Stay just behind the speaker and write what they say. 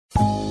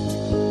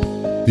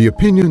The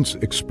opinions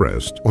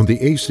expressed on the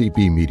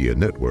ACB Media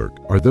Network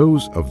are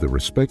those of the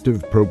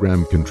respective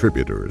program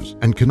contributors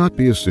and cannot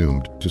be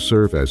assumed to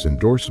serve as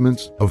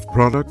endorsements of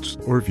products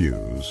or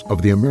views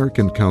of the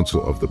American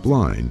Council of the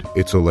Blind,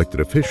 its elected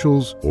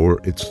officials,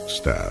 or its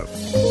staff.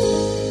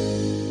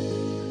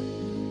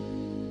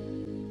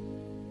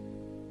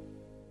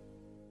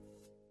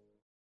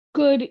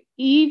 Good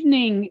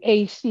evening,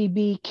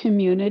 ACB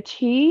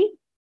community.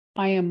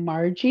 I am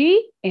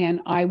Margie, and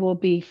I will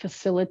be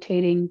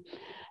facilitating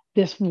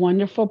this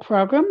wonderful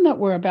program that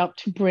we're about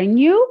to bring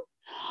you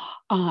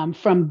from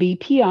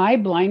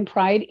BPI, Blind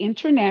Pride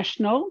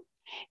International.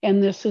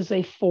 And this is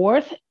a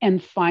fourth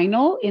and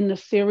final in the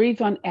series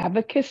on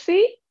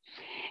advocacy.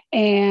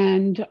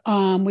 And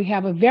we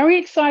have a very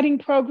exciting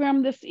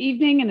program this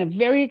evening and a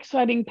very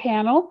exciting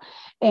panel.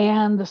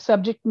 And the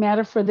subject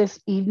matter for this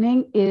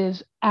evening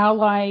is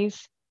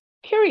allies,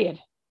 period.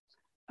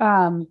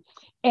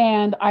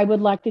 And I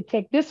would like to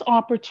take this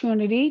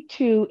opportunity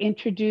to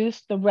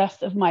introduce the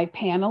rest of my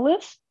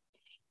panelists.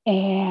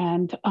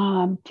 And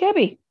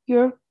Debbie,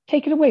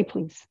 take it away,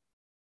 please.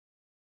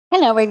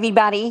 Hello,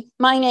 everybody.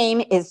 My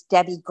name is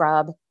Debbie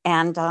Grubb,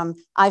 and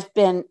I've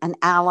been an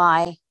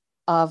ally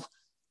of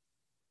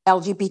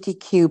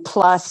LGBTQ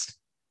plus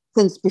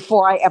since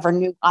before I ever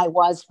knew I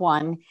was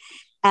one.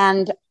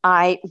 And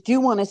I do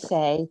want to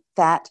say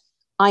that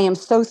I am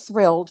so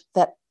thrilled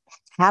that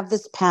have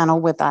this panel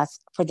with us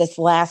for this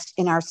last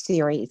in our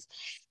series.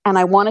 And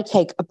I want to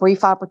take a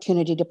brief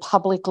opportunity to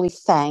publicly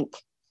thank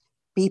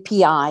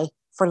BPI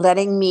for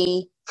letting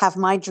me have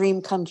my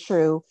dream come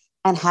true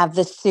and have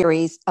this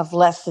series of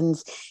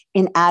lessons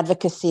in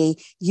advocacy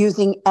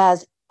using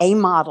as a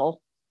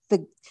model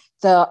the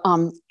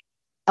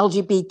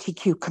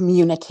LGBTQ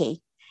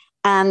community.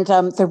 And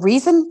the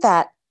reason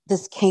that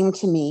this came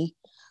to me,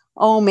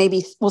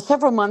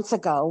 several months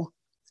ago,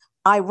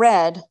 I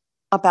read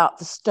about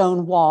the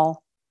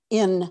Stonewall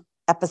Inn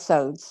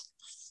episodes.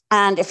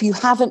 And if you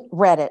haven't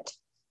read it,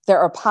 there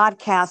are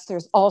podcasts.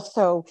 There's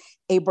also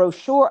a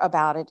brochure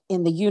about it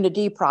in the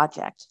Unity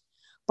Project.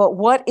 But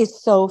what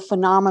is so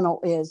phenomenal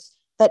is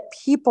that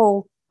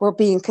people were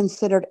being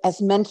considered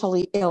as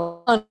mentally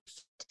ill,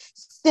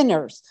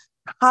 sinners,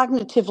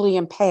 cognitively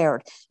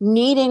impaired,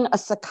 needing a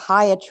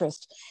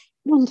psychiatrist,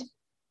 and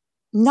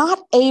not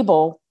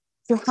able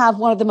to have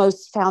one of the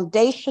most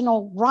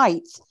foundational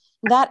rights.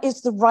 That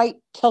is the right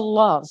to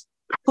love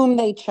whom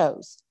they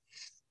chose.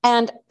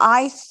 And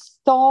I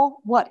saw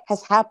what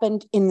has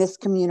happened in this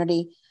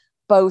community,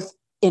 both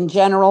in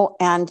general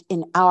and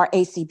in our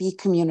ACB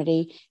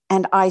community.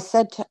 And I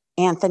said to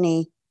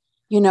Anthony,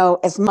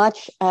 as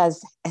much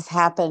as has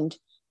happened,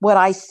 what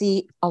I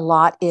see a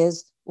lot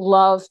is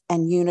love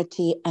and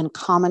unity and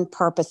common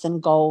purpose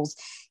and goals.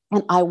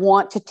 And I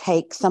want to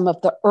take some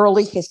of the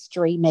early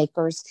history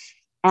makers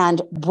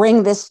and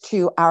bring this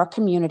to our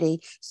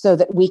community so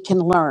that we can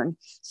learn.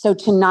 So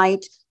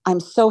tonight, I'm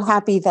so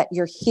happy that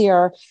you're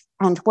here.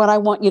 And what I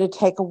want you to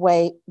take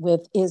away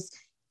with is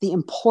the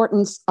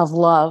importance of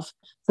love,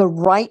 the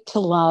right to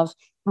love,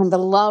 and the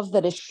love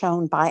that is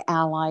shown by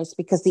allies,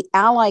 because the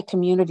ally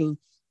community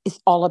is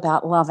all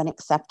about love and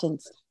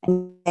acceptance.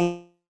 And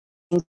thank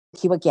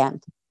you again.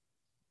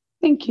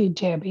 Thank you,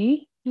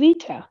 Debbie.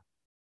 Vita.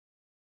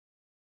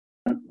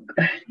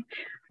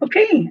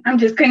 Okay, I'm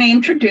just going to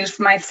introduce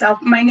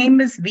myself. My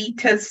name is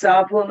Vita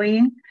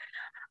Zavalin.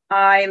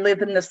 I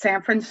live in the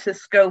San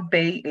Francisco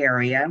Bay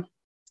Area.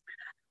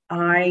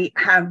 I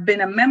have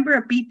been a member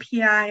of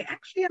BPI,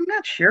 actually, I'm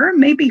not sure,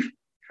 maybe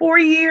 4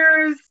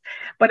 years,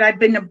 but I've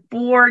been a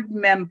board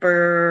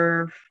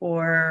member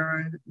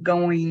I'm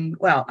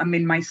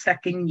in my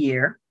second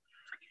year.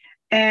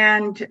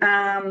 And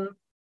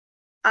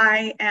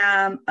I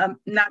am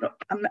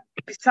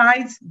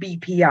besides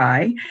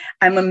BPI,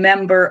 I'm a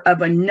member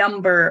of a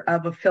number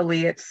of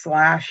affiliates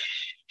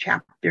 /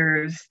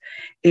 chapters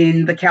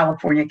in the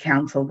California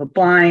Council of the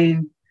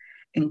Blind,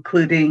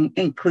 including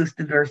Inclusive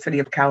Diversity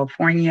of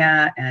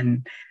California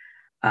and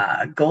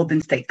Golden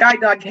State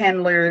Guide Dog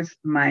Handlers,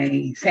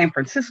 my San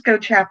Francisco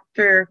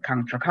chapter,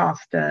 Contra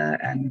Costa,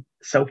 and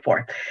so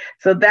forth.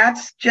 So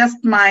that's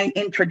just my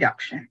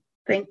introduction.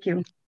 Thank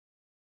you.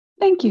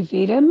 Thank you,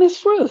 Vita.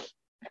 Miss Ruth.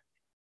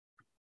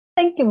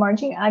 Thank you,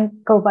 Margie. I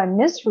go by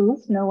Miss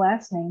Ruth, no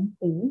last name,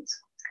 please.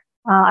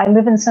 I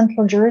live in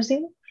Central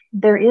Jersey.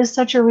 There is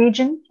such a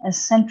region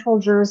as Central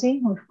Jersey.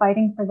 We're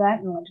fighting for that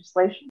in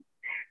legislation.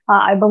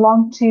 I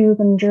belong to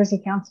the New Jersey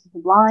Council of the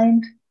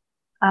Blind.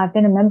 I've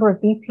been a member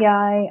of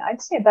BPI,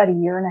 I'd say about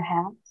 1.5 years,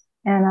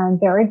 and I'm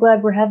very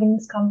glad we're having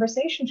this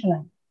conversation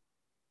tonight.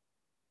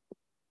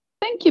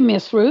 Thank you,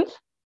 Miss Ruth.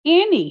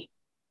 Annie.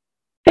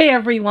 Hey,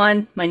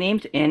 everyone. My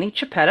name's Annie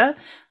Chiappetta.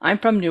 I'm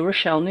from New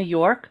Rochelle, New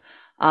York.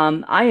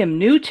 I am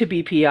new to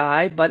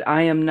BPI, but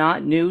I am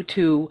not new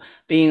to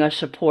being a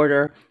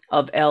supporter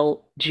of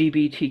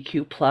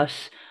LGBTQ+.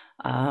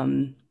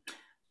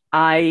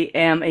 I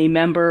am a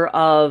member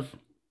of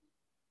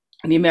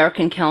the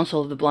American Council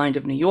of the Blind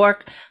of New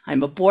York.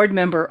 I'm a board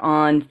member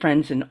on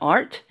Friends in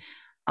Art.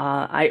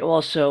 I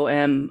also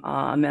am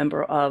a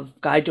member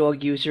of Guide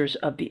Dog Users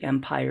of the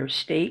Empire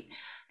State.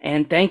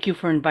 And thank you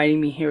for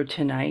inviting me here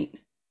tonight.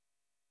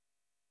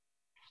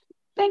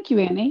 Thank you,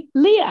 Annie.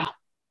 Leah.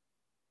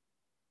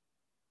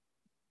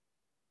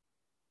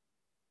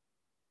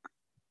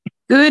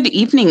 Good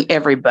evening,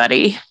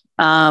 everybody.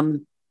 My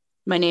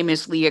name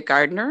is Leah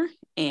Gardner,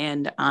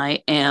 and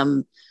I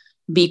am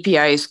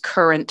BPI's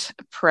current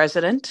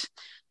president.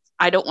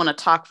 I don't want to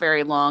talk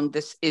very long.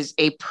 This is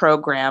a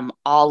program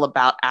all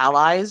about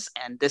allies,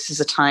 and this is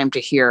a time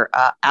to hear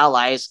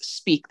allies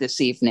speak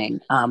this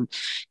evening.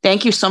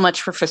 Thank you so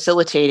much for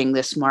facilitating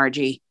this,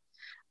 Margie.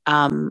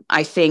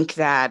 I think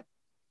that,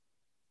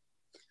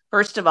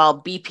 first of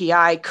all,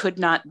 BPI could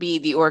not be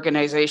the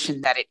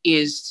organization that it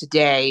is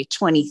today,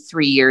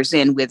 23 years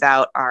in,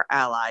 without our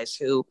allies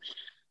who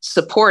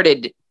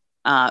supported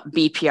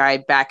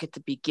BPI back at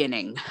the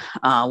beginning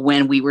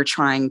when we were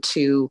trying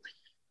to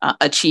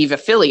achieve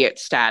affiliate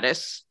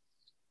status.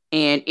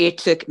 And it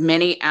took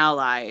many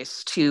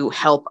allies to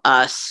help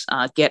us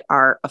get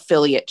our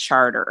affiliate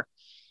charter.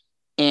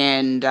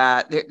 And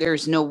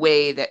there's no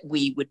way that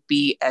we would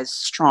be as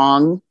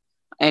strong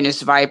and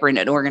as vibrant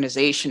an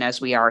organization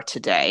as we are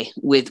today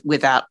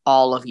without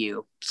all of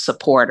you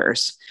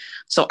supporters.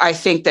 So I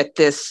think that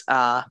this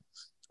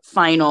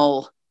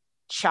final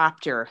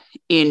chapter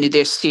in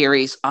this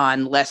series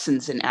on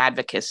lessons in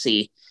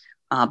advocacy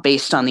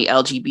based on the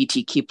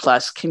LGBTQ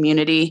plus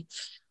community,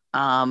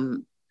 I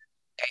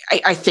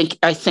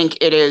think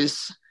it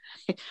is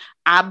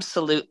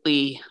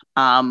absolutely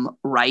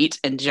right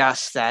and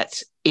just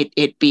that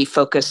it be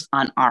focused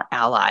on our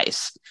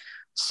allies.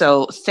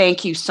 So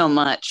thank you so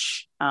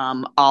much,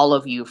 all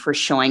of you, for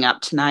showing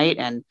up tonight.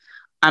 And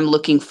I'm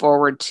looking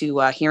forward to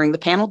hearing the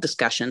panel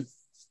discussion.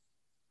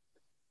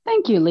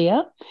 Thank you,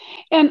 Leah.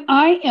 And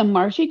I am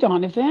Margie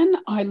Donovan.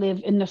 I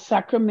live in the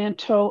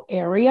Sacramento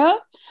area,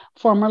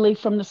 formerly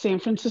from the San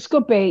Francisco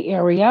Bay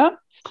Area.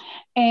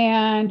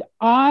 And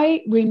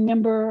I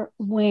remember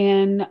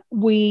when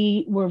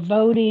we were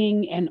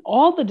voting and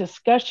all the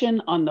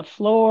discussion on the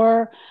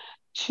floor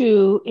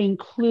to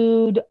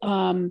include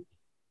BFLAG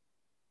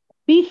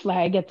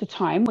at the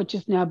time, which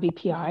is now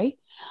BPI,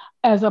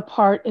 as a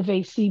part of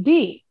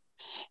ACB.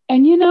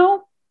 And you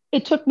know,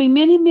 it took me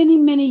many, many,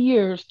 many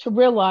years to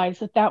realize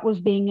that that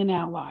was being an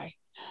ally.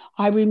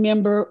 I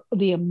remember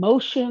the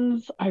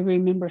emotions. I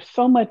remember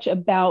so much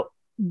about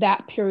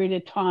that period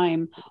of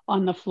time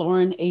on the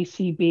floor in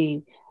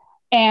ACB.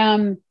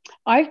 And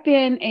I've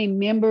been a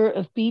member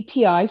of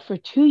BPI for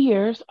 2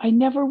 years. I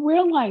never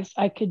realized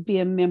I could be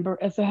a member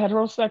as a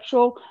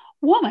heterosexual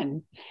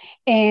woman.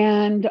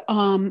 And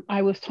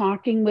I was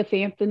talking with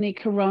Anthony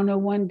Corona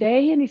one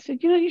day, and he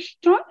said, you know, you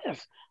should join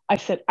us. I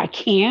said, I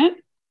can't.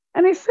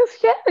 And he says,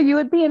 yeah, you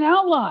would be an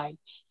ally.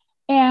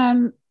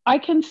 And I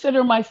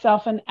consider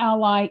myself an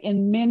ally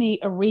in many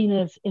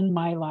arenas in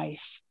my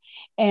life.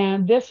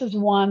 And this is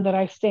one that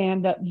I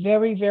stand up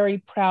very, very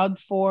proud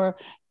for,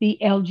 the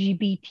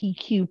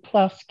LGBTQ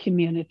plus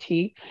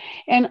community.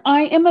 And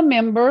I am a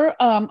member,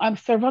 I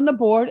serve on the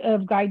board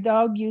of Guide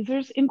Dog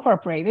Users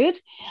Incorporated.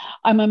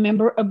 I'm a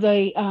member of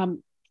the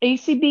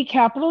ACB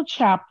Capital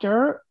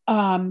Chapter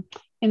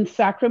in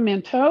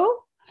Sacramento.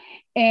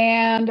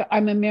 And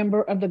I'm a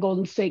member of the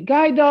Golden State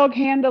Guide Dog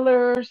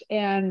Handlers.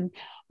 And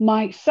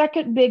my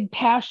second big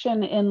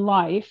passion in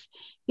life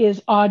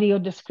is audio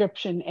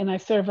description. And I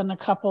serve on a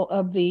couple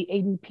of the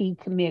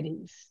ADP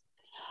committees.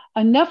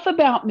 Enough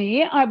about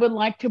me. I would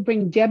like to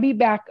bring Debbie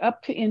back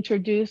up to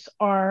introduce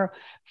our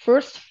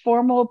first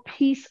formal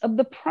piece of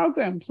the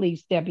program,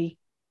 please, Debbie.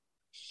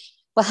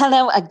 Well,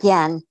 hello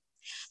again.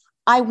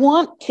 I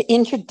want to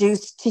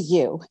introduce to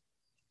you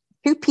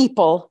two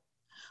people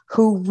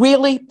who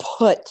really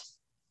put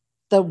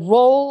the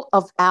role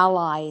of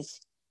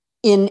allies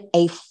in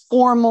a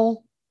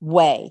formal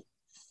way.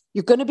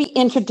 You're going to be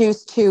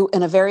introduced to,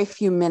 in a very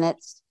few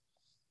minutes,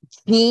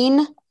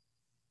 Jean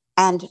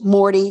and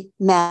Morty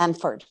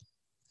Manford.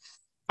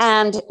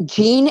 And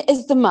Jean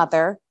is the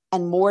mother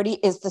and Morty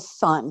is the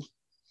son.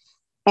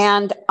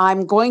 And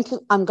I'm going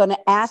to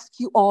ask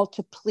you all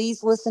to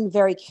please listen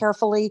very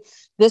carefully.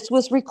 This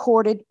was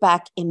recorded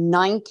back in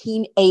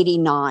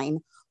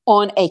 1989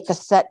 on a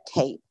cassette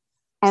tape.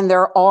 And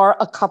there are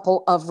a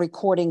couple of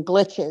recording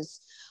glitches.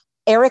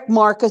 Eric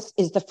Marcus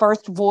is the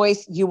first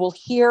voice you will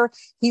hear.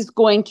 He's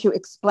going to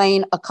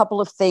explain a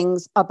couple of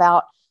things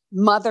about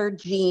mother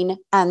Jean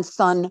and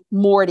son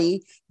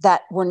Morty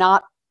that were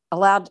not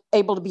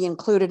able to be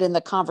included in the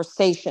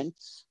conversation.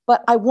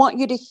 But I want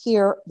you to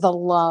hear the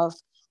love.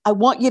 I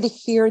want you to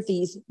hear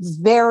these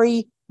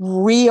very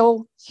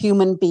real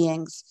human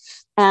beings.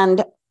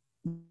 And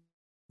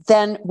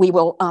then we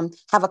will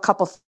have a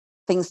couple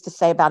things to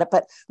say about it,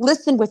 but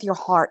listen with your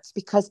hearts,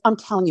 because I'm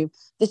telling you,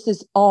 this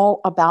is all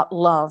about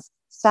love,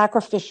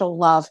 sacrificial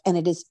love, and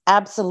it is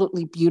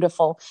absolutely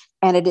beautiful,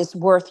 and it is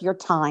worth your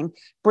time.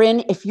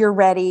 Bryn, if you're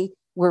ready,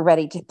 we're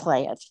ready to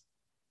play it.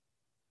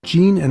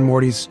 Jean and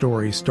Morty's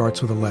story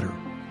starts with a letter.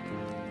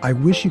 I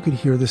wish you could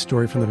hear this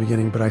story from the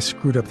beginning, but I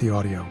screwed up the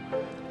audio.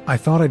 I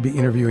thought I'd be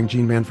interviewing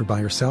Jean Manford by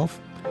herself,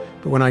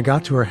 but when I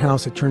got to her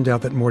house, it turned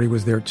out that Morty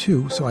was there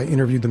too, so I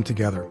interviewed them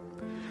together.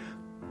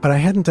 But I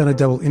hadn't done a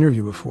double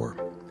interview before.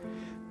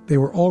 They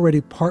were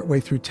already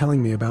partway through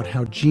telling me about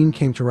how Jean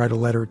came to write a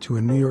letter to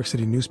a New York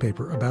City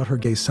newspaper about her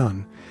gay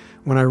son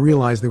when I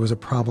realized there was a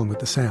problem with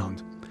the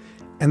sound.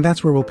 And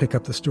that's where we'll pick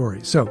up the story.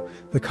 So,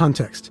 the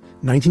context.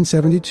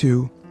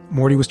 1972,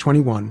 Morty was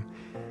 21.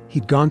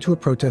 He'd gone to a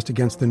protest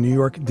against the New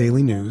York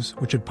Daily News,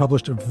 which had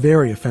published a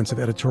very offensive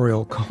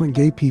editorial calling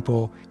gay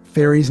people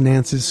fairies,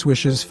 nances,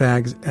 swishes,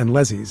 fags, and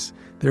lessies.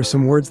 There's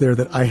some words there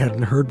that I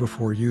hadn't heard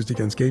before used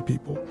against gay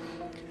people.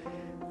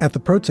 At the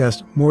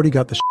protest, Morty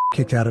got the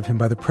kicked out of him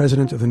by the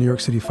president of the New York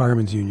City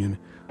Firemen's Union,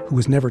 who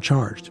was never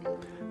charged.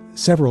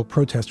 Several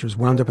protesters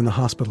wound up in the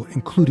hospital,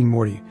 including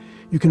Morty.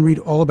 You can read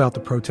all about the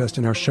protest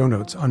in our show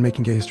notes on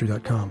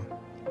makinggayhistory.com.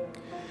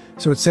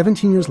 So it's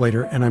 17 years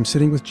later, and I'm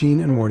sitting with Jean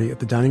and Morty at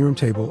the dining room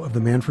table of the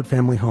Manford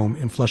family home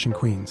in Flushing,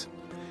 Queens.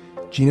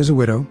 Jean is a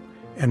widow,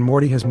 and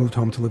Morty has moved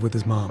home to live with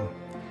his mom.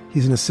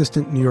 He's an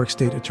assistant New York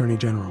State Attorney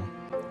General.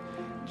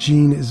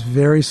 Jean is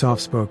very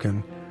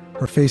soft-spoken.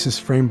 Her face is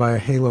framed by a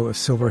halo of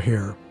silver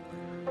hair.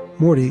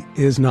 Morty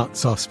is not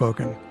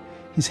soft-spoken.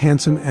 He's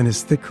handsome, and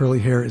his thick curly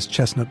hair is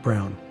chestnut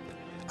brown.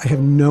 I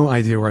have no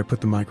idea where I put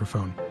the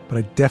microphone, but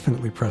I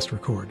definitely pressed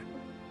record.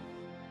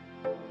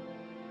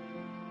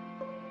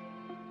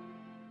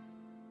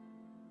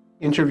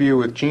 Interview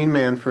with Jean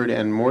Manford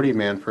and Morty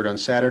Manford on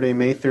Saturday,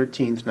 May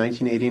 13th,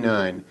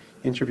 1989.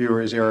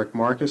 Interviewer is Eric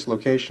Marcus.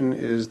 Location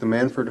is the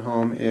Manford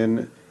home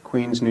in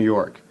Queens, New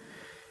York.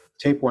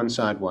 Tape 1,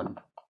 side 1.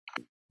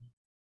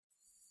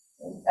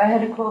 I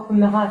had a call from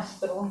the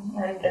hospital,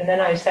 and then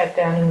I sat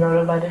down and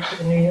wrote a letter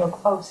to the New York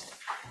Post.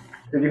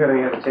 Did you have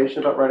any hesitation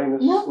about writing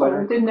this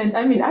letter? No, didn't.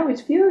 I mean, I was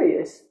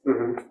furious.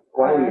 Mm-hmm.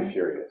 Why were you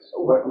furious?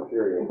 What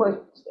infuriated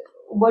you?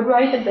 What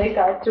right had they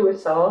got to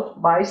assault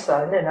my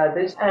son and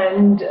others,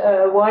 and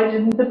why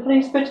didn't the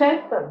police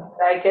protect them?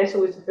 I guess it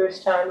was the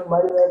first time a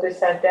mother ever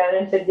sat down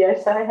and said,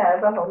 yes, I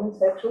have a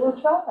homosexual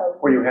child.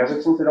 Were you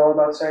hesitant at all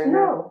about saying that?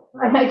 No,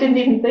 I didn't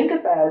even think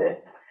about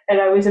it. And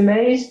I was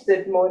amazed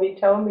that Morty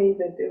told me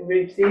that it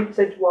received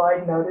such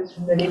wide notice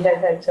and that he had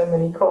had so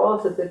many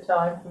calls at the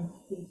time from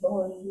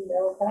people and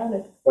about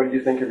it. What did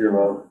you think of your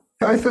mom?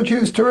 I thought she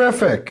was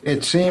terrific.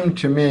 It seemed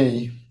to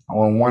me,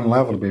 on one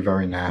level, to be a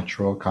very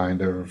natural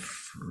kind of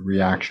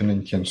reaction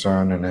and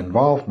concern and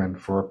involvement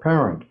for a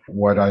parent.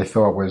 What I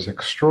thought was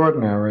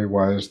extraordinary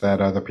was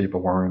that other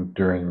people weren't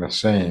doing the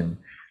same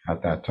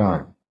at that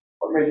time.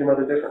 What made your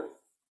mother different?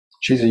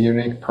 She's a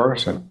unique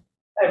person.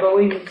 I've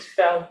always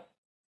felt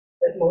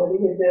that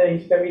Morty is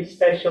a very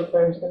special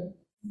person,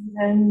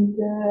 and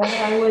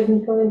I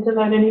wasn't going to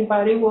let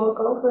anybody walk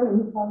over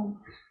him.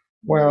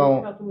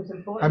 Well,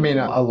 I mean,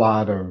 a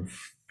lot of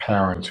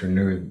parents who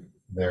knew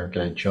their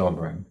gay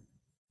children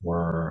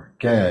were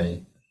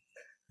gay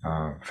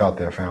felt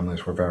their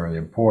families were very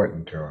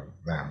important to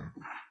them.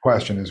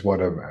 Question is,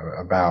 what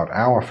about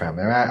our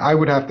family? I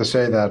would have to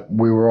say that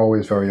we were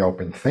always very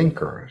open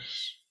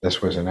thinkers. This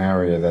was an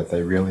area that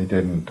they really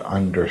didn't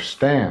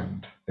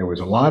understand. There was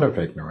a lot of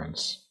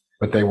ignorance,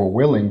 but they were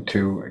willing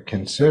to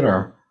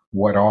consider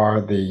what are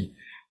the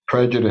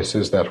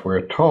prejudices that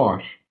we're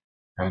taught,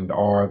 and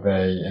are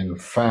they in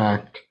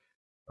fact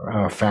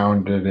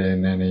founded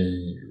in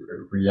any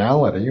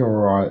reality,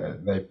 or are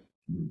they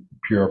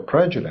pure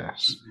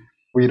prejudice?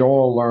 We'd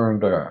all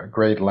learned a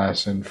great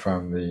lesson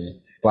from the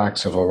Black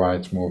Civil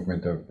Rights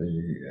Movement of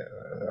the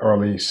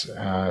early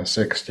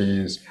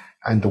 60s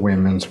and the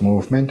women's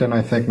movement, and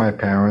I think my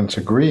parents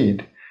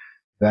agreed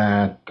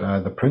that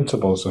the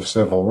principles of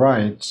civil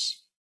rights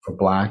for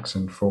blacks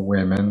and for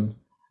women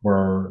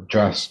were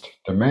just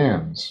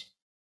demands.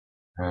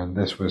 And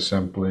this was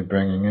simply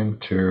bringing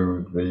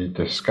into the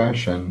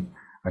discussion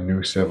a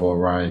new civil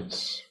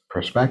rights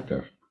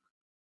perspective.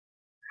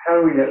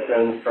 How do we get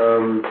then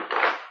from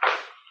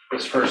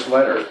this first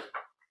letter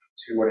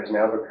to what has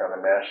now become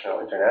a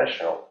national,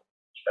 international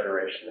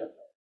federation of?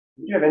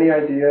 Did you have any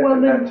idea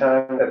at that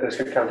time that this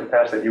could come to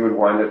pass, that you would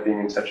wind up being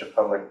in such a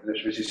public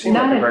position? Because you seem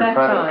like a very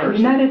private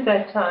person. Not at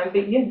that time,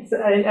 but yes,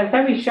 I'm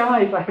very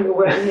shy, by the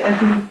way,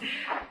 and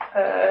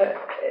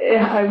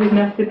I was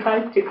not the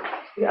type to.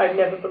 I've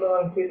never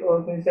belonged to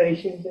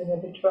organizations and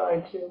never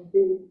tried to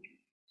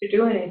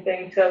do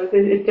anything, so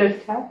it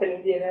just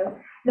happened,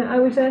 Now, I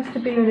was asked to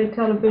be on a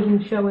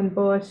television show in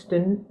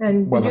Boston,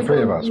 and well, the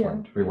three of us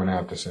went. We went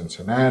out to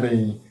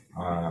Cincinnati.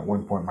 At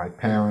one point, my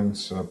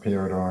parents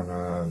appeared on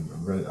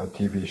a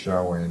TV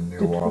show in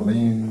New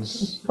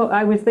Orleans.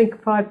 I was,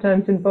 5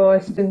 times in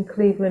Boston,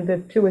 Cleveland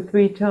 2 or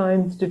 3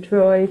 times,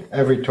 Detroit.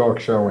 Every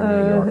talk show in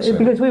New York City.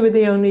 Because we were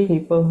the only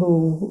people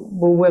who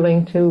were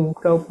willing to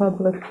go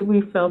public. We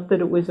felt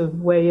that it was a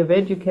way of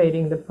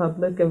educating the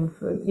public, of,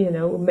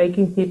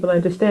 making people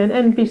understand.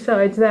 And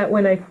besides that,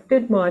 when I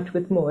did march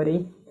with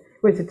Morty,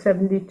 was it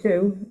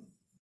 72?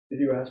 Did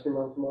you ask your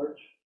mom to march?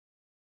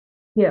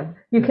 Yeah,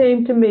 you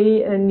came to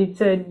me and you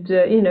said,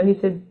 he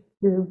said,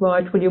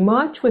 March, will you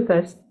march with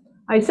us?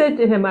 I said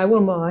to him, I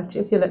will march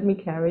if you let me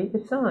carry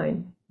a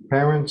sign.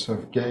 Parents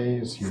of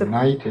gays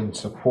unite in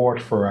support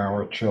for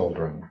our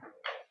children.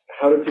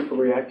 How did people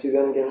react to you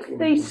then against?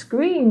 They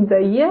screamed,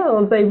 they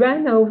yelled, they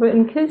ran over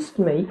and kissed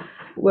me.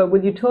 Well,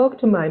 will you talk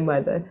to my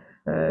mother?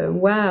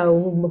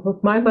 wow,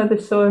 my mother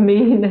saw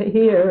me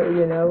here,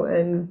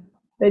 and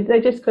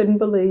they just couldn't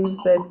believe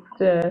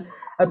that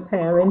a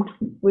parent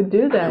would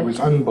do that. It was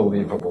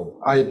unbelievable.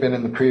 I had been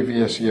in the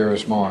previous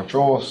year's march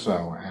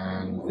also,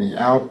 and the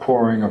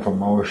outpouring of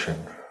emotion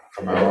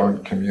from our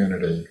own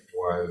community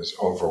was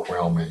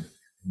overwhelming.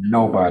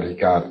 Nobody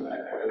got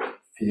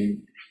the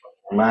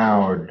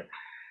loud,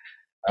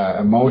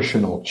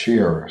 emotional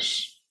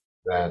cheers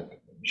that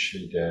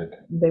she did.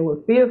 They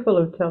were fearful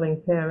of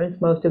telling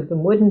parents. Most of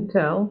them wouldn't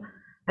tell,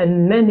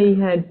 and many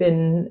had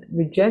been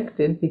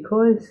rejected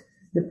because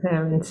the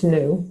parents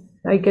knew.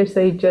 I guess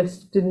they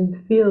just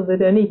didn't feel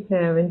that any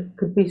parent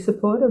could be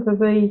supportive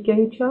of a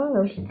gay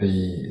child.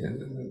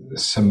 The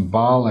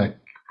symbolic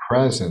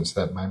presence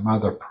that my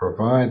mother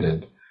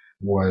provided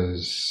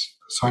was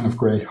a sign of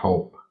great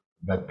hope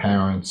that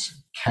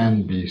parents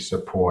can be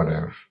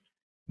supportive,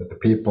 that the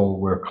people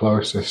we're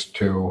closest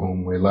to,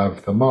 whom we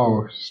love the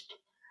most,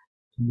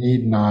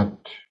 need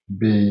not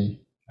be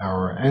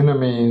our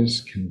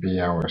enemies, can be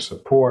our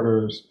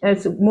supporters.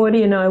 As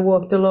Morty and I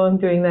walked along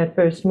during that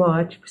first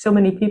march, so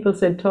many people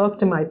said, talk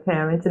to my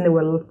parents, and there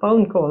were little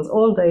phone calls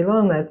all day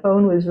long. That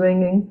phone was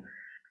ringing.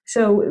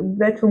 So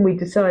that's when we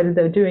decided,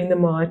 though, during the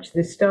march,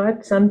 to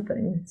start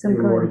something, some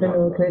kind of an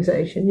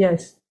organization.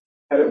 Yes.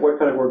 What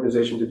kind of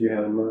organization did you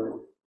have in mind?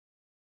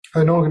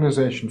 An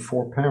organization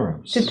for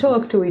parents. To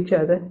talk to each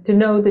other, to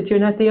know that you're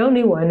not the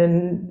only one,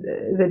 and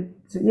that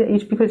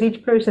because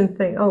each person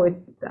thinks,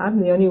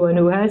 I'm the only one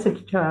who has a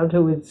child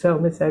who is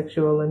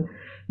homosexual, and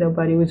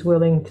nobody was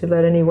willing to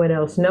let anyone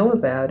else know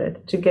about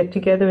it, to get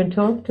together and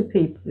talk to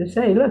people, to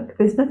say, look,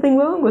 there's nothing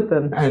wrong with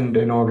them. And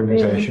an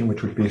organization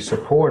which would be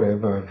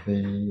supportive of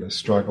the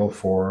struggle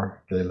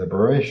for gay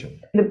liberation.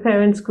 The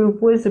parents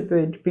group was a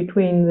bridge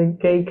between the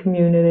gay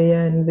community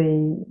and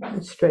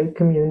the straight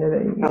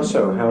community. How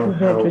so? The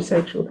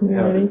heterosexual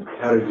community.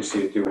 How did you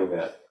see it doing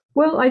that?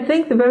 Well, I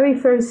think the very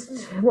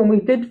first, when we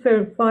did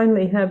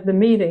finally have the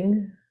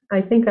meeting, I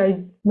think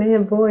I may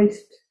have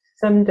voiced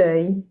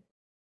someday,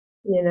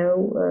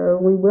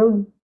 we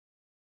will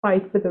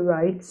fight for the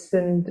rights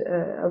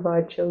of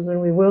our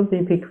children. We will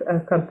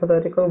become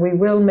political. We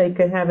will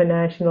have a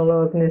national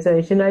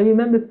organization. I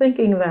remember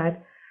thinking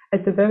that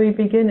at the very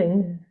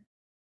beginning.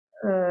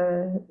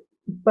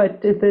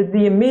 But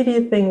the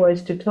immediate thing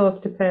was to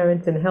talk to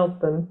parents and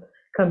help them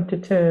come to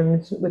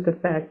terms with the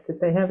fact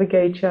that they have a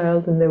gay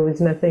child and there was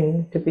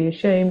nothing to be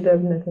ashamed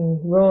of, nothing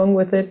wrong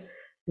with it.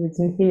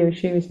 He or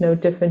she was no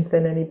different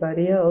than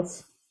anybody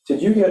else.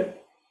 Did you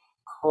get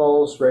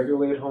calls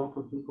regularly at home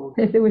from people?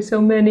 There were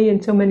so many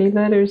and so many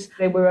letters.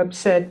 They were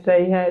upset.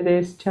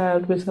 Their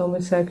child was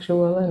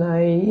homosexual, and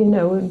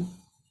I,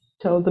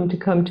 told them to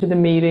come to the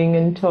meeting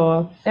and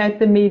talk. At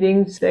the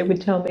meetings, they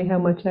would tell me how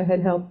much I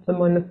had helped them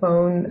on the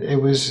phone.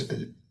 It was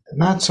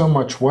not so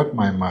much what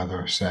my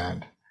mother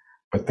said,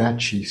 but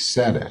that she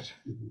said it.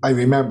 I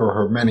remember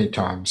her many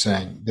times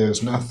saying,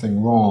 there's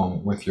nothing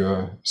wrong with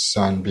your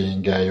son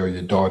being gay or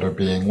your daughter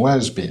being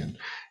lesbian.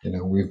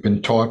 We've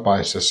been taught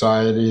by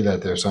society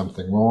that there's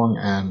something wrong,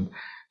 and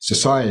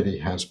society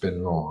has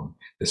been wrong.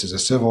 This is a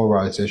civil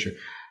rights issue.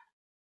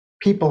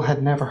 People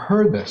had never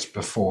heard this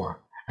before,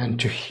 and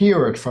to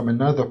hear it from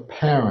another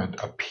parent,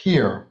 a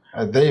peer,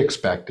 they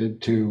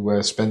expected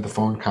to spend the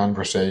phone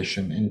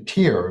conversation in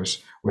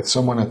tears with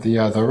someone at the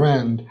other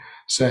end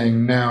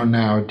saying,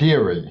 now,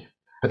 dearie.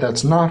 But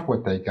that's not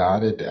what they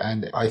got.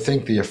 And I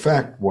think the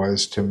effect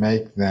was to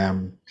make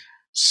them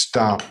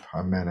stop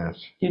a minute.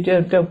 You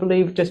don't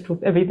believe just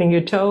everything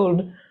you're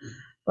told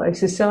by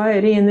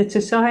society, and that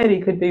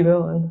society could be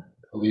wrong.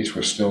 Police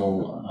were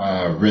still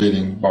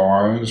raiding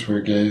bars where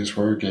gays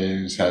were.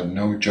 Gays had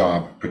no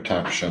job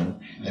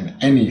protection in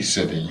any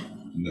city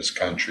in this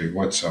country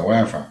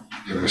whatsoever.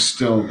 There was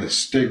still the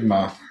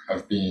stigma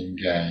of being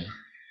gay.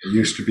 They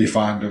used to be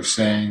fond of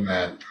saying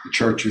that the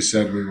churches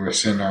said we were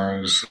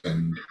sinners,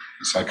 and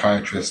the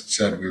psychiatrists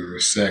said we were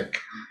sick.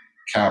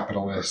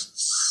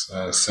 Capitalists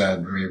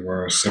said we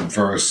were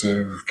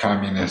subversive.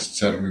 Communists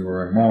said we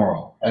were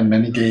immoral. And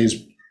many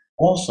gays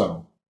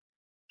also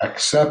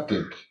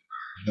accepted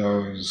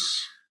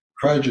those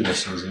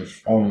prejudices,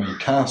 if only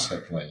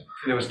tacitly.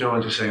 There was no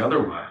one to say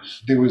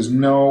otherwise. There was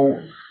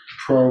no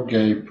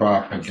pro-gay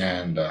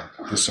propaganda.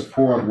 The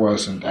support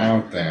wasn't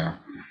out there.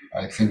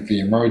 I think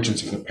the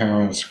emergence of the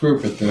parents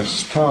group at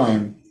this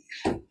time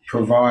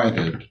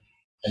provided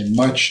a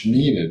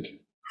much-needed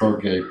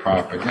pro-gay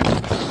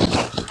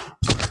propaganda.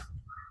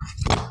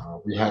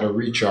 We had to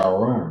reach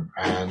our own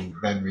and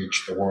then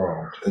reach the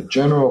world. The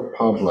general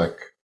public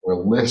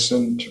will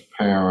listen to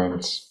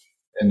parents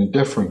in a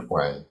different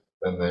way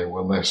than they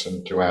will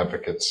listen to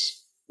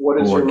advocates. What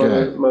has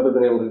your mother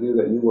been able to do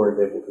that you weren't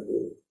able to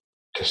do?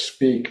 To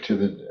speak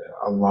to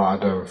a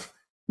lot of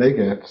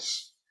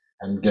bigots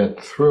and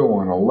get through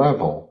on a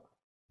level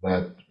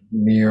that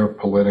mere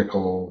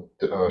political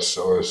or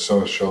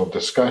social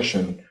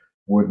discussion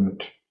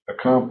wouldn't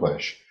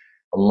accomplish.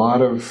 A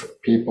lot of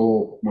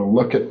people will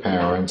look at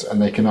parents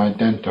and they can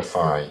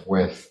identify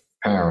with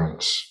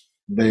parents.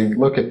 They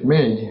look at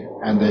me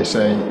and they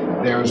say,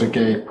 there's a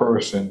gay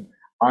person.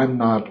 I'm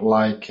not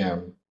like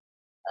him,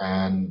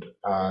 and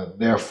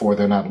therefore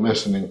they're not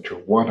listening to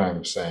what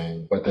I'm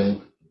saying, but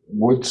they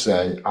would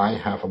say, I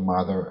have a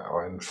mother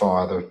and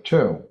father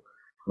too.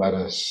 Let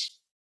us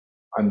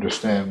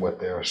understand what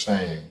they're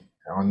saying.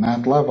 On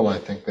that level, I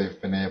think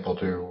they've been able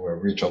to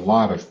reach a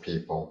lot of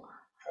people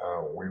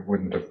we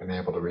wouldn't have been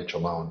able to reach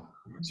alone.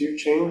 So you've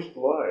changed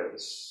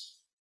lives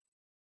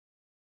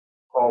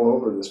all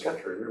over this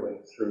country, really,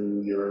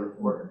 through your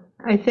work.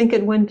 I think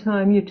at one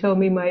time you told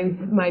me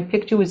my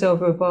picture was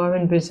over a bar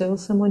in Brazil,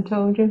 someone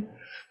told you?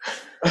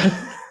 A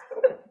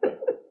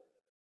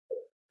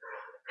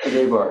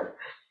gay bar.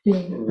 Yeah.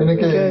 And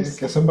again,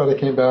 somebody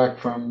came back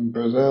from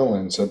Brazil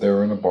and said they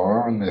were in a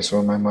bar and they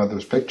saw my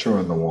mother's picture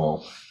on the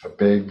wall, a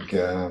big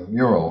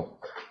mural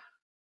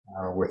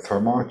with her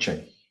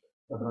marching.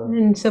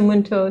 And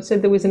someone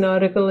said there was an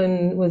article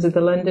in, was it the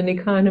London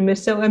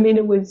Economist? So, I mean,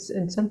 it was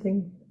in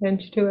something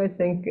French too, I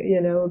think,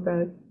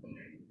 about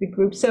the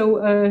group. So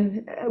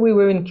we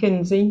were in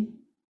Kinsey.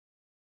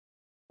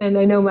 And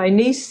I know my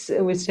niece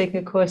was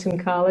taking a course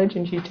in college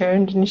and she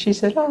turned and she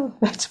said, oh,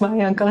 that's my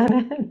uncle and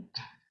aunt.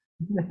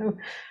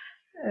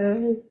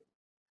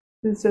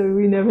 So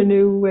we never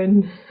knew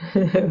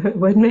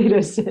what made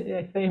us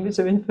famous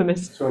or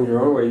infamous. So in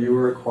your own way, you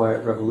were a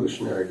quiet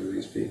revolutionary to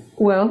these people.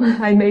 Well,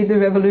 I made the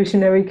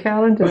revolutionary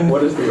calendar.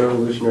 What is the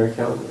revolutionary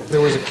calendar?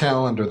 There was a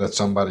calendar that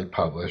somebody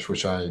published,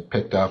 which I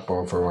picked up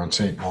over on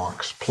St.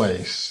 Mark's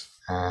Place,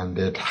 and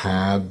it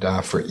had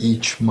for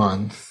each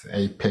month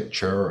a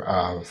picture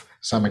of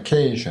some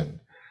occasion.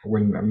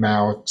 When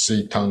Mao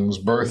Zedong's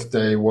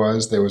birthday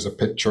was, there was a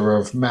picture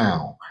of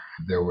Mao.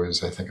 There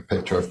was, I think, a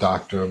picture of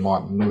Dr.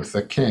 Martin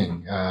Luther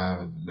King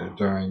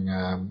during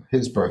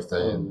his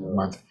birthday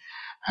month.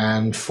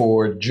 And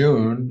for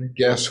June,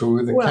 guess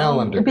who the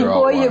calendar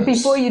girl was?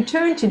 Before you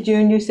turn to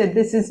June, you said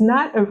this is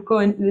not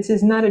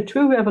a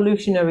true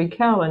revolutionary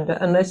calendar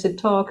unless it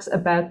talks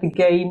about the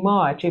gay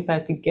march,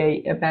 about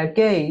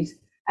gays.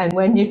 And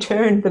when you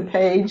turned the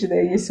page,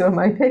 there you saw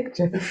my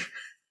picture.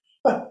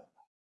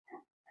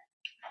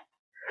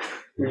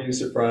 Were you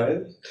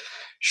surprised?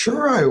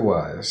 Sure I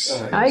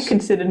was. I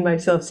considered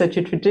myself such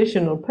a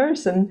traditional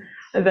person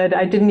that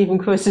I didn't even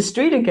cross the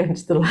street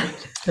against the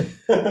light.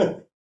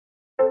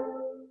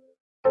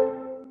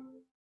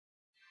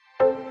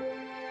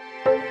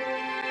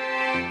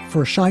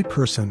 For a shy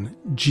person,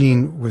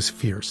 Jean was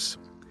fierce.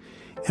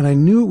 And I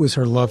knew it was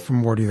her love for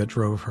Morty that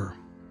drove her.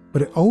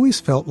 But it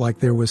always felt like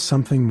there was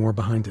something more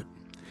behind it.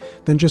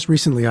 Then just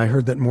recently I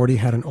heard that Morty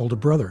had an older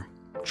brother,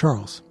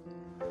 Charles.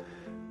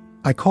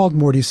 I called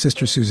Morty's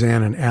sister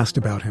Suzanne and asked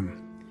about him.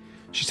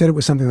 She said it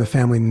was something the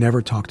family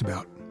never talked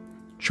about.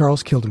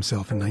 Charles killed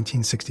himself in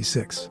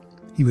 1966.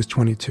 He was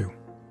 22.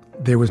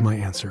 There was my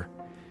answer.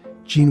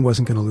 Jean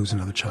wasn't going to lose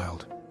another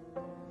child.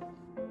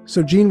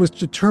 So Jean was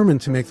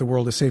determined to make the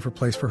world a safer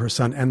place for her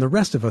son and the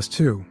rest of us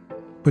too.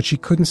 But she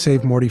couldn't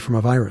save Morty from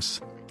a virus.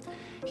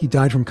 He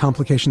died from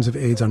complications of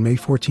AIDS on May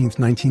 14th,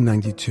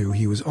 1992.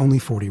 He was only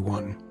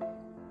 41.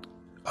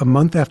 A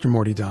month after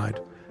Morty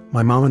died,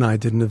 my mom and I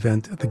did an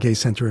event at the Gay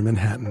Center in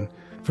Manhattan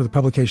for the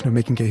publication of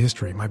Making Gay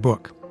History, my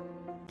book.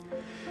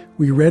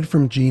 We read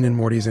from Jean and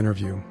Morty's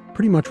interview,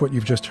 pretty much what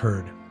you've just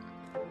heard.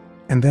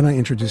 And then I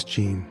introduced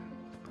Jean.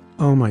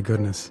 Oh my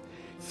goodness,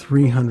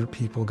 300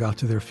 people got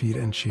to their feet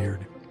and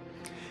cheered.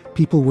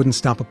 People wouldn't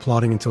stop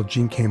applauding until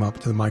Jean came up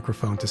to the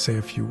microphone to say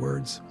a few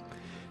words.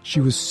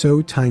 She was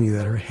so tiny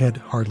that her head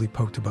hardly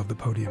poked above the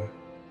podium.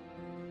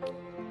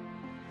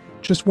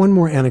 Just one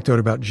more anecdote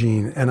about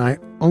Jean, and I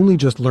only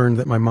just learned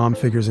that my mom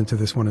figures into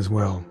this one as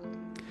well.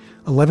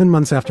 11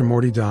 months after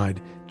Morty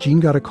died, Jean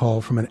got a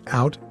call from an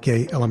out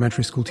gay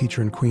elementary school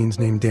teacher in Queens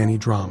named Danny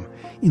Drum.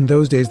 In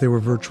those days, there were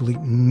virtually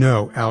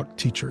no out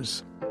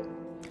teachers.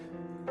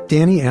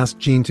 Danny asked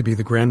Jean to be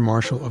the Grand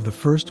Marshal of the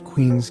first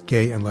Queens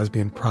Gay and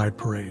Lesbian Pride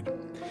Parade.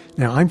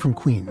 Now, I'm from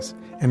Queens,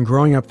 and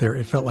growing up there,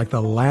 it felt like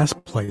the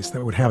last place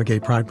that would have a gay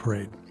pride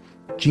parade.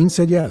 Jean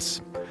said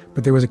yes,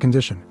 but there was a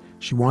condition.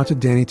 She wanted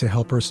Danny to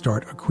help her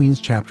start a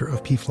Queens chapter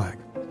of PFLAG.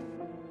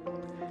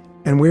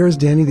 And where is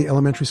Danny, the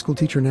elementary school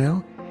teacher,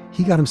 now?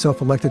 He got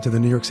himself elected to the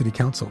New York City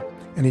Council,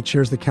 and he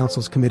chairs the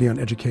council's Committee on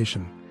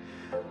Education.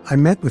 I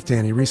met with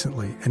Danny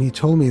recently, and he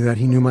told me that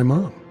he knew my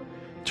mom.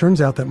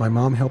 Turns out that my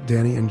mom helped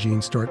Danny and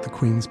Jean start the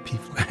Queens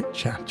PFLAG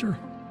chapter.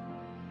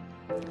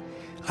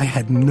 I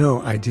had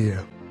no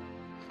idea.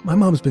 My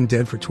mom's been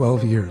dead for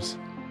 12 years.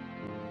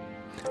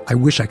 I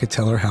wish I could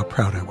tell her how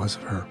proud I was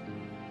of her.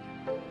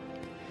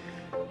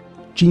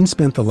 Jean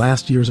spent the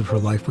last years of her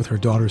life with her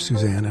daughter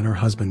Suzanne and her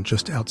husband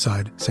just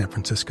outside San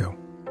Francisco.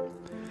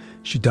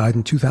 She died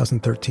in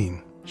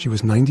 2013. She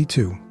was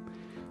 92.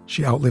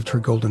 She outlived her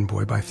golden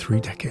boy by 3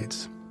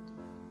 decades.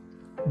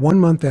 1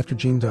 month after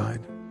Jean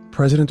died,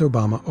 President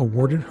Obama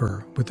awarded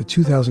her with the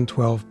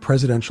 2012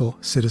 Presidential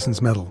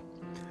Citizens Medal,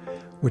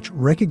 which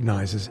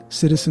recognizes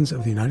citizens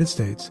of the United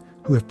States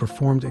who have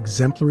performed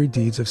exemplary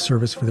deeds of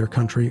service for their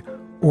country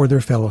or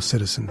their fellow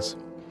citizens.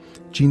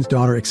 Jean's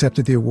daughter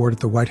accepted the award at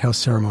the White House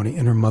ceremony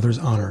in her mother's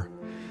honor.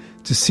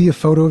 To see a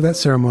photo of that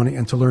ceremony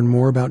and to learn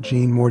more about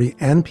Jean, Morty,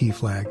 and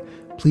PFLAG,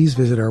 please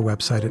visit our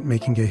website at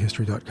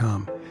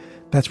makinggayhistory.com.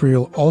 That's where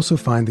you'll also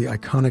find the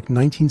iconic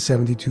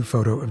 1972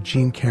 photo of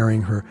Jean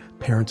carrying her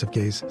Parents of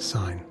Gays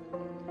sign.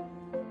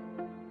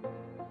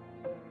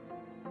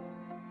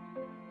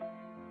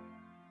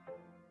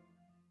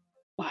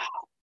 Wow.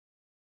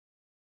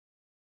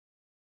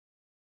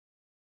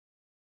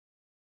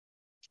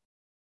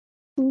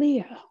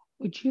 Leah,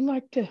 would you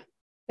like to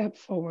step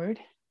forward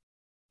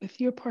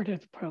with your part of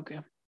the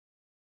program?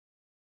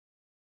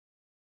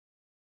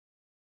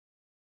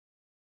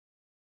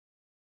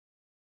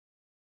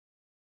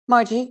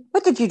 Margie,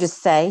 what did you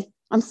just say?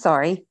 I'm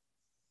sorry.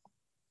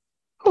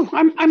 Oh,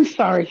 I'm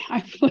sorry.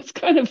 I was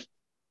kind of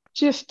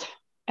just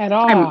at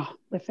awe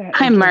with that.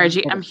 Hi,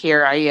 Margie. I'm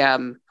here. I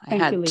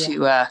had you,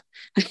 to I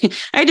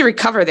had to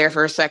recover there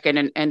for a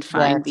second and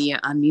find the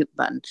unmute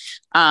button.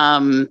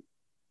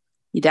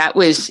 That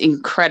was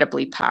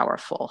incredibly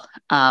powerful.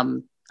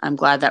 I'm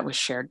glad that was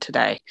shared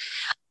today.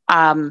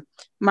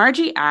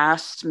 Margie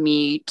asked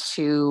me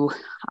to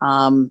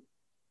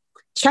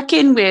check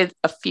in with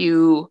a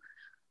few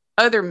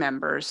other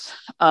members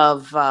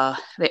of the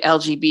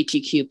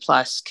LGBTQ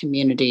plus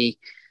community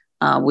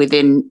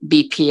within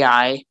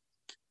BPI,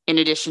 in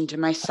addition to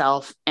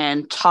myself,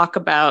 and talk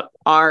about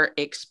our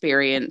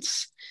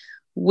experience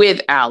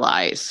with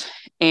allies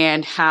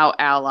and how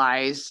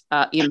allies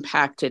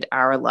impacted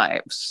our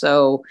lives.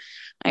 So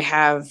I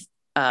have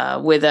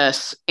with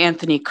us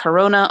Anthony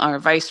Corona, our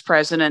vice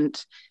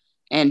president,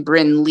 and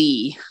Bryn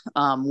Lee,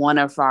 one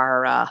of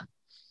our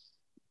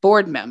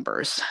board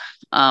members,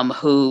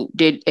 who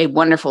did a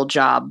wonderful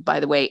job, by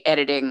the way,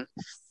 editing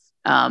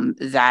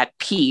that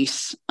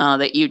piece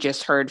that you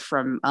just heard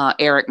from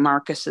Eric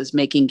Marcus's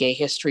Making Gay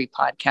History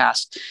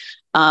podcast.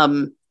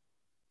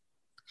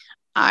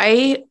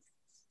 I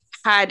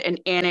had an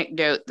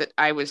anecdote that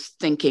I was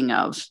thinking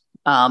of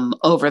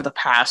over the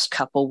past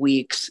couple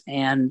weeks.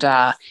 And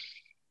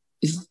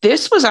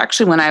this was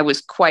actually when I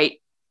was quite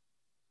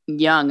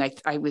young.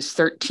 I was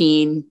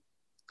 13.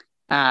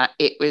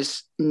 It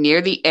was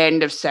near the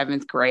end of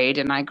 7th grade,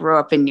 and I grew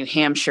up in New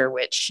Hampshire,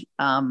 which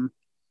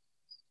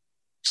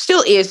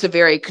still is a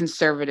very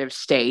conservative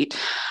state,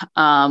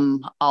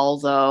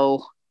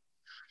 although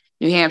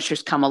New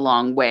Hampshire's come a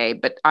long way.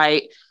 But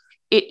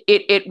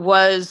it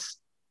was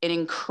an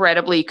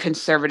incredibly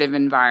conservative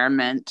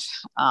environment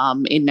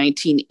in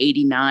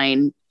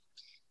 1989,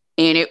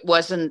 and it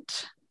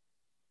wasn't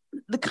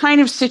the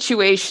kind of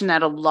situation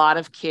that a lot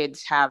of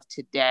kids have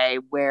today,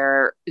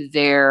 where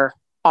there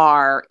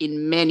are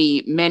in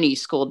many, many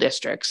school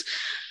districts.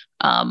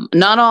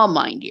 Not all,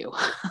 mind you.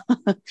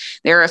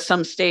 There are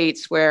some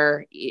states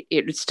where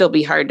it would still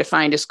be hard to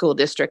find a school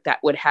district that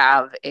would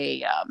have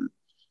a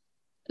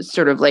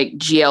sort of like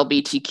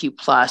GLBTQ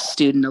plus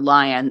student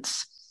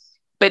alliance.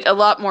 But a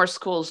lot more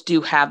schools do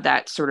have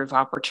that sort of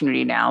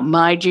opportunity now.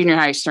 My junior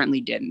high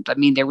certainly didn't. I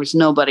mean, there was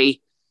nobody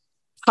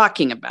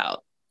talking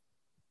about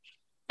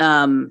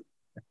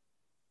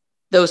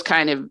those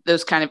kind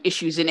of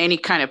issues in any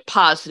kind of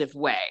positive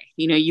way.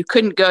 You know, you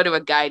couldn't go to a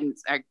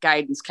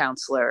guidance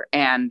counselor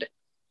and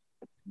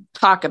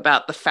talk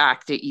about the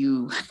fact that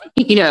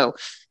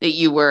that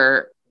you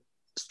were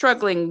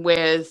struggling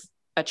with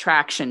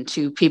attraction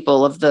to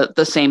people of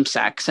the same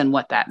sex and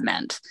what that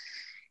meant.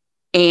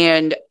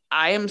 And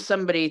I am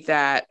somebody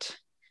that,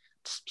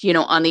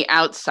 on the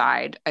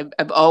outside,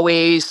 I've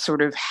always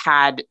sort of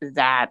had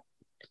that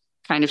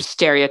kind of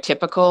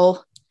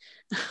stereotypical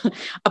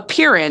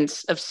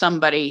appearance of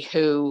somebody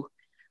who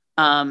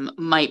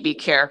might be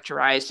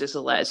characterized as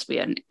a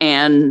lesbian.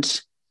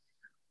 And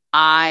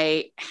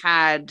I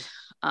had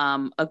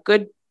a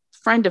good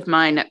friend of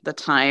mine at the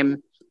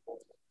time.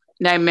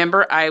 And I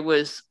remember I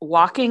was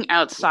walking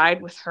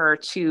outside with her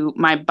to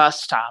my bus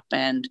stop,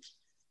 and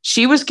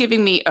she was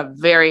giving me a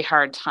very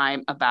hard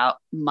time about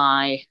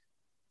my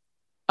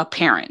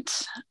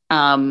appearance.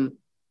 That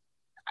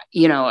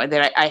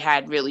I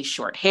had really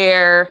short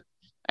hair.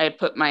 I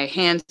put my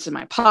hands in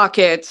my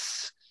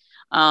pockets.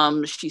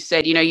 She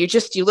said,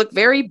 you look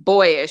very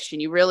boyish,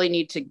 and you really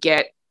need to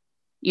get,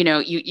 you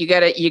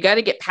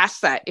gotta get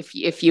past that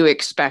if you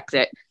expect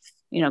that,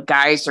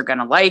 guys are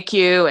gonna like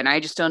you. And I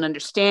just don't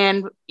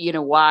understand,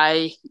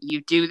 why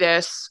you do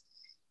this.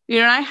 And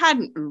I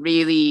hadn't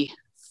really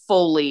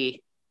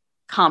fully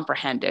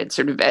comprehended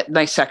sort of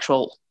my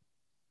sexual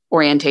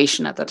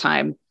orientation at the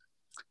time.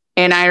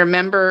 And I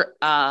remember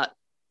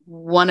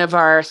one of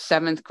our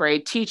 7th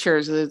grade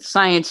teachers, the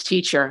science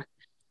teacher,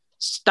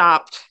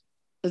 stopped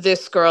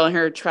this girl in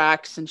her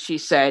tracks, and she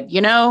said,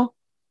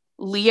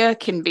 Leah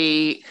can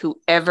be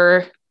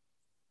whoever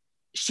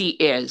she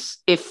is.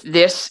 If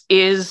this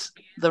is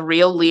the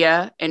real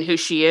Leah and who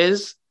she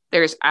is,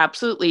 there's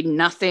absolutely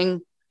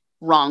nothing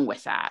wrong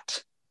with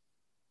that.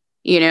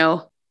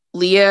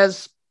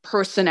 Leah's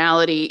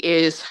personality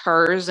is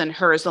hers and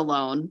hers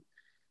alone,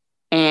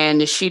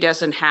 and she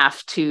doesn't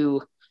have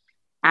to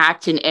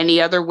act in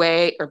any other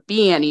way or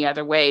be any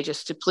other way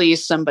just to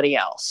please somebody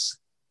else.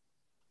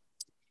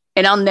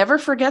 And I'll never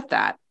forget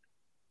that,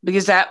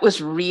 because that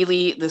was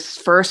really this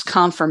first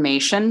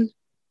confirmation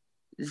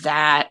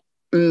that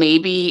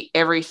maybe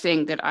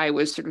everything that I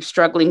was sort of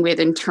struggling with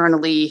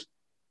internally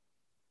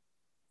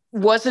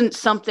wasn't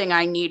something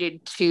I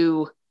needed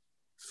to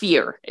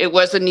fear. It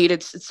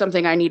wasn't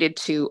something I needed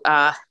to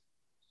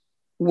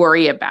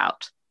worry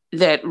about.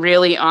 That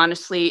really,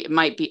 honestly, it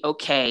might be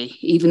okay,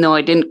 even though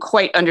I didn't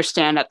quite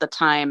understand at the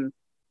time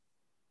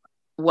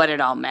what it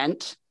all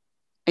meant.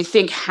 I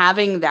think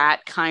having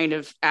that kind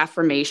of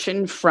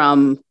affirmation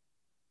from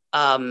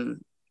a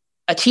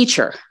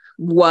teacher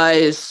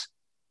was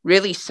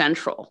really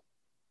central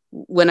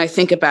when I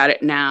think about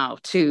it now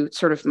to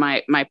sort of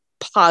my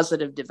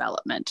positive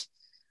development.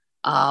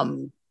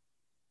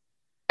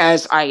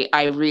 As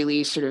I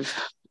really sort of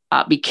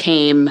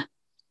became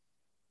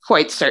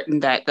quite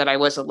certain that I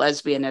was a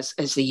lesbian as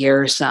the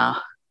years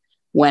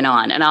went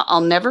on. And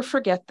I'll never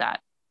forget that.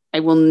 I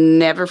will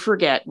never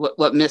forget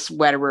what Miss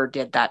Wetterer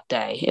did that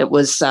day. It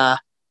was,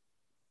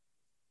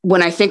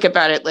 when I think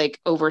about it, like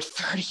over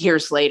 30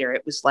 years later,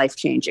 it was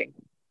life-changing.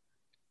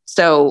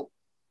 So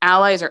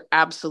allies are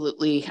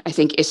absolutely, I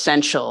think,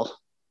 essential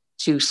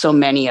to so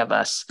many of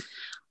us.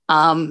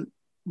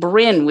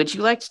 Bryn, would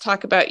you like to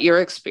talk about your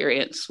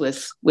experience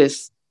with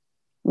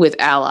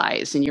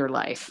allies in your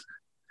life?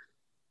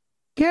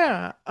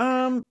 Yeah.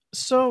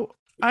 So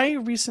I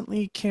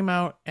recently came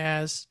out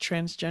as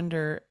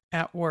transgender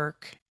at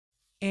work,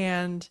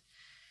 and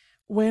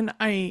when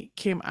I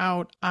came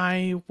out,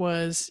 I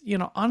was,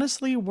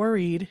 honestly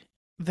worried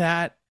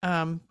that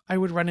I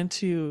would run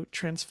into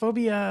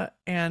transphobia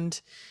and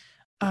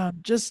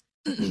just,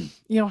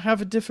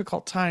 have a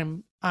difficult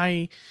time.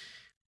 I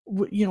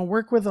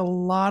work with a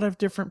lot of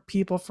different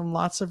people from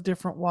lots of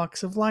different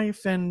walks of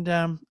life, and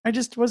I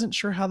just wasn't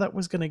sure how that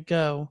was going to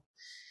go.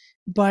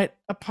 But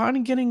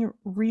upon getting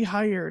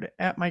rehired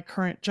at my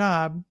current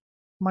job,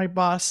 my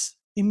boss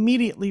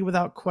immediately,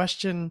 without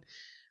question,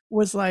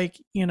 was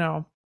like,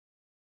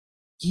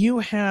 you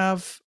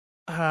have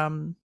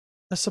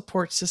a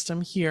support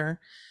system here.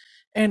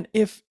 And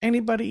if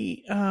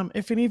anybody,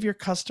 if any of your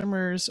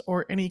customers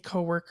or any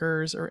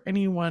coworkers or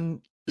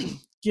anyone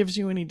gives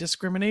you any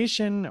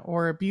discrimination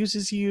or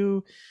abuses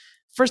you,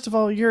 first of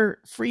all, you're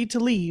free to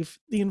leave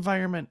the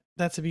environment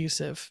that's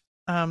abusive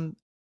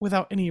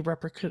without any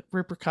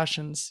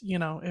repercussions.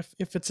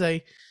 If it's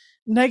a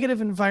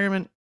negative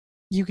environment,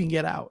 you can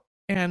get out,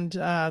 and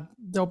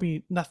there'll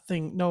be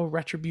no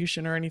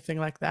retribution or anything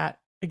like that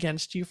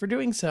against you for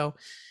doing so.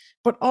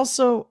 But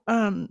also,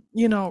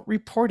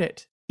 report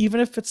it, even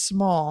if it's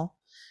small,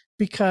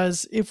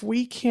 because if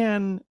we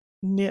can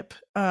nip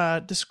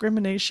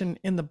discrimination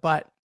in the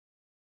butt,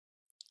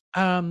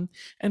 and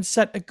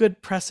set a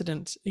good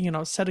precedent,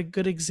 set a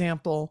good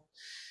example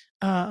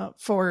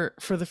for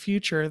the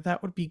future,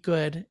 that would be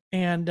good.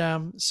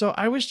 And so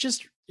I was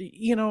just,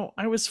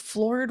 I was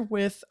floored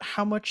with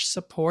how much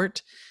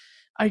support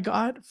I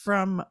got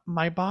from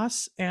my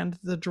boss and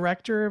the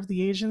director of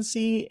the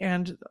agency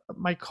and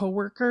my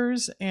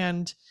coworkers.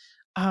 And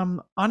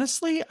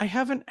honestly, I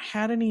haven't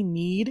had any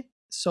need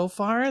so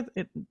far.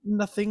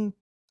 Nothing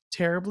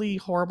terribly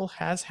horrible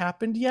has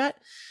happened yet.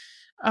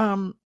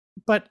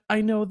 But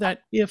I know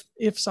that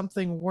if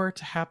something were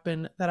to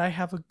happen, that I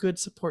have a good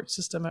support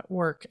system at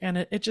work, and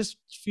it just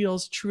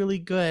feels truly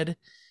good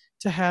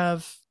to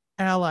have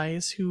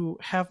allies who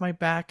have my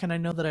back, and I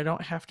know that I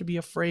don't have to be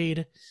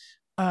afraid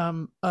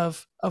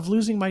of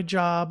losing my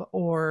job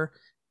or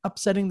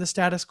upsetting the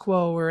status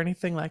quo or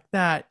anything like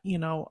that.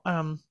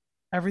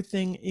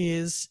 Everything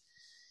is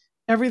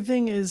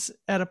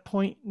at a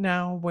point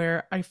now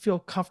where I feel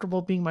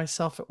comfortable being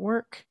myself at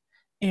work.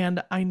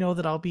 And I know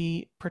that I'll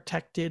be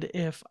protected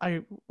if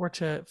I were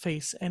to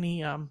face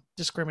any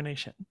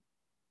discrimination.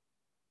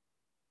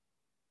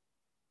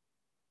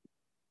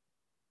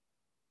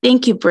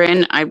 Thank you,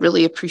 Bryn. I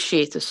really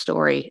appreciate the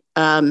story.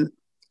 I'm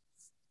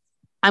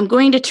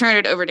going to turn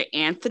it over to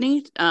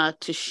Anthony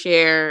to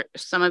share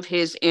some of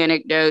his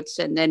anecdotes.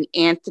 And then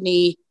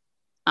Anthony,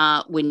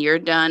 when you're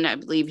done, I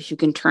believe you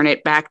can turn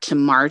it back to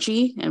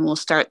Margie and we'll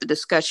start the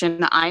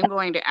discussion. I'm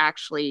going to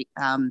actually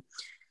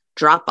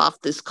drop off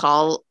this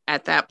call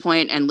at that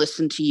point and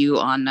listen to you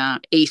on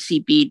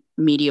ACB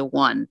Media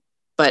One.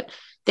 But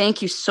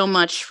thank you so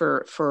much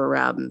for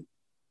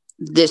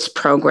this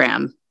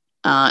program.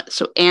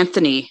 So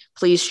Anthony,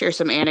 please share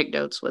some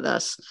anecdotes with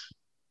us.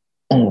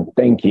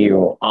 Thank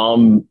you.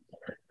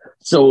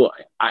 So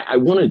I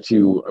wanted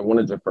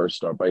to first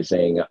start by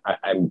saying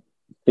I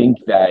think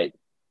that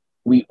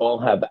we all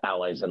have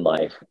allies in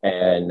life,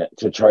 and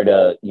to try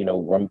to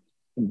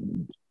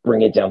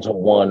bring it down to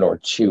one or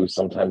two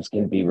sometimes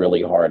can be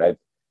really hard.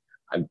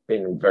 I've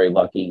been very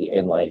lucky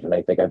in life, and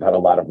I think I've had a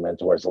lot of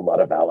mentors, a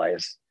lot of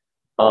allies.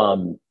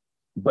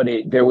 But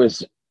there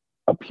was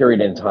a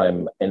period in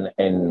time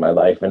in my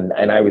life, and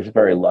I was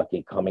very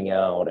lucky coming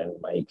out,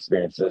 and my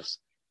experiences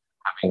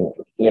having,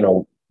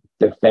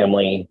 the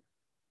family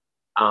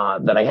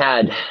that I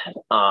had.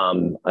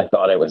 I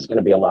thought it was going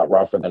to be a lot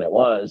rougher than it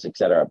was, et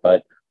cetera.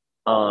 But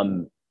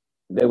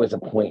there was a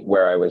point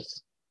where I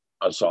was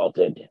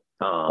assaulted.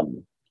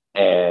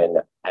 And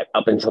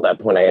up until that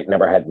point, I had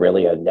never had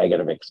really a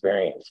negative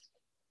experience.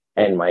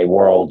 And my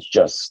world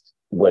just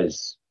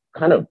was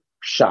kind of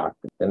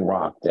shocked and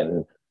rocked.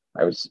 And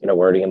I was,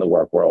 already in the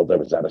work world. I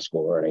was out of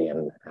school already,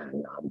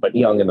 but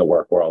young in the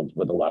work world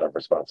with a lot of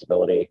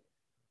responsibility.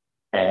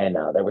 And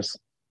there was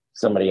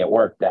somebody at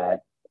work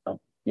that,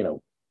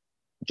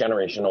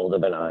 generation older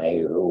than I,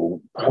 who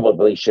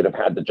probably should have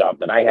had the job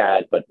that I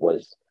had, but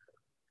was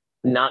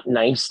not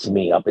nice to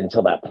me up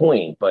until that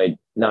point, but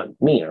not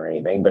mean or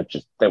anything, but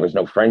just there was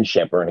no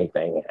friendship or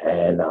anything.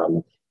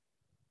 And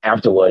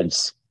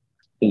afterwards,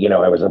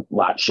 I was a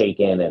lot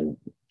shaken and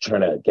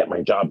trying to get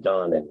my job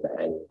done. And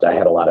I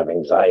had a lot of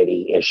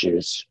anxiety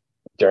issues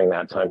during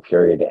that time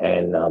period.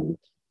 And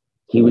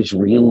he was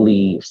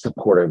really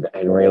supportive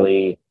and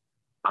really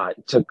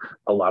took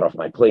a lot off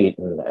my plate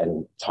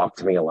and talked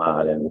to me a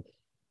lot. And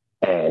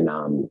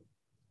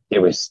it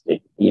was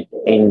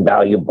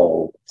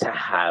invaluable to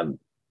have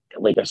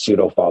like a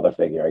pseudo father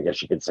figure, I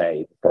guess you could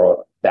say,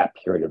 for that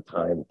period of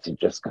time, to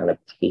just kind of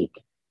take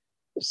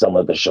some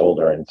of the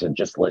shoulder and to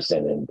just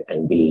listen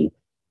and be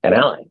an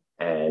ally.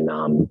 And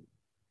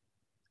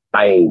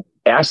I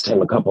asked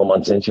him a couple of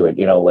months into it,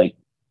 like,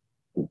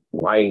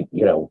 why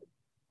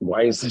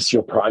is this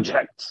your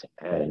project?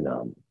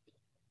 And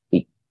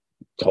he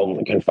told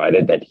me,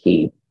 confided that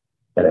he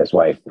and his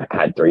wife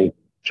had 3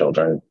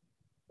 children.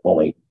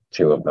 Only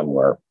 2 of them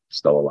were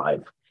still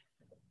alive.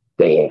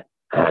 They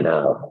had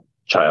a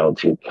child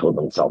who killed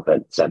himself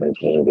at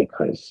 17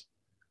 because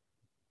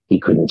he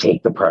couldn't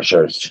take the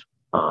pressures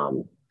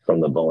from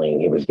the bullying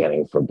he was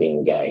getting for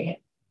being gay.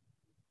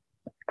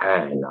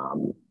 And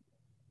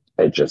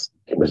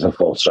it was a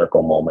full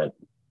circle moment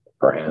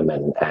for him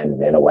and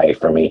in a way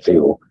for me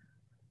too.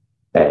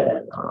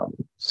 And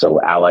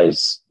so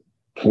allies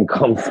can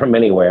come from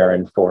anywhere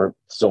and for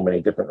so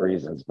many different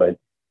reasons, but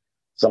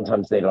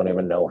sometimes they don't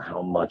even know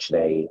how much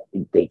they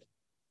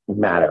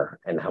matter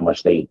and how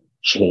much they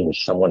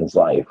change someone's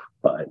life.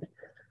 But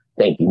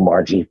thank you,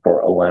 Margie, for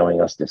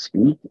allowing us to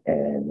speak.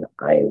 And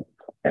I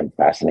am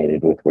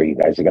fascinated with where you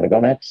guys are going to go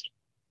next.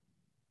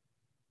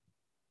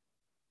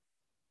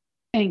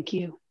 Thank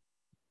you.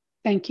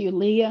 Thank you,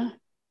 Leah.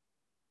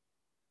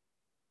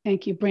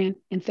 Thank you, Brent.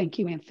 And thank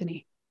you,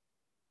 Anthony.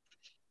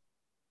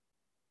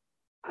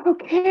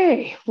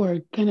 Okay,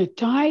 we're going to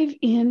dive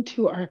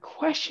into our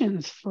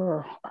questions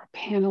for our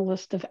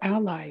panelist of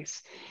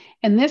allies.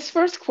 And this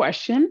first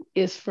question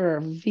is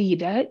for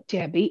Vida,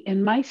 Debbie,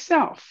 and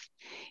myself.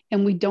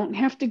 And we don't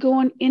have to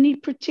go in any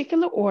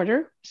particular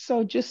order,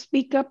 so just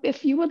speak up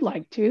if you would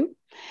like to.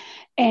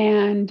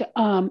 And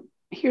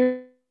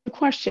here's the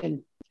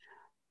question.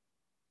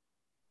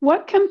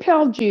 What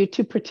compelled you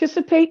to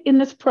participate in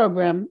this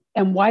program,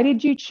 and why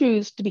did you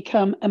choose to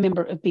become a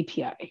member of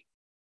BPI?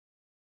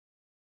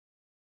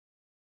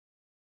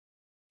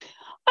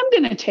 I'm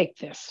going to take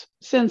this.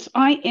 Since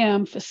I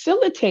am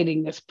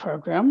facilitating this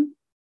program,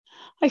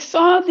 I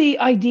saw the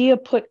idea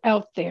put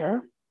out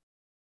there,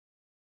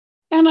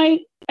 and I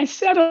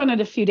sat on it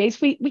a few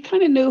days. We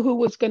kind of knew who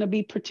was going to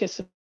be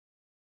participating,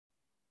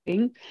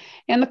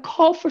 and the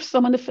call for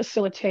someone to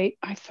facilitate,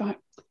 I thought,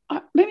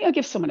 maybe I'll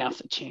give someone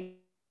else a chance.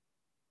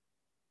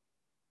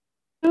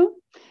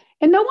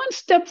 And no one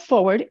stepped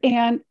forward,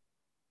 and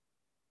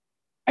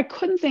I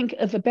couldn't think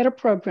of a better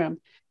program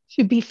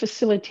to be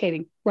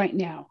facilitating right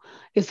now.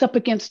 It's up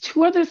against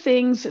 2 other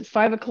things at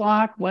 5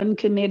 o'clock, 1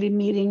 committee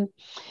meeting.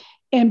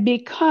 And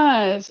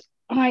because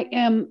I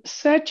am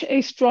such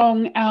a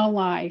strong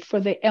ally for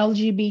the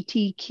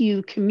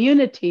LGBTQ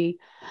community,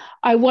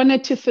 I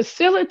wanted to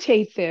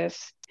facilitate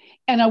this,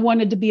 and I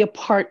wanted to be a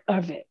part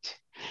of it.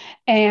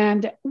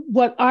 And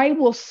what I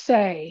will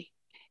say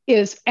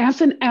is,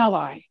 as an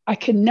ally, I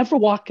can never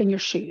walk in your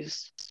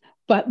shoes,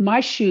 but my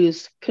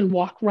shoes can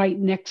walk right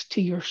next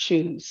to your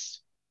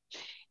shoes.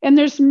 And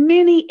there's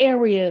many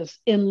areas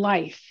in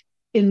life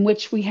in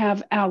which we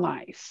have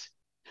allies.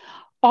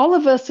 All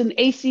of us in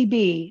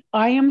ACB,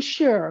 I am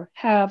sure,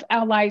 have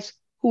allies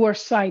who are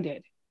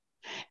sighted,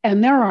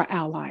 and there are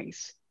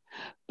allies,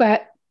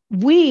 but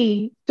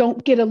we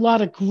don't get a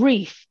lot of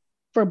grief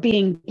for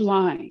being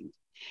blind.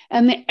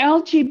 And the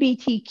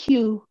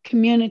LGBTQ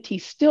community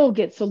still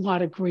gets a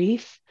lot of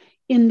grief,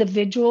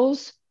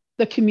 individuals,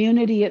 the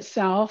community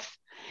itself.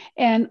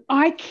 And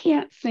I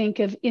can't think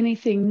of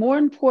anything more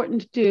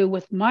important to do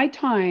with my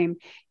time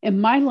in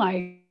my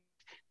life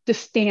to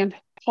stand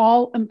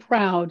tall and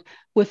proud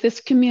with this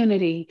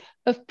community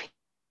of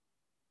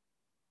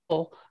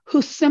people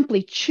who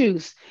simply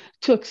choose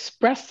to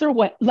express their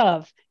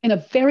love in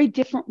a very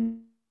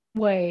different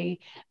way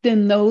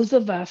than those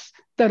of us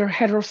that are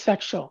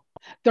heterosexual.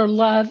 Their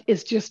love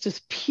is just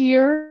as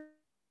pure.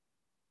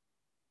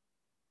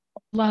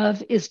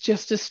 Love is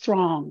just as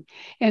strong.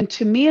 And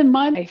to me in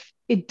my life,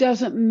 it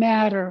doesn't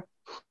matter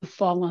who you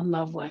fall in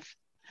love with.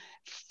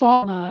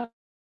 Fall in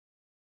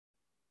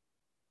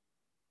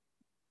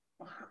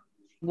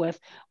love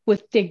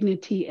with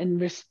dignity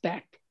and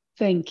respect.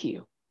 Thank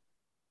you.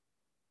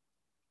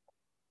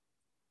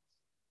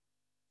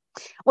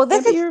 Well,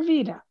 this is your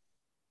Vida.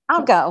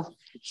 I'll go.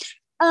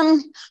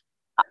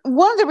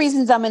 One of the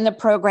reasons I'm in the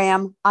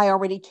program, I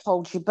already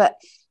told you, but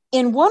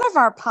in one of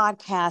our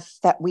podcasts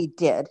that we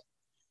did,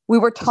 We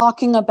were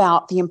talking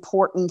about the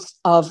importance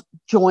of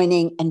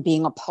joining and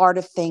being a part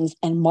of things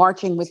and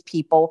marching with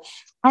people.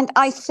 And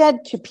I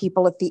said to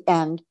people at the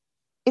end,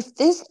 if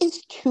this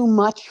is too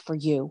much for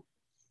you,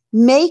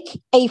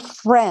 make a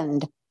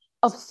friend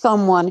of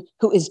someone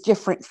who is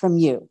different from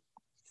you.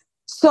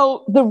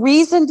 So the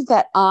reason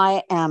that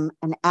I am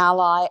an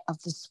ally of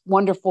this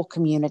wonderful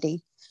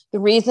community, the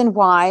reason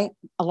why,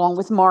 along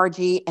with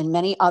Margie and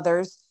many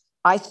others,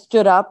 I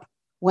stood up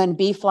when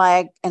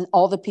B-Flag and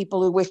all the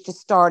people who wished to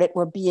start it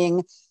were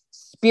being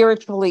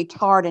spiritually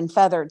tarred and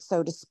feathered,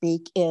 so to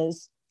speak,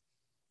 is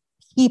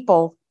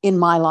people in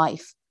my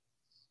life.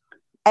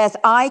 As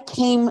I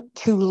came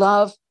to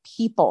love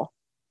people,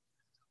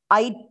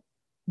 I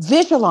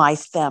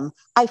visualized them.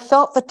 I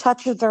felt the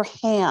touch of their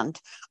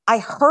hand. I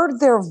heard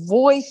their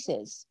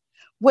voices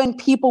when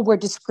people were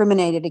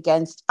discriminated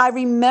against. I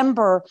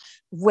remember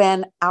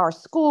when our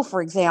school,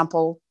 for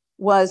example,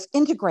 was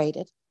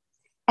integrated.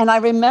 And I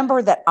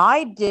remember that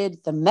I did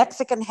the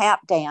Mexican hat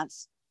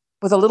dance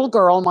with a little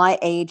girl my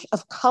age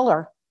of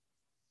color.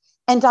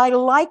 And I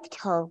liked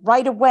her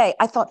right away.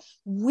 I thought,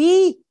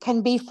 we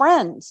can be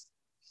friends.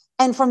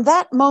 And from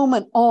that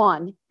moment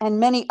on, and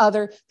many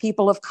other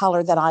people of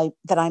color that I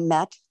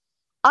met,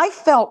 I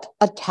felt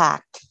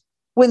attacked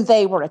when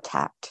they were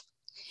attacked.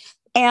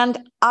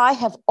 And I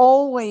have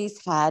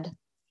always had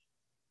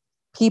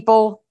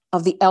people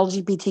of the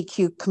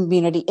LGBTQ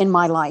community in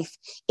my life.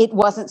 It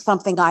wasn't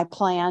something I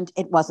planned.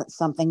 It wasn't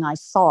something I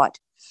sought.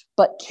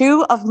 But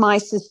two of my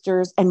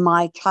sisters and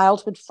my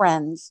childhood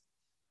friends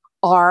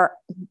are,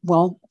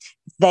 well,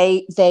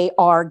 they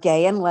are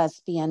gay and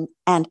lesbian.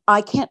 And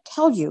I can't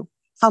tell you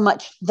how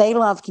much they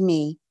loved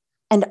me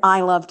and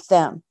I loved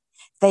them.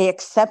 They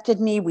accepted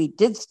me. We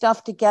did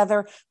stuff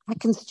together. I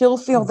can still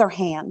feel their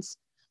hands.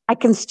 I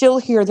can still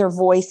hear their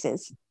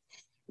voices.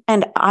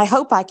 And I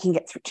hope I can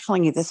get through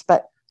telling you this,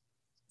 but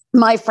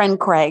my friend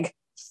Craig,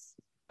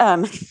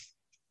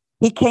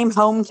 he came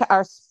home to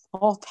our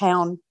small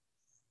town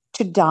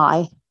to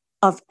die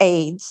of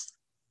AIDS.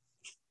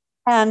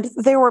 And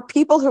there were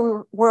people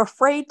who were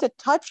afraid to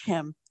touch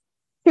him,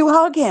 to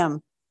hug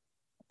him.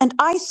 And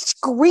I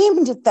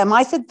screamed at them.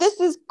 I said, this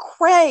is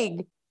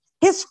Craig.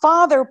 His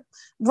father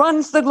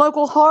runs the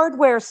local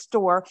hardware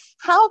store.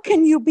 How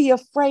can you be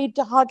afraid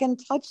to hug and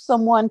touch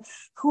someone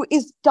who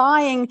is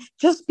dying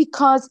just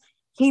because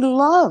he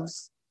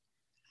loves?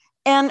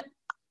 And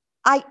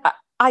I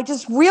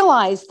just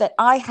realized that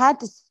I had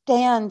to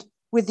stand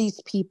with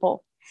these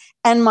people.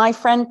 And my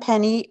friend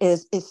Penny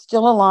is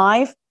still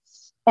alive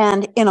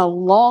and in a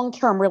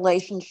long-term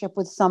relationship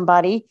with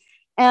somebody.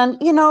 And,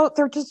 you know,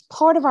 they're just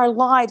part of our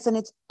lives. And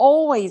it's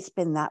always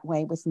been that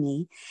way with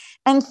me.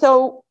 And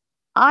so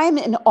I'm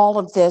in all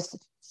of this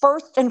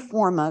first and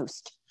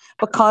foremost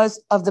because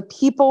of the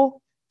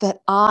people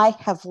that I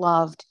have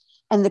loved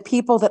and the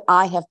people that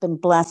I have been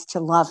blessed to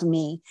love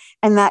me.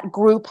 And that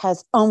group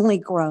has only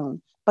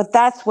grown. But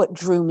that's what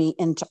drew me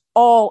into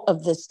all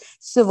of this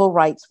civil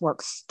rights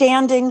work,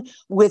 standing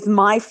with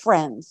my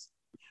friends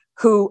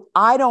who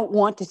I don't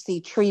want to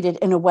see treated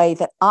in a way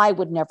that I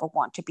would never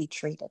want to be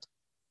treated.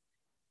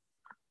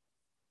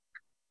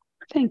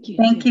 Thank you.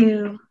 Thank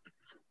you.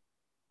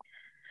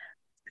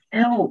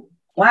 Oh,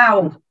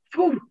 wow.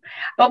 Whew.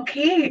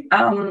 Okay.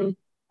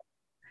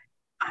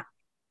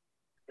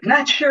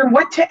 Not sure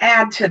what to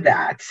add to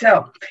that.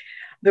 So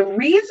the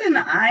reason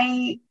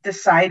I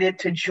decided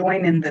to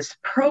join in this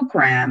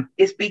program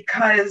is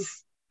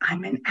because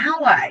I'm an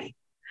ally.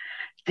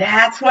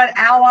 That's what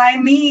ally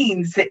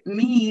means. It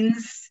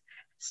means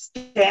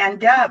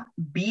stand up,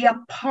 be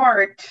a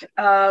part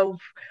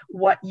of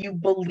what you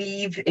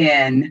believe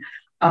in.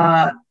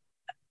 And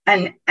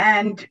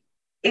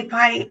if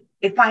I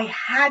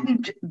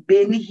hadn't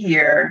been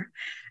here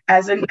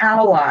as an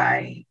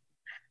ally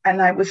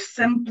and I was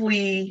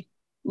simply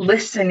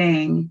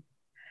listening,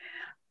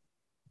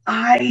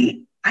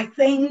 I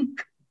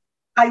think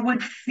I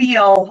would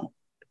feel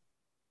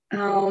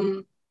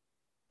alone.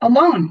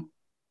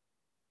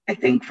 I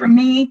think for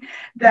me,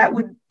 that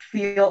would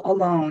feel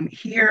alone.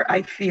 Here,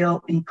 I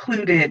feel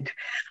included.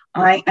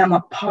 I am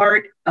a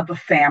part of a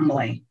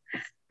family.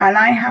 And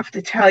I have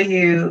to tell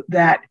you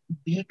that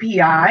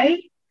BPI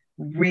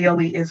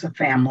really is a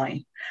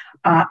family.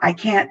 I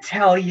can't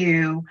tell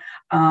you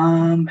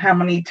how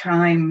many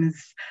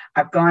times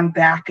I've gone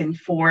back and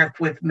forth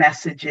with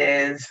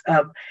messages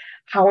of,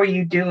 how are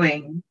you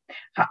doing?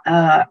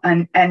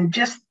 And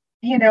just,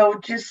 you know,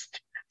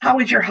 just how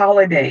was your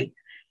holiday?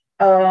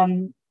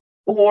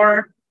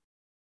 Or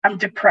I'm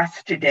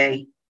depressed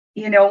today.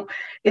 You know,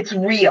 it's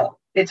real,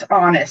 it's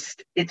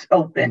honest, it's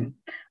open.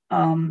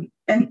 And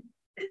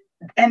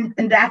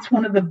that's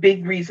one of the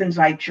big reasons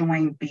I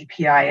joined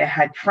BPI. I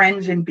had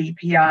friends in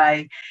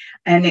BPI,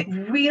 and it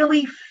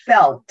really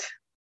felt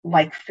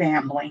like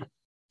family.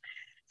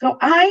 So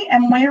I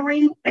am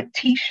wearing a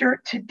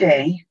t-shirt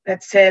today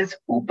that says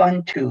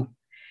Ubuntu,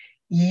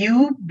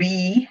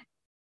 U-B-U-N-T-U.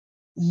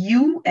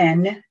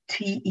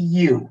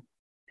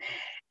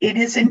 It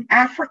is an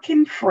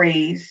African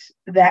phrase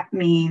that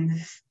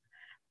means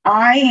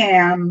I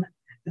am,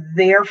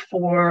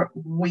 therefore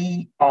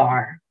we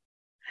are.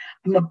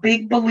 I'm a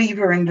big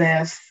believer in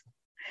this.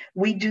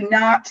 We do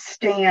not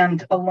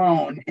stand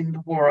alone in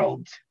the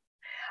world.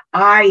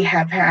 I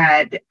have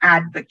had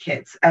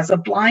advocates as a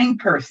blind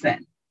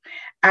person,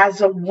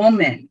 as a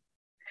woman,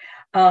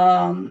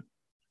 as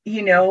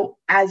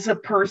a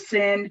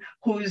person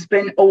who's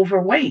been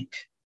overweight.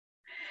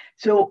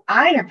 So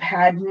I have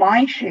had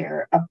my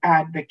share of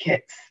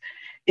advocates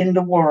in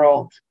the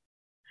world.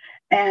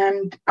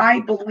 And I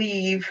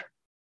believe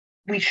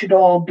we should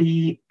all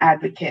be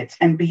advocates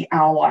and be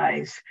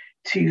allies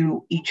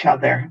to each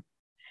other.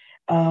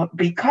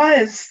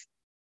 Because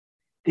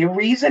the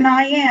reason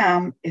I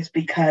am is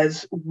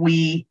because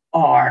we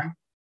are.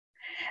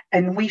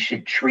 And we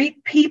should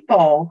treat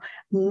people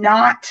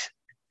not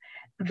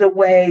the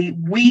way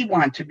we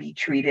want to be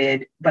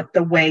treated, but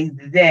the way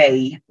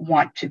they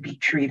want to be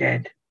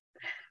treated.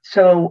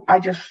 So I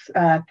just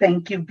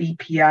thank you,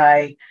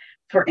 BPI,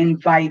 for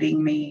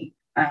inviting me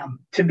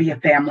to be a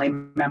family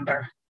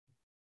member.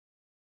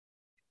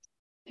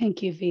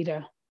 Thank you,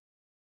 Vita.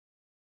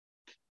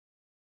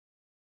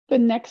 The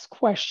next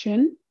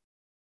question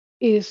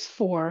is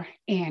for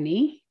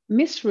Annie,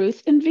 Miss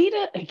Ruth, and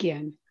Vita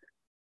again.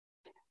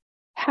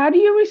 How do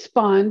you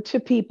respond to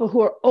people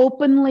who are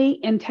openly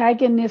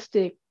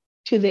antagonistic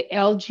to the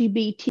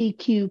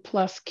LGBTQ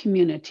plus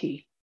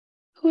community?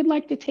 Who would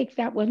like to take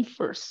that one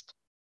first?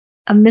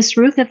 Miss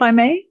Ruth, if I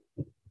may?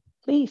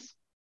 Please.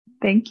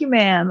 Thank you,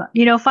 ma'am.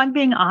 If I'm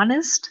being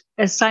honest,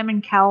 as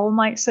Simon Cowell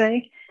might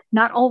say,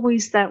 not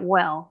always that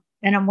well,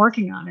 and I'm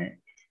working on it.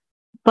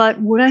 But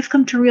what I've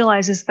come to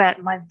realize is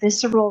that my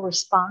visceral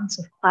response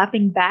of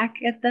clapping back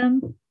at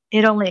them,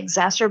 it only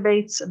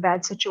exacerbates a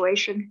bad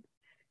situation.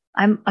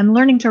 I'm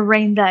learning to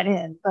rein that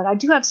in, but I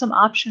do have some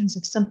options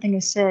if something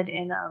is said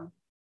in,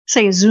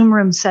 say, a Zoom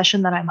room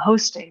session that I'm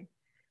hosting.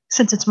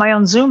 Since it's my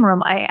own Zoom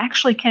room, I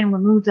actually can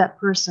remove that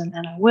person,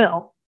 and I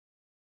will.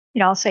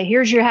 I'll say,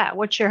 here's your hat,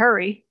 what's your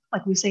hurry,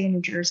 like we say in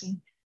New Jersey.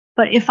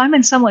 But if I'm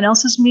in someone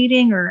else's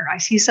meeting or I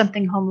see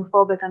something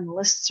homophobic on the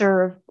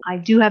listserv, I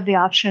do have the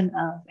option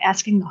of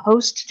asking the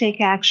host to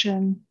take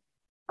action,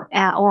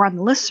 or on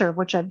the listserv,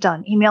 which I've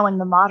done, emailing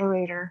the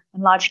moderator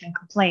and lodging a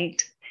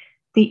complaint.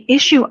 The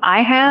issue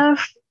I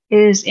have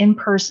is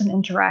in-person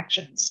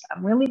interactions.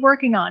 I'm really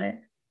working on it.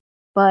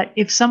 But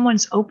if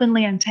someone's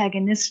openly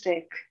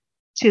antagonistic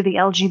to the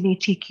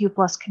LGBTQ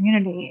plus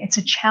community, it's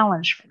a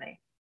challenge for me.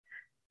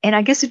 And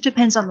I guess it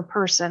depends on the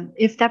person.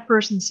 If that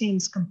person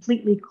seems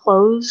completely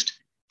closed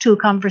to a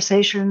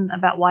conversation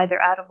about why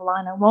they're out of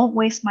line, I won't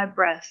waste my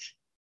breath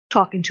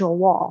talking to a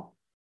wall.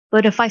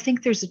 But if I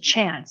think there's a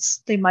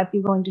chance they might be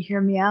willing to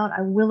hear me out,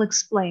 I will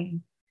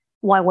explain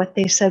why what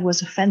they said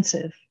was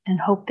offensive and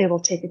hope they will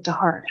take it to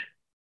heart.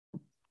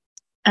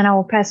 And I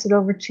will pass it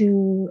over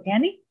to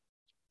Annie.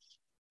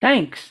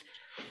 Thanks.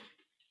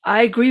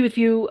 I agree with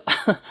you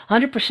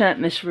 100%,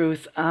 Miss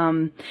Ruth.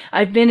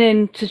 I've been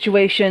in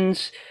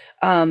situations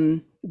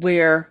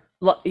where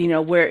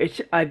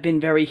I've been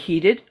very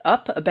heated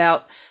up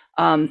about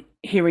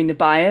hearing the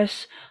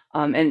bias,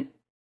 and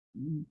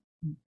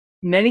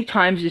many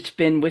times it's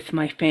been with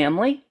my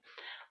family.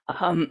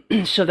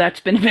 So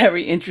that's been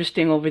very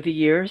interesting over the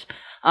years.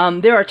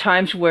 There are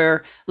times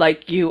where,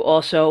 like you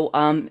also,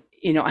 I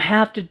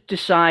have to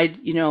decide,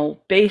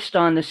 based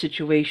on the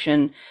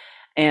situation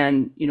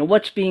and,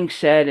 what's being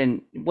said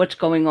and what's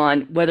going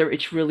on, whether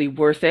it's really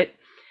worth it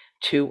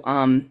to,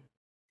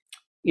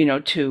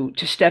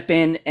 to step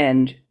in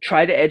and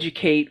try to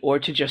educate or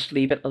to just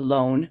leave it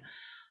alone.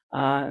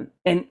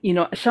 And,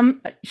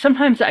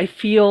 sometimes I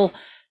feel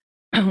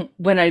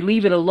when I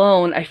leave it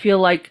alone, I feel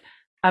like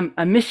I'm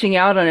missing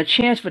out on a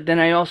chance, but then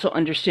I also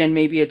understand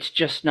maybe it's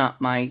just not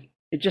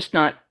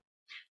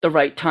the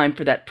right time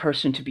for that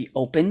person to be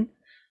open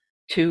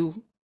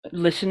to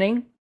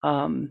listening.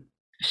 In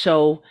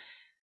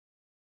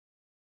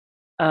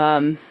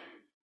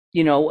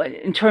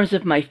terms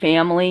of my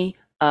family,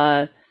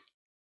 I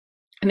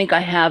think I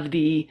have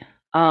the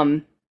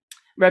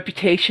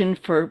reputation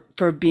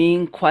for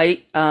being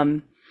quite,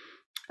 I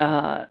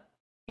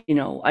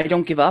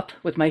don't give up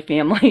with my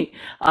family,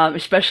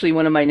 especially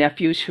one of my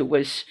nephews who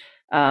was,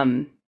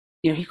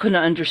 he couldn't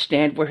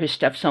understand where his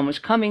stepson was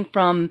coming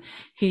from.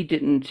 He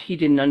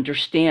didn't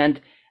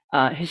understand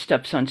his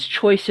stepson's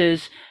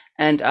choices.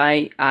 And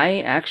I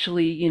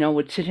actually,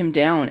 would sit him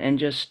down and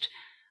just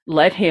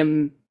let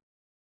him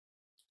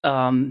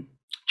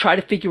try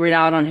to figure it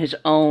out on his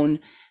own.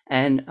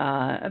 And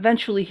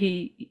eventually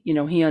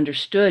he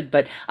understood.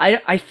 But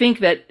I think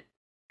that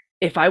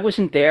if I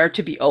wasn't there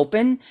to be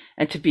open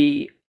and to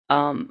be,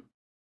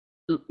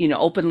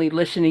 openly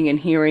listening and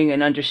hearing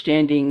and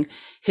understanding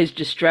his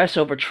distress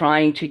over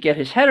trying to get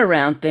his head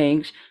around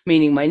things,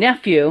 meaning my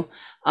nephew,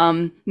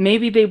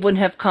 maybe they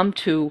wouldn't have come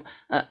to,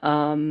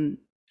 an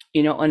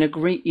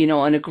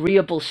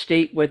agreeable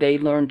state where they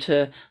learn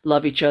to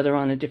love each other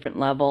on a different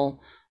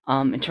level,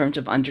 in terms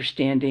of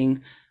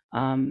understanding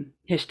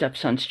his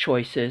stepson's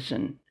choices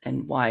and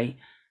why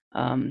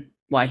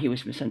he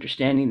was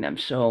misunderstanding them.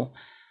 So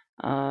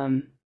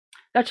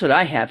that's what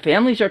I have.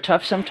 Families are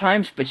tough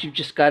sometimes, but you've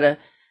just gotta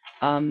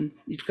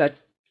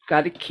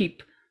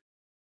keep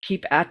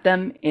keep at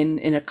them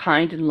in a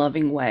kind and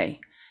loving way,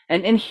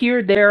 and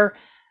hear their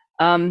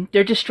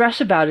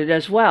distress about it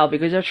as well,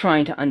 because they're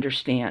trying to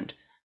understand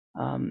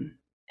and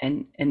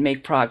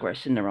make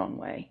progress in their own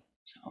way.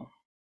 So,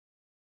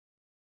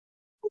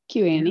 thank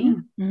you, Annie.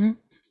 Mm-hmm.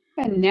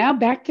 And now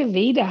back to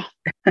Vita.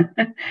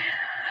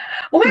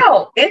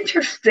 Well,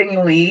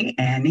 interestingly,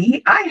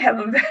 Annie, I have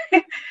a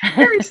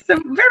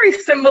very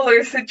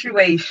similar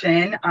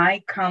situation.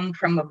 I come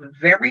from a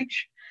very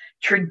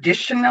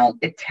traditional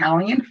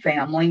Italian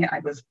family. I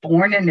was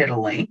born in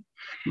Italy,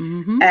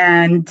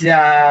 and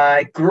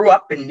grew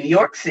up in New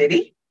York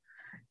City.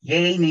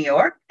 Yay, New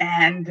York.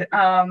 And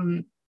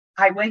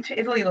I went to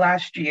Italy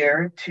last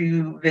year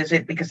to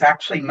visit because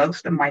actually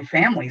most of my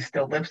family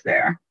still lives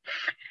there.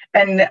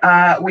 And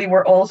we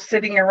were all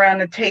sitting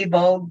around a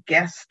table,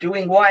 guests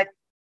doing what?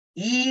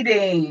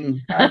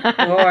 Eating, of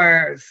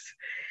course.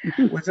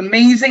 It was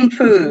amazing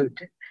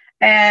food.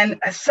 And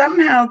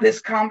somehow this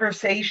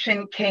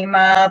conversation came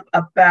up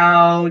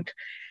about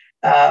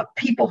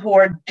people who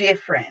are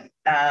different,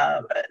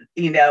 and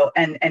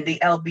the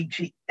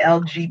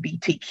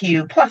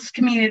LGBTQ plus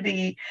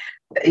community,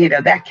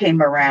 that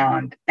came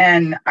around.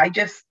 And I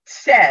just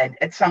said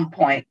at some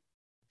point,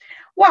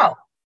 well,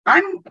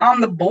 I'm on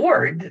the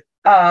board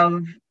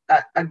of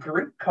a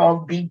group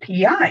called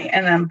BPI,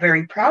 and I'm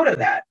very proud of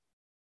that.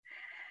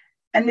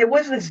 And there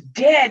was this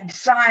dead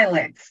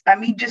silence. I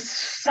mean,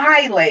 just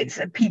silence.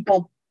 And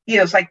people,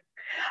 it's like,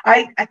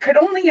 I could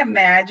only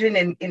imagine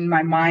in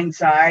my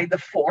mind's eye, the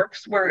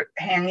forks were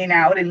hanging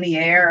out in the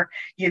air,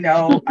 and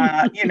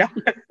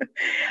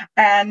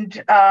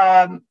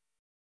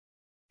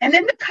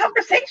then the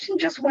conversation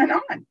just went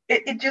on.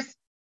 It just,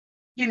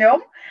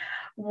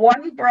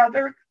 one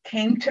brother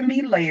came to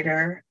me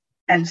later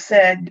and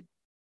said,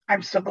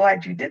 I'm so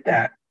glad you did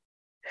that.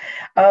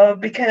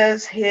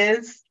 Because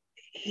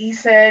he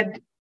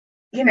said,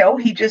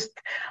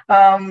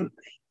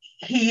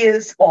 he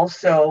is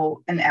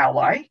also an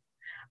ally.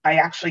 I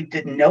actually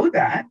didn't know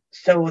that.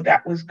 So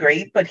that was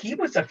great, but he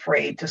was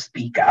afraid to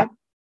speak up.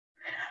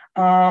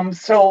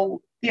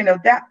 So,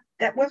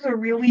 that was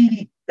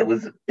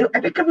I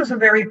think it was a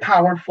very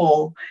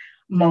powerful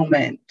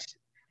moment.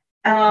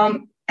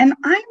 And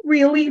I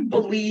really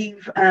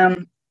believe, a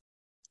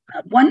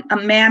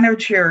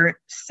manager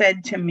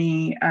said to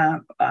me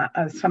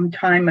some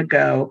time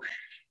ago,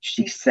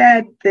 she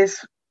said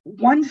this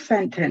one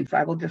sentence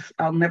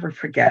I'll never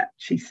forget.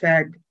 She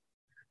said,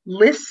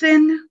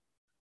 listen,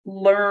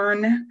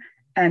 learn,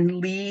 and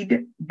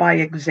lead by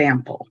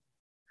example.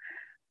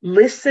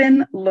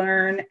 Listen,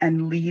 learn,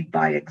 and lead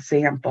by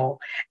example.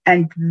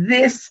 And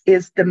this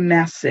is the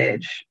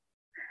message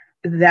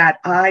that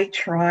I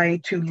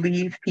try to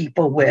leave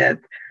people with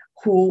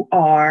who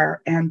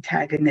are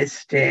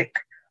antagonistic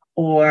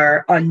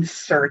or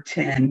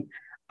uncertain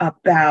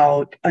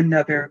about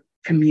another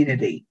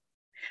community.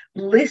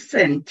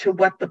 Listen to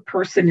what the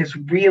person is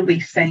really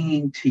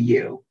saying to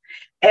you.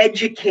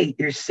 Educate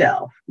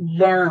yourself,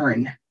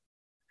 learn,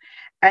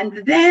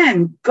 and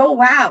then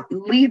go out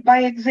and lead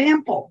by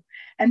example.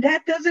 And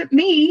that doesn't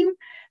mean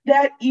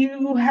that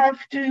you have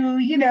to,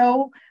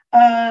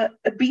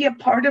 be a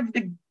part of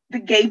the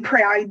Gay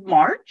Pride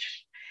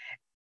March,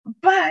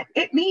 but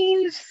it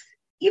means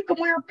you can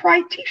wear a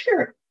Pride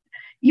t-shirt.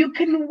 You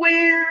can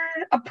wear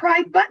a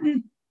Pride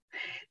button.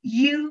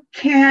 You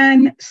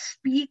can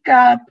speak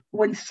up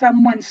when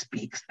someone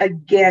speaks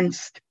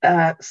against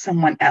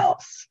someone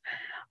else.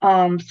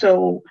 As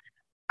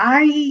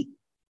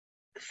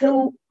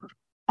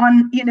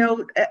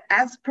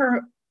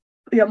per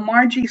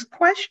Margie's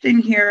question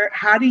here,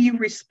 how do you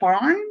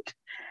respond?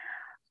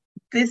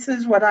 This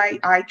is what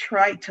I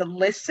try to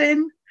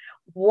listen.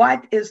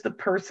 What is the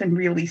person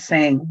really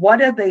saying?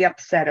 What are they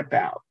upset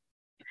about?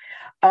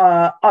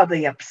 Are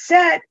they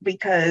upset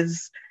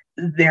because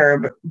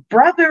their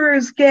brother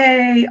is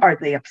gay? Are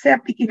they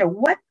upset?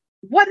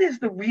 What is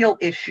the real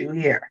issue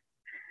here?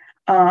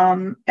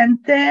 And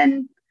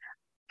then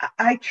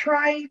I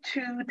try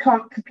to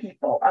talk to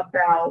people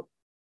about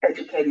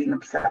educating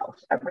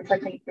themselves, which I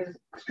think is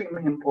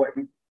extremely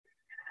important.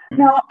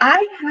 Now,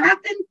 I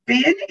haven't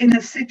been in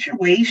a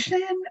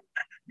situation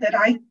that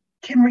I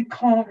can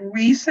recall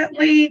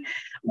recently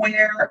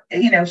where,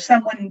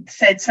 someone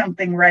said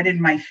something right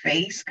in my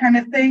face kind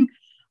of thing.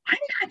 I'm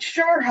not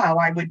sure how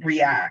I would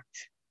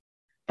react,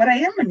 but I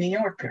am a New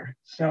Yorker.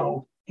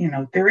 So,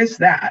 there is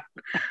that.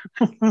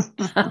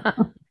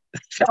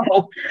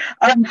 So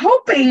I'm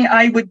hoping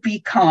I would be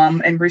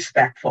calm and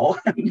respectful.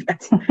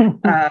 That's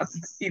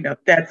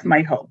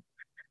my hope.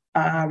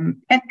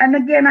 And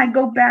again, I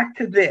go back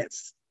to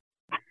this.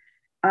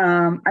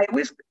 I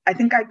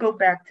think I go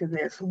back to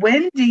this.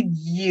 When did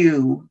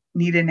you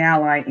need an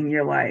ally in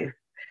your life?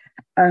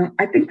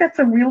 I think that's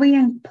a really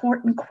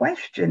important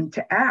question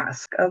to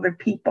ask other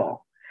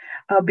people,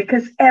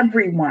 because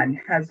everyone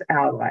has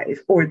allies,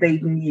 or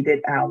they've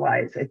needed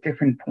allies at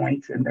different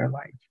points in their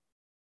life.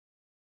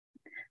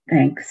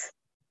 Thanks.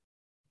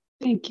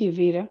 Thank you,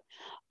 Vita.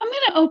 I'm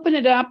going to open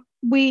it up.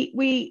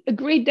 We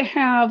agreed to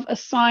have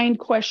assigned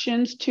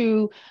questions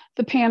to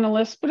the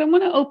panelists, but I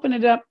want to open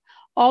it up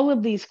all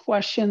of these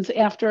questions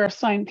after our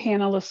assigned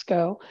panelists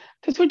go,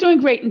 because we're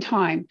doing great in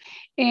time.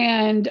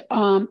 And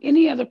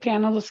any other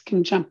panelists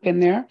can jump in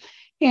there.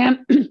 And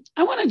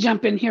I want to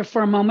jump in here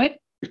for a moment.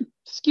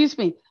 Excuse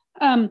me.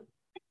 Many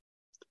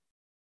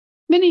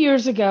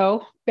years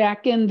ago,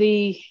 back in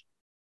the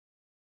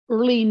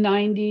early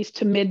 90s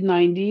to mid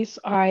 90s,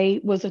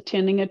 I was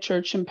attending a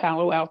church in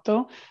Palo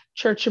Alto,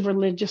 Church of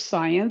Religious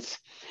Science.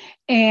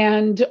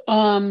 And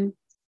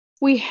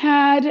we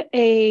had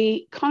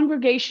a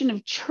congregation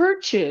of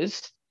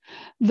churches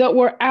that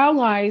were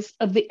allies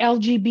of the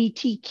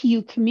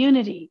LGBTQ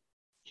community.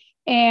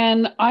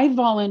 And I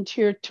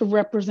volunteered to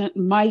represent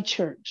my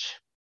church.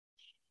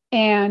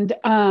 And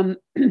that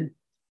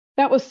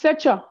was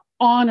such an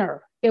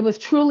honor. It was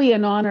truly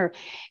an honor.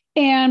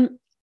 And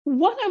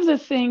one of the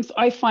things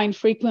I find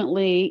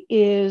frequently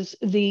is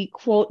the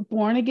quote,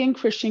 born again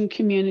Christian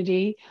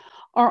community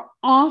are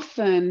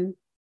often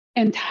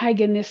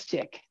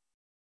antagonistic.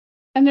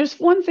 And there's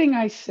one thing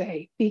I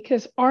say,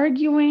 because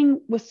arguing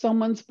with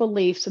someone's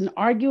beliefs and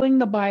arguing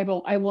the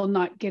Bible, I will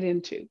not get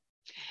into.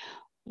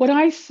 What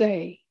I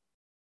say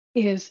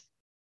is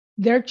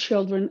they're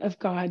children of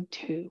God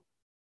too.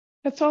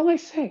 That's all I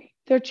say.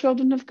 They're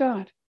children of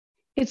God.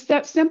 It's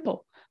that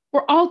simple.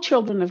 We're all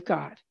children of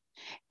God.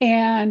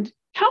 And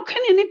how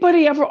can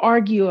anybody ever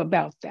argue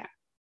about that?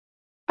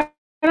 I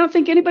don't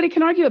think anybody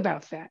can argue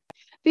about that.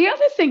 The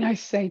other thing I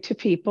say to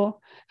people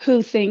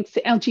who think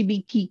the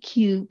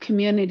LGBTQ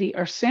community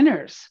are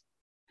sinners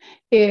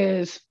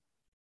is,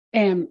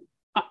 and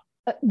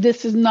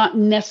this is not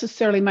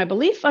necessarily my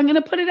belief, I'm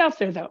going to put it out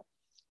there though,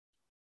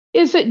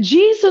 is that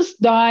Jesus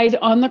died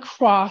on the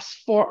cross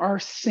for our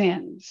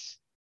sins.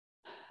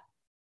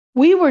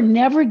 We were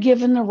never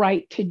given the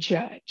right to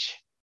judge.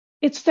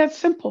 It's that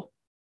simple.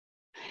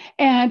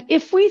 And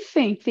if we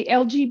think the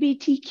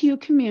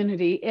LGBTQ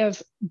community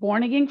as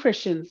born again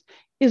Christians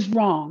is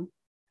wrong,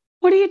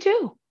 what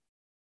do?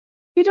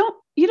 You don't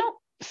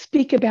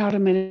speak about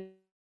them in a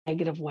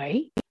negative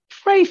way.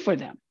 Pray for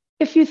them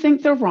if you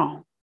think they're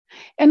wrong.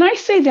 And I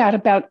say that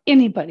about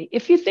anybody.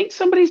 If you think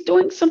somebody's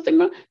doing something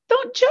wrong,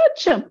 don't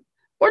judge them.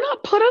 We're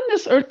not put on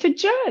this earth to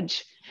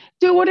judge.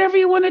 Do whatever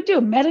you want to do.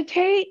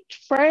 Meditate,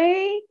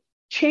 pray,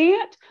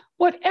 chant,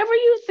 whatever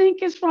you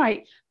think is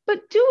right.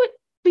 But do it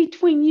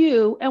between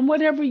you and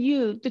whatever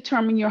you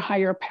determine your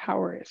higher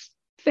power is.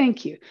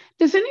 Thank you.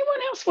 Does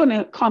anyone else want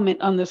to comment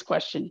on this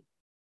question?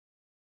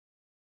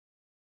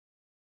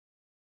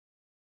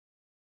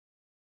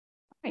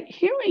 Right,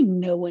 hearing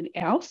no one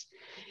else,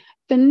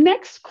 the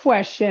next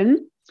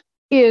question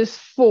is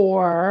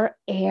for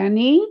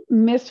Annie,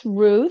 Miss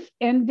Ruth,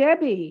 and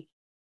Debbie.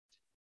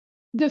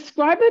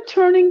 Describe a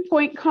turning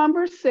point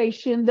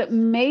conversation that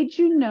made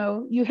you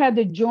know you had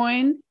to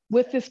join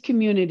with this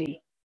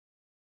community.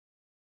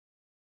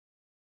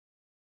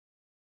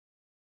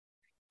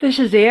 This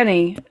is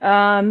Annie.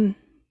 I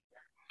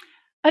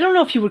don't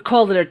know if you would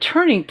call it a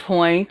turning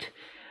point,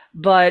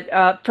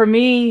 but for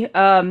me,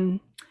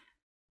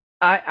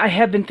 I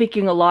have been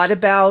thinking a lot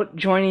about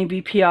joining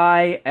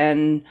BPI,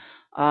 and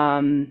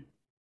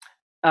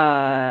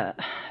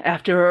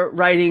after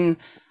writing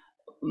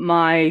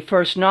my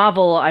first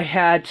novel, I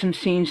had some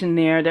scenes in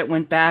there that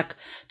went back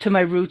to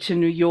my roots in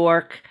New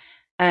York.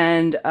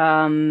 And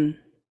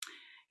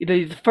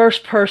the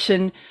first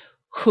person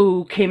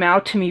who came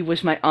out to me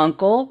was my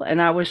uncle,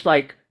 and I was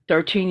like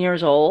 13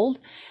 years old,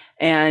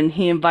 and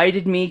he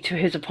invited me to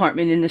his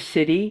apartment in the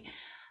city.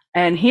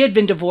 And he had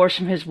been divorced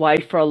from his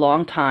wife for a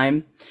long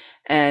time.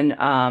 And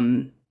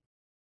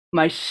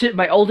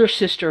my older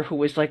sister, who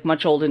was like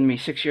much older than me,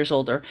 6 years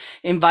older,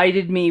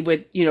 invited me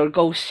with,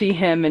 go see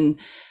him. And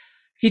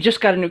he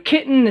just got a new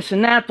kitten, this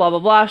and that, blah, blah,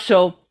 blah.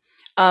 So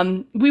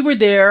we were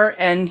there,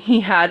 and he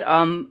had,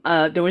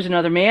 there was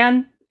another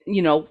man,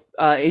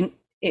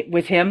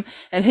 with him,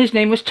 and his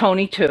name was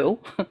Tony too.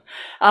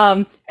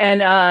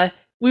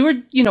 We were,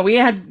 we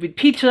had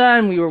pizza,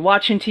 and we were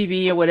watching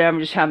TV or whatever,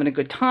 just having a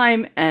good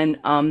time. And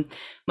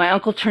my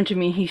uncle turned to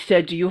me, he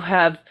said, "Do you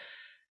have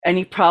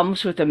any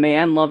problems with a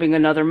man loving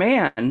another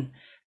man?"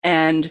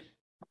 And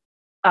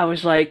I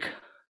was like,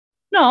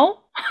 "No."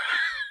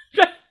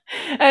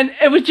 And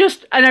it was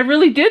just, and I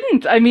really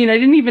didn't. I mean, I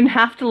didn't even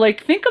have to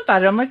think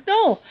about it. I'm like,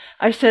 "No."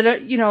 I said,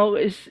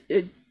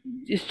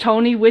 is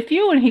Tony with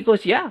you?" And he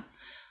goes, "Yeah."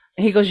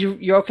 And he goes,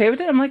 "You're okay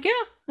with it?" I'm like,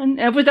 "Yeah." And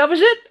that was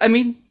it. I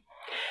mean,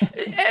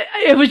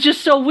 it was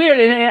just so weird.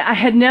 And I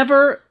had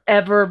never,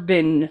 ever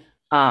been,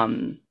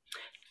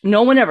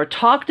 no one ever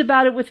talked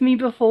about it with me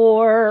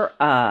before.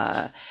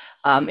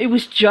 It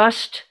was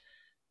just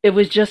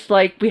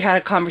like we had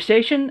a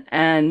conversation,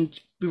 and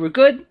we were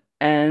good,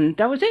 and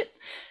that was it.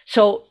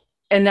 So,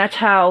 and that's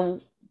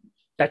how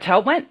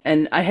it went.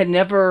 And I had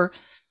never,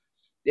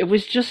 it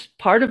was just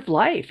part of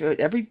life.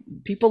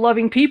 People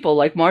loving people,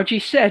 like Margie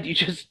said, you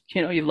just,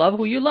 you love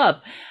who you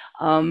love.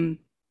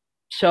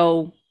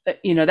 So,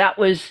 that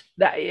was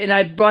that, and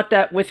I brought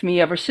that with me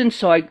ever since.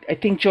 So I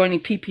think joining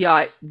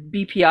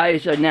BPI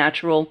is a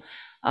natural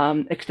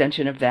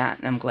extension of that,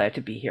 and I'm glad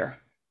to be here.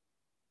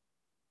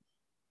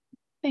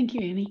 Thank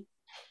you, Annie.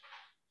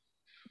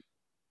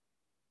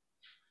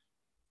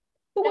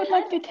 Who would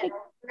like to take?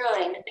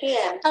 9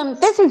 p.m.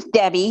 This is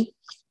Debbie.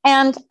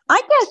 And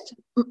I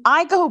guess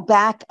I go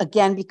back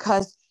again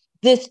because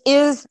this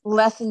is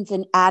lessons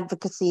in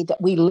advocacy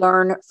that we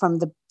learn from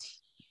the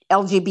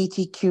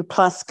LGBTQ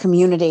plus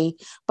community,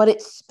 but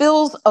it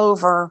spills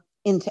over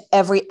into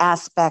every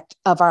aspect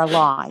of our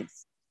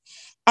lives.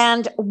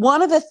 And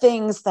one of the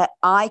things that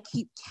I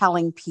keep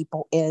telling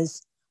people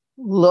is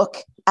look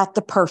at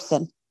the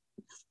person.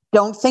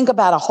 Don't think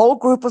about a whole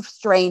group of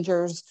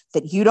strangers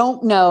that you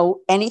don't know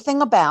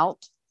anything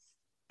about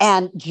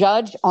and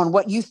judge on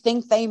what you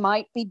think they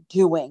might be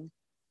doing.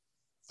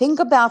 Think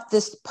about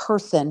this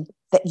person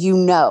that you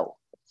know,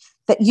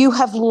 that you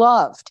have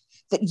loved,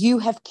 that you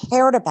have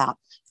cared about.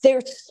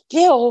 They're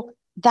still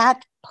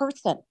that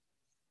person.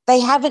 They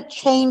haven't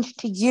changed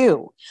to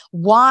you.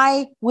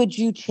 Why would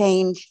you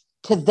change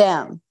to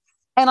them?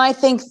 And I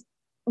think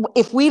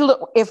if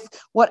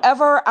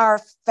whatever our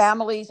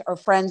families or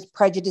friends'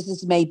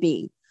 prejudices may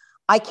be,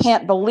 I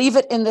can't believe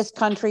it in this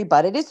country,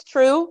 but it is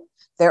true.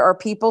 There are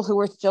people who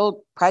are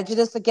still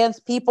prejudiced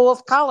against people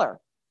of color.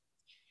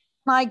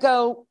 And I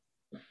go,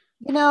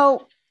 they're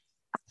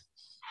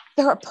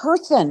a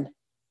person.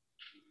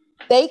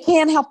 They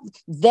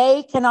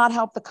cannot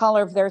help the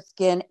color of their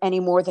skin any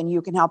more than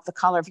you can help the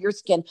color of your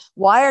skin.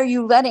 Why are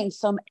you letting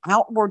some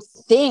outward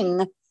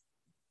thing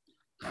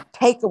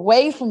take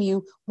away from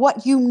you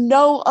what you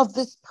know of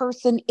this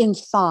person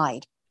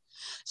inside?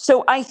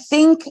 So I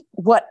think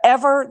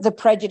whatever the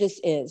prejudice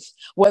is,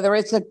 whether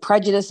it's a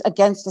prejudice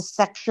against a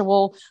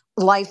sexual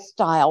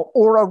lifestyle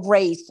or a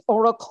race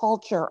or a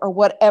culture or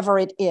whatever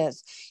it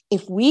is,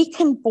 if we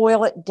can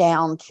boil it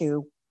down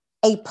to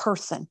a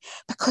person,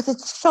 because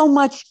it's so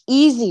much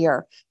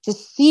easier to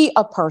see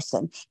a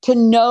person, to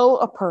know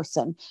a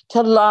person,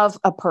 to love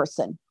a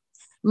person.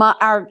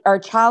 Our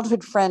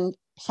childhood friend,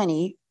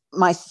 Penny,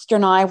 my sister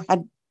and I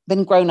had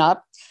been grown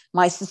up.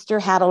 My sister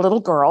had a little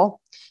girl,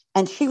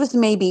 and she was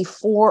maybe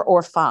 4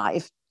 or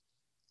 5.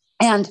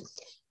 And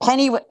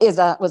Penny was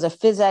a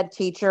phys ed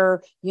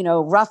teacher,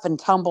 rough and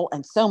tumble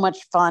and so much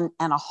fun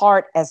and a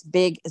heart as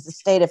big as the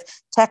state of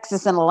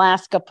Texas and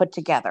Alaska put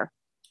together.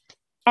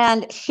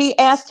 And she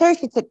asked her,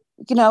 she said,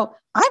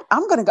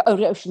 I'm going to go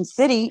to Ocean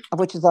City,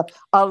 which is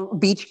a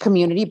beach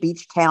community,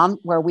 beach town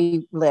where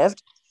we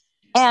lived.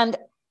 And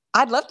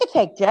I'd love to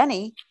take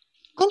Jenny.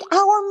 And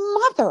our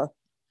mother,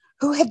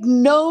 who had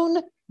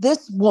known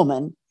this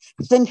woman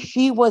since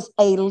she was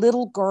a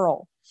little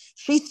girl,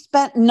 she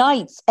spent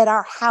nights at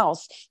our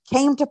house,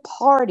 came to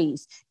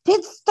parties,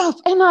 did stuff.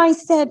 And I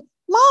said,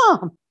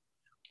 Mom,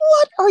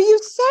 what are you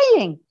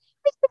saying?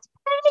 It's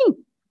Penny.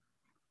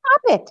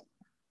 Stop it.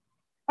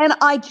 And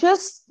I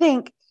just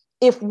think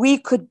if we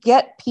could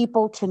get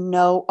people to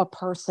know a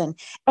person,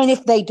 and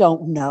if they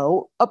don't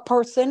know a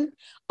person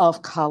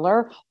of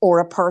color or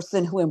a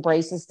person who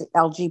embraces the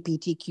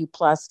LGBTQ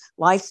plus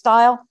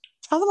lifestyle,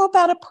 tell them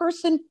about a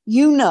person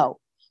you know,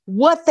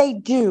 what they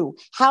do,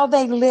 how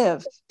they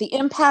live, the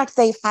impact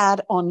they've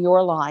had on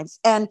your lives.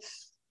 And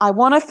I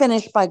want to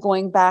finish by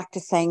going back to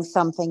saying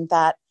something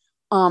that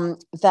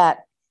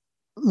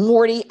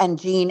Morty and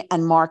Jean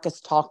and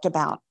Marcus talked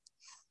about.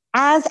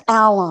 As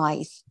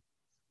allies,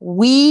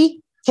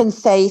 we can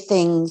say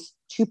things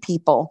to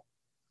people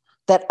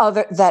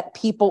that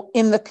people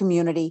in the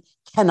community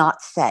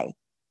cannot say,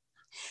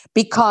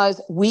 because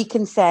we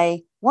can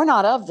say, we're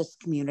not of this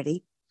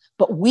community,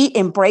 but we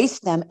embrace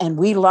them and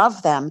we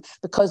love them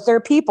because they're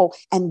people,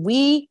 and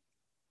we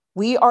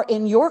are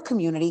in your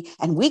community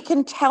and we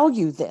can tell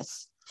you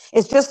this.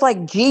 It's just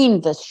like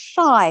Jean, this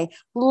shy,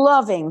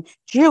 loving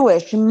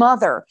Jewish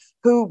mother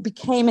who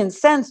became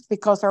incensed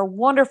because her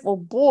wonderful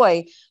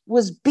boy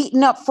was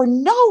beaten up for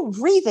no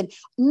reason,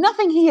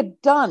 nothing he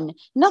had done,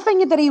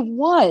 nothing that he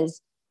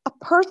was, a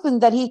person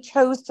that he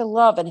chose to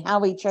love and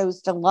how he chose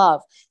to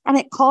love. And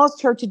it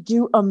caused her to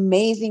do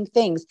amazing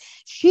things.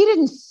 She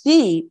didn't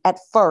see at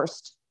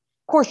first.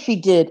 Of course, she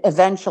did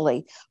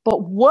eventually.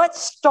 But what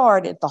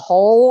started the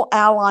whole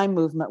ally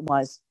movement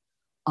was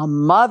a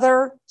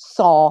mother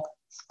saw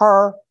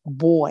her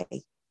boy.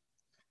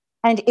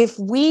 And if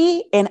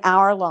we in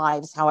our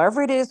lives,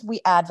 however it is we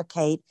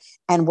advocate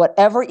and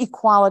whatever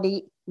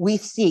equality we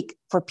seek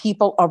for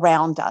people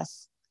around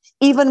us,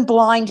 even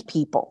blind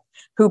people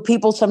who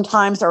people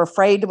sometimes are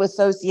afraid to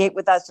associate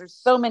with us, there's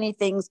so many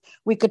things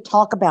we could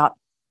talk about.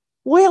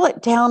 Boil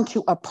it down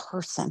to a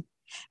person.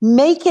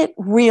 Make it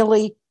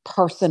really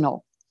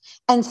personal.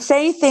 And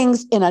say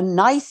things in a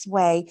nice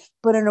way,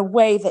 but in a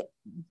way that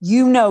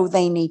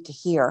they need to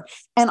hear.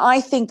 And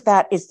I think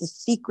that is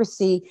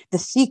the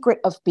secret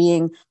of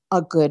being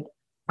a good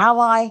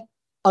ally,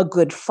 a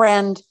good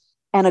friend,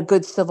 and a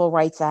good civil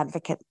rights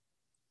advocate.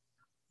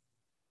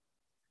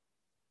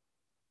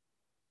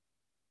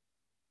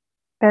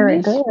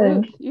 Very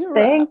good.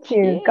 Thank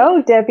you. Yeah.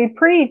 Go, Debbie,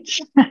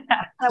 preach.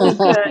 That was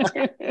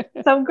good.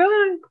 So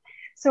good.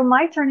 So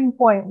my turning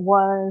point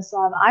was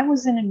I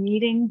was in a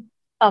meeting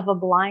of a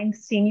blind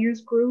seniors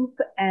group,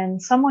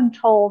 and someone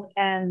told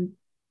an,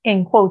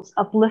 in quotes,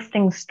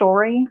 uplifting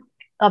story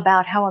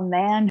about how a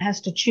man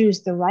has to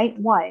choose the right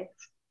wife.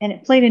 And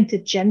it played into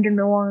gender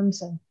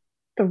norms and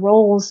the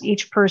roles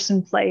each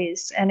person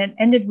plays. And it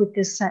ended with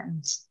this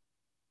sentence: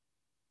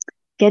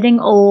 getting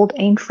old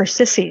ain't for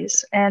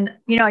sissies. And,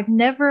 I've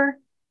never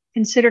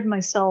considered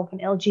myself an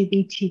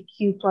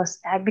LGBTQ plus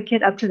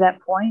advocate up to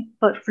that point,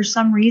 but for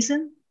some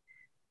reason,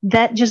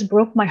 that just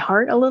broke my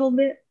heart a little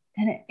bit.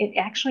 And it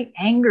actually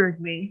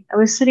angered me. I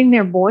was sitting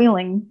there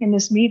boiling in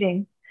this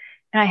meeting,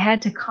 and I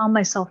had to calm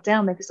myself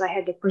down because I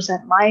had to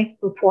present my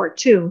report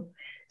too.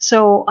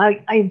 So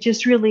I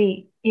just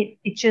really,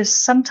 it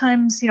just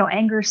sometimes,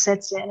 anger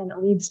sets in and it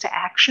leads to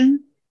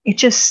action. It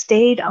just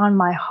stayed on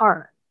my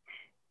heart.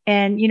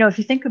 And, if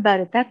you think about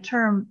it, that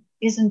term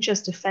isn't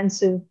just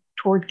offensive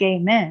toward gay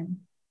men.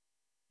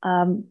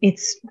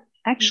 It's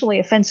actually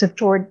offensive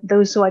toward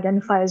those who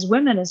identify as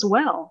women as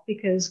well,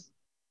 because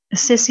a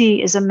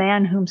sissy is a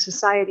man whom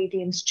society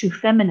deems too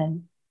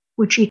feminine,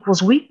 which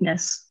equals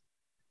weakness,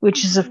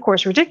 which is, of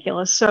course,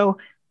 ridiculous. So,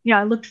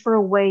 I looked for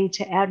a way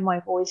to add my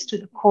voice to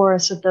the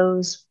chorus of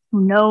those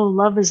who know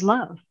love is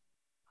love.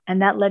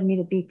 And that led me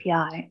to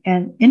BPI.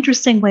 And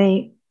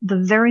interestingly, the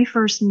very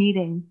first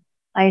meeting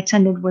I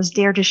attended was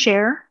Dare to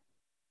Share.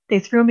 They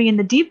threw me in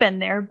the deep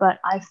end there, but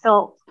I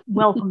felt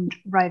welcomed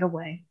right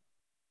away.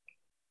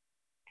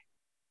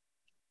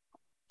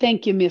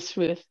 Thank you, Miss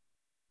Ruth.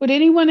 Would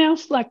anyone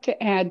else like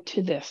to add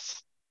to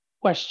this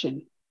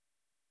question?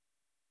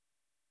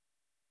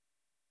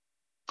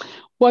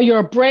 Well, you're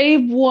a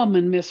brave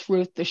woman, Miss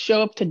Ruth, to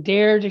show up to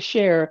Dare to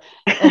Share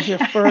as your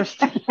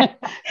first. I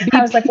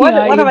was like, what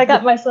have I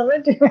got myself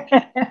into?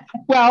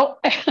 Well,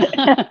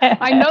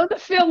 I know the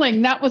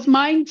feeling. That was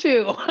mine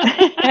too.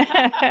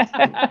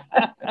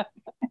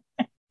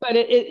 But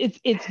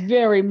it's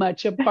very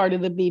much a part of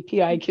the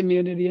BPI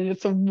community, and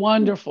it's a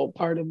wonderful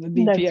part of the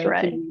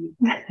BPI community.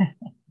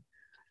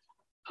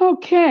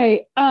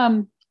 Okay.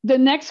 The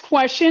next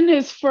question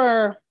is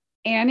for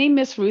Annie,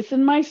 Miss Ruth,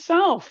 and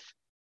myself.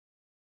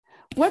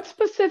 What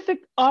specific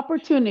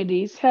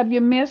opportunities have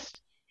you missed?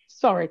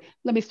 Sorry,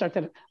 let me start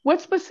that. What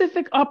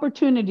specific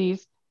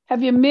opportunities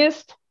have you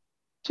missed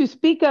to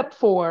speak up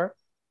for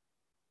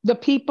the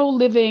people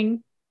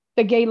living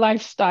the gay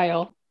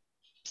lifestyle?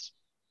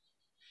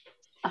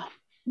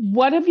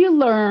 What have you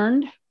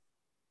learned?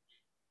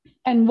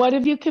 And what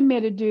have you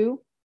committed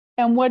to?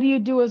 And what do you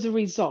do as a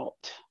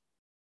result?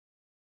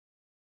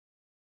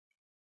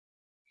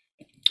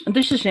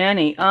 This is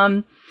Annie.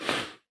 I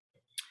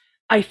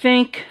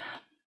think,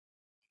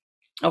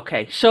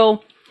 okay,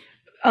 so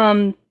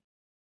being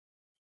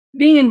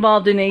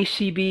involved in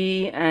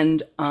ACB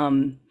and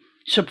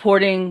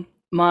supporting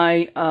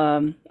my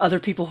other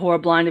people who are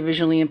blind and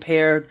visually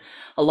impaired,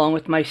 along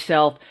with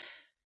myself,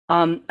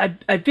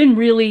 I've been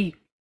really,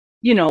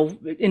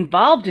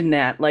 involved in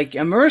that, like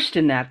immersed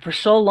in that for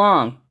so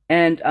long.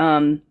 And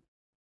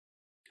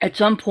at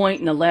some point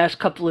in the last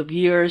couple of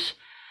years,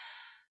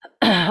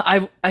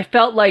 I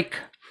felt like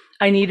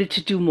I needed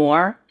to do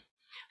more.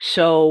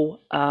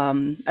 So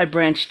I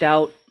branched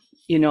out,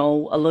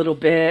 a little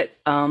bit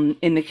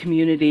in the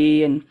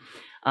community and,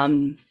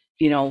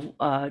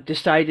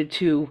 decided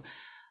to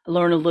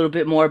learn a little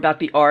bit more about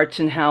the arts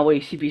and how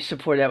ACB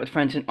supported that with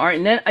Friends in Art.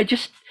 And then I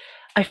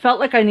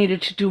felt like I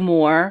needed to do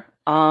more.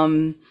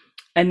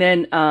 And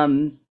then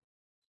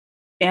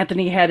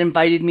Anthony had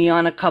invited me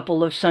on a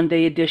couple of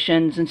Sunday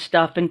editions and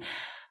stuff. And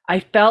I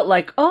felt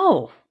like,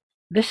 oh,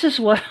 this is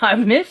what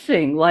I'm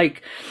missing.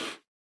 Like,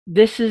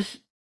 this is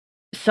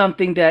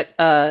something that,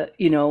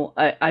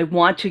 I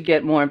want to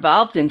get more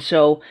involved in.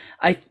 So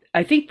I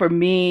think for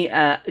me,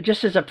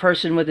 just as a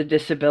person with a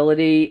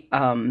disability,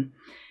 and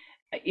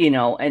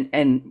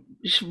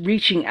just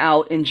reaching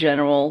out in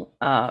general,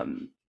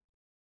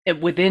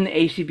 within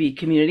ACB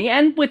community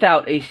and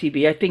without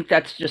ACB, I think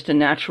that's just a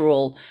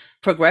natural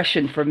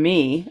progression for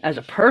me as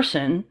a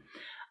person.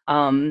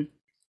 I'm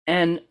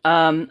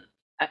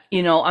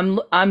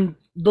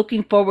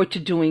looking forward to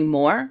doing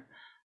more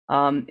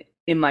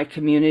in my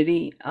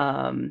community,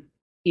 within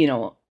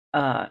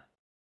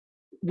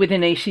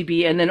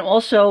ACB. And then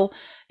also,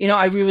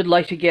 I really would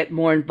like to get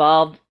more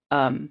involved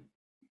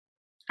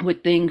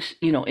with things,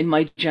 in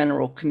my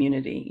general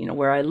community,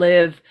 where I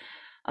live,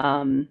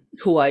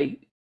 who I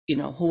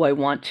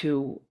want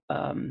to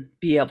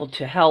be able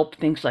to help,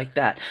 things like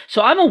that.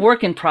 So I'm a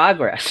work in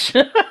progress.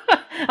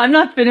 I'm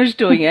not finished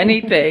doing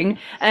anything.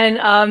 And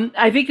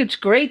I think it's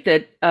great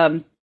that,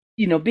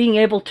 being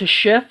able to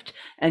shift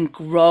and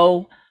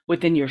grow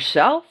within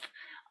yourself,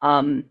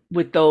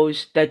 with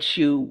those that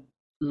you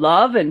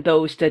love and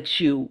those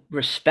that you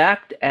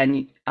respect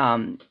and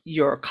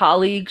your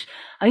colleagues.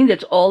 I think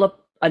that's all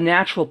a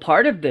natural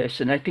part of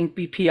this. And I think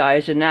BPI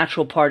is a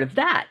natural part of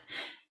that.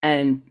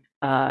 And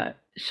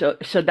so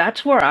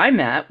that's where I'm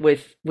at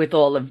with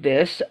all of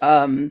this.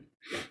 And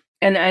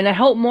I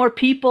hope more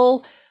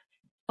people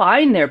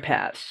find their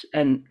paths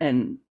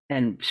and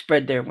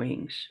spread their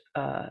wings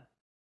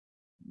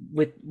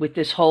with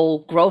this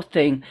whole growth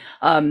thing.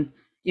 I'm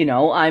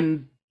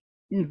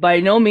by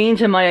no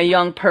means am I a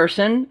young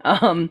person.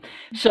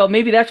 So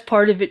maybe that's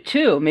part of it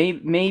too.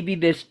 Maybe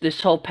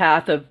this whole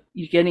path of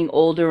you getting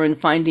older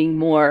and finding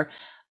more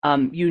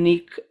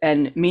unique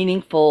and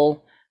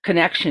meaningful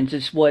connections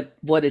is what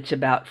it's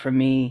about for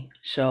me.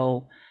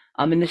 So,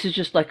 and this is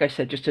just, like I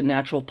said, just a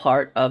natural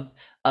part of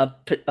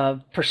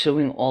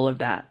pursuing all of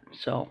that.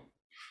 So.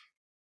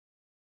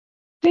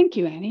 Thank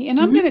you, Annie. And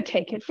I'm going to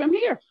take it from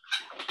here.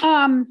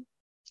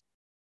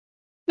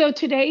 So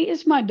today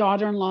is my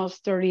daughter-in-law's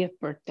 30th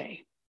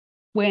birthday.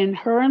 When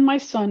her and my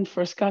son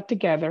first got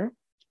together,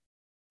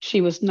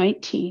 she was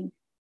 19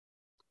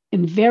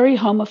 and very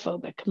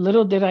homophobic.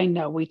 Little did I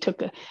know. We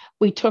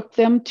took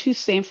them to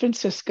San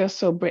Francisco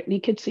so Brittany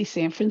could see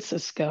San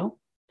Francisco.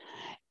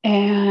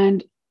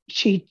 And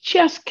she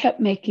just kept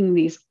making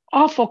these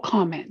awful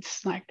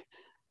comments like,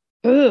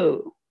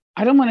 "Ooh,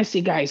 I don't want to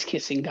see guys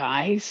kissing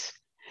guys."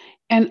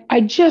 And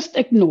I just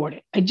ignored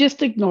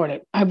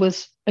it. I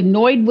was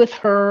annoyed with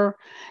her.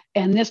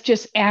 And this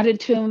just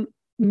added to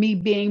me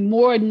being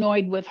more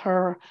annoyed with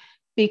her,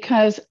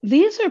 because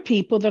these are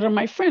people that are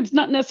my friends,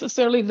 not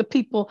necessarily the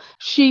people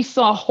she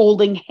saw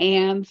holding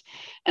hands.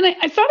 And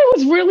I thought it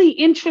was really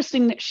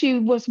interesting that she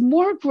was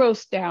more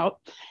grossed out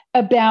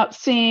about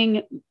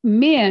seeing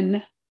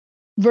men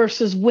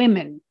versus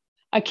women.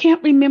 I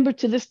can't remember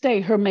to this day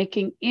her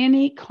making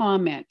any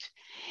comment.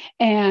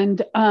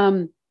 And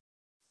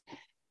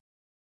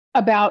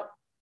about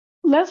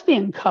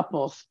lesbian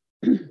couples.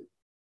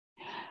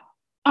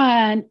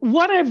 And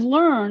what I've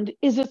learned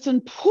is it's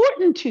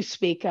important to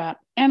speak up,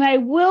 and I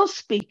will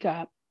speak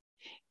up,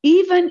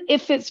 even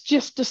if it's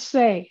just to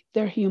say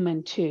they're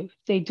human too.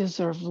 They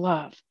deserve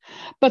love.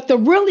 But the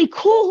really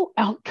cool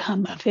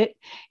outcome of it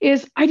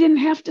is I didn't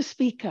have to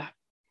speak up.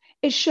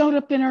 It showed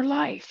up in her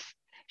life.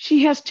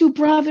 She has 2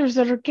 brothers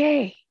that are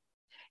gay.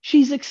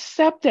 She's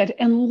accepted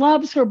and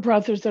loves her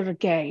brothers that are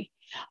gay.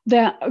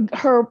 That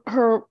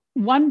her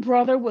one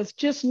brother was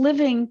just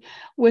living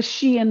with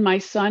she and my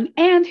son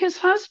and his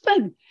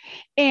husband.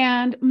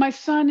 And my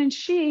son and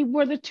she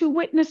were the 2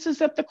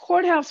 witnesses at the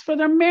courthouse for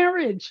their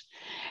marriage.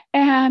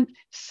 And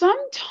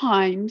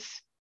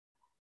sometimes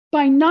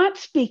by not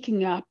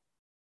speaking up,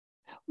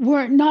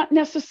 we're not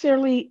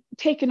necessarily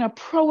taking a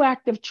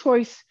proactive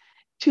choice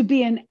to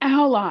be an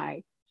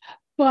ally,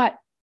 but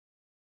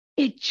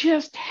it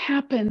just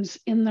happens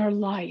in their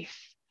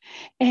life.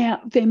 And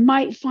they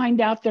might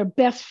find out their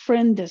best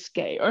friend is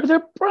gay or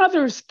their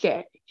brother's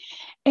gay.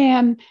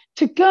 And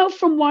to go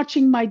from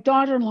watching my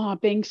daughter-in-law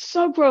being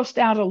so grossed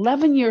out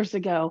 11 years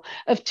ago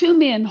of 2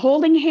 men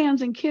holding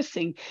hands and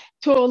kissing,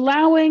 to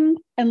allowing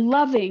and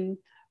loving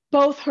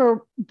both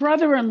her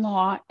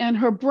brother-in-law and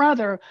her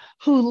brother,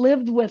 who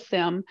lived with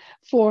them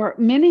for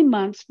many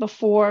months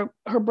before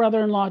her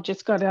brother-in-law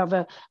just got out of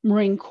the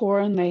Marine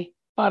Corps and they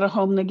bought a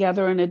home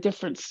together in a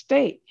different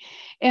state.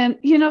 And,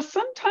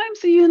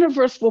 sometimes the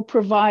universe will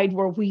provide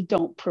where we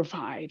don't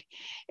provide.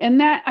 And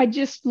that I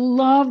just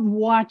loved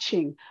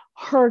watching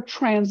her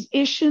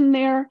transition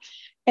there.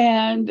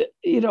 And,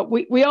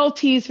 we all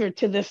tease her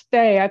to this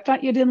day. I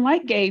thought you didn't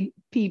like gay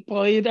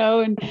people,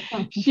 and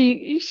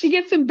she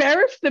gets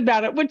embarrassed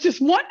about it, which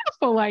is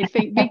wonderful, I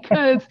think,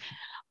 because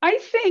I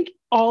think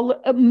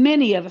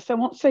many of us, I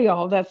won't say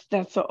all, that's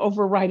an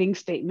overriding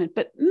statement,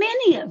 but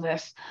many of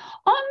us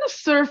on the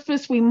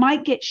surface, we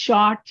might get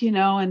shocked,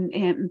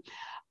 and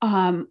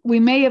we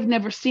may have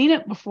never seen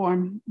it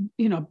before,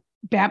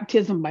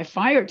 baptism by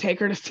fire, take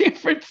her to San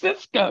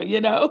Francisco,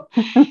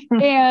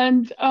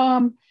 and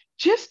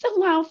just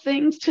allow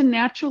things to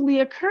naturally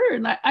occur.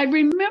 And I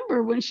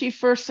remember when she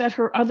first said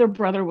her other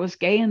brother was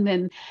gay, and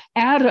then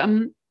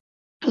Adam,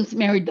 who's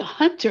married to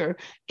Hunter,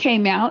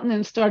 came out and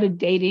then started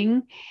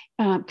dating,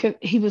 because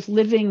he was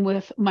living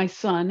with my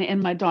son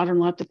and my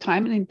daughter-in-law at the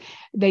time, and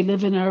they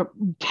live in a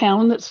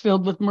town that's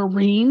filled with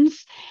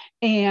Marines,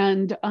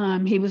 and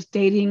he was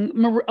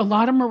dating a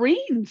lot of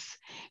Marines,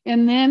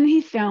 and then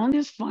he found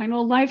his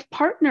final life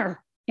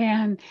partner.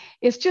 And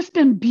it's just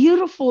been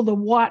beautiful to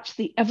watch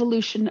the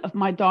evolution of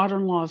my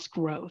daughter-in-law's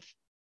growth.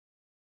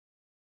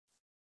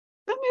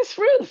 So, Miss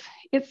Ruth,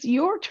 it's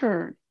your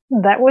turn.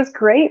 That was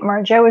great,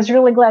 Margie. I was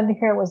really glad to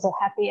hear it was a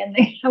happy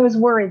ending. I was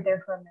worried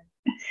there for a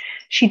minute.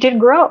 She did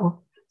grow.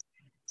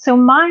 So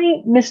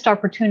my missed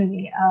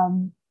opportunity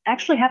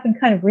actually happened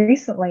kind of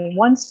recently.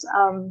 Once,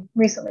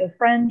 recently, a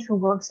friend who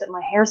works at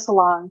my hair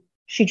salon,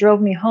 she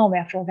drove me home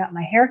after I got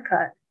my hair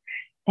cut.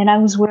 And I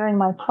was wearing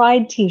my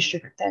Pride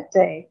t-shirt that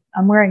day.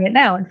 I'm wearing it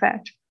now, in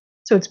fact.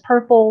 So it's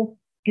purple.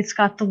 It's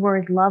got the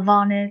word love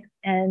on it.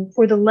 And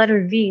for the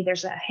letter V,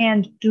 there's a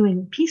hand doing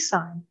a peace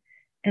sign.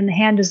 And the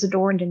hand is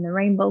adorned in the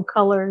rainbow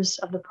colors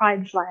of the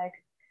Pride flag.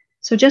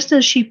 So just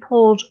as she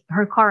pulled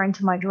her car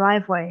into my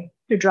driveway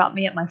to drop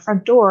me at my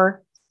front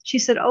door, she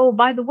said, "Oh,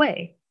 by the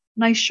way,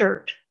 nice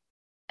shirt."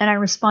 And I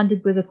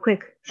responded with a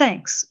quick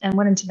thanks and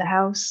went into the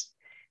house.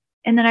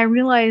 And then I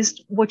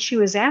realized what she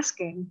was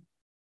asking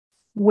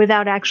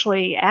without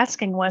actually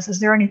asking was,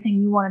 is there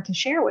anything you wanted to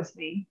share with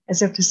me?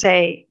 As if to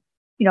say,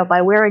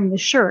 by wearing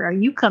this shirt, are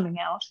you coming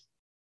out?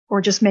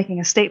 Or just making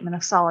a statement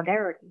of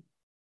solidarity?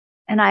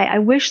 And I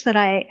wish that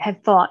I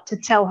had thought to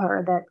tell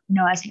her that,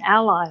 as an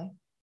ally,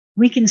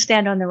 we can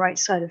stand on the right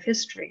side of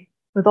history.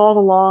 With all the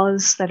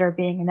laws that are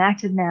being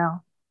enacted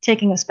now,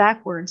 taking us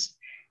backwards,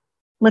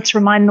 let's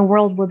remind the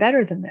world we're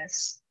better than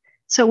this.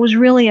 So it was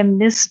really a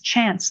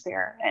mischance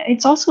there.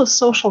 It's also a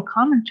social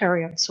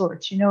commentary of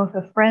sorts. If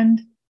a friend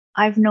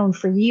I've known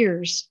for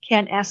years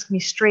can't ask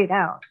me straight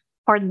out,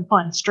 pardon the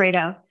pun, straight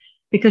out,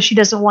 because she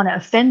doesn't want to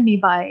offend me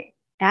by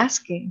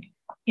asking,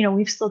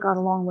 we've still got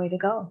a long way to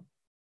go.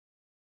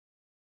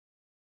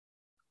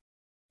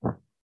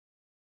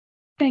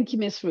 Thank you,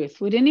 Ms.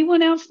 Ruth. Would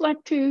anyone else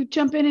like to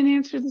jump in and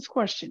answer this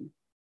question?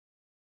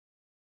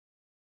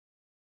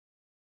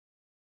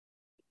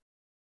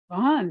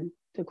 On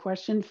to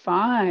question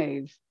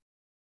 5.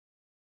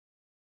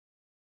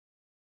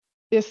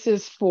 This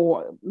is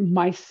for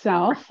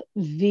myself,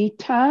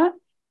 Vita,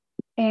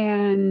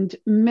 and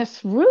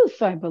Miss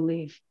Ruth, I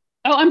believe.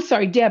 Oh, I'm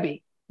sorry,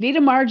 Debbie. Vita,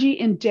 Margie,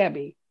 and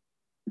Debbie.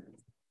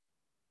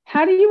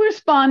 How do you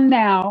respond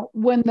now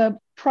when the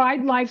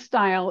pride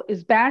lifestyle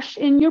is bashed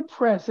in your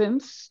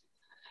presence?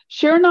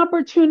 Share an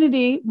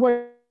opportunity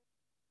where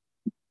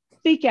you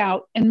speak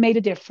out and made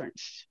a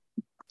difference.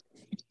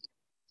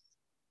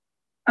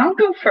 I'll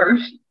go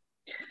first.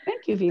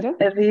 Thank you, Vita.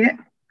 Vita.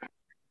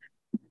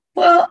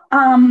 Well,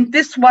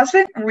 this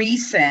wasn't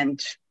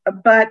recent,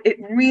 but it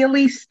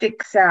really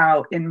sticks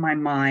out in my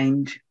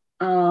mind.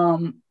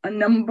 A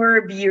number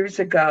of years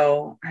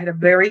ago, I had a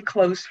very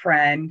close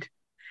friend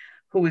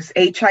who was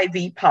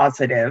HIV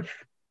positive,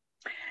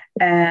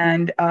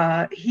 and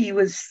he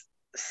was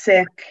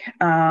sick,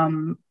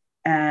 and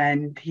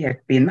he had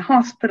to be in the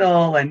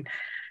hospital, and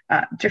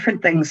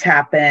different things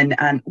happened,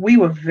 and we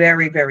were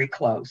very, very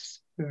close.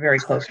 We were very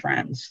close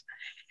friends.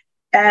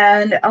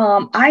 And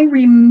I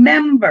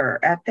remember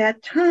at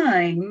that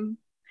time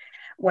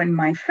when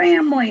my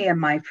family and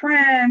my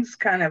friends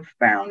kind of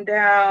found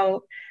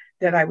out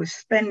that I was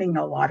spending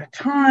a lot of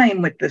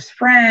time with this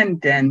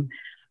friend, and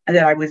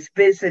that I was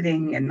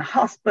visiting in the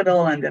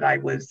hospital, and that I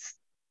was,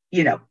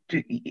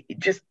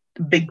 just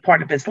a big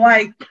part of his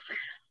life.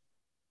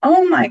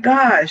 Oh my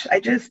gosh, I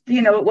just,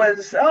 it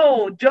was,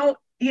 don't,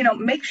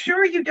 make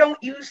sure you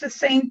don't use the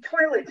same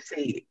toilet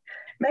seat.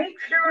 Make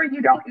sure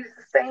you don't use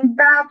the same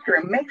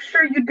bathroom. Make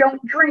sure you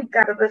don't drink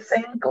out of the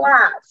same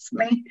glass.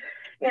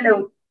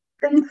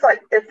 Things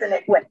like this. And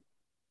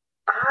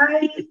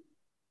I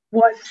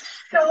was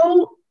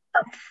so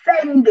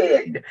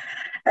offended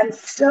and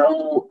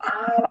so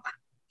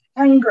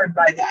angered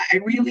by that. I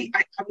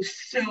was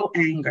so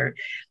angered.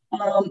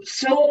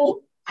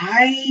 So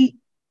I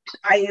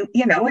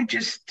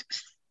just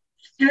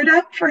stood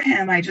up for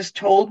him. I just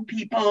told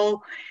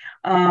people,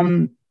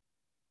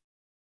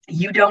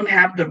 you don't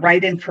have the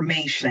right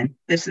information.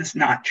 This is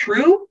not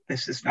true.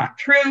 This is not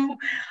true.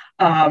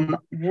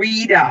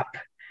 Read up.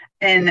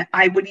 And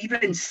I would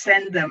even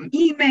send them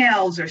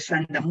emails or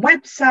send them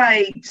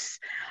websites.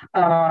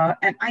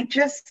 And I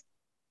just,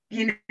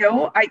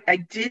 I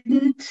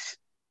didn't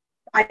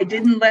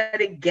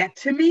let it get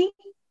to me.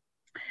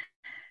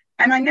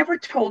 And I never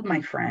told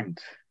my friend,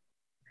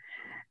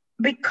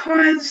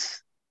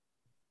 because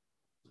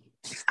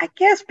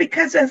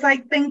as I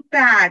think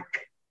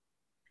back,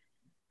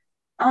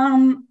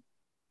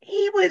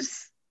 he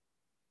was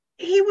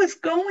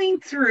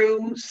going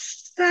through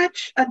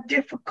such a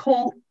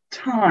difficult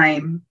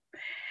time.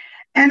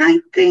 And I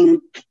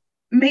think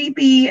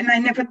maybe, and I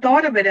never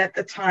thought of it at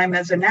the time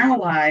as an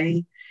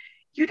ally,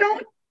 you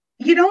don't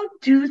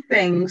do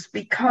things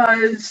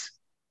because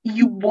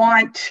you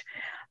want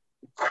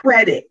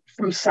credit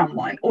from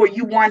someone, or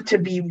you want to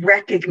be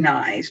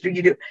recognized, or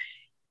you do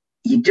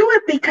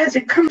it because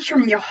it comes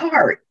from your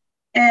heart,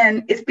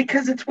 and it's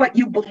because it's what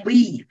you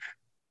believe.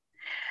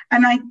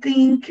 And I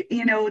think,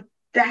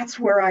 that's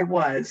where I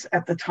was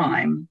at the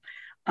time.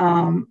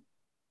 And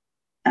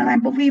I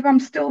believe I'm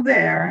still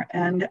there.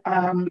 And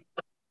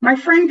my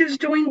friend is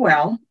doing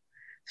well.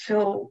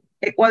 So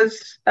it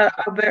was the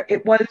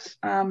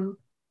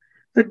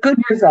good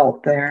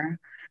result there.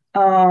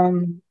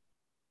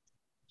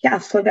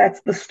 So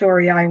that's the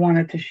story I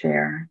wanted to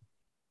share.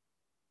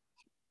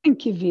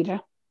 Thank you,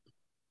 Vita.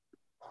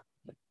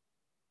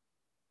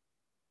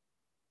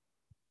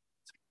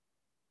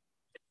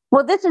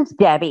 Well, this is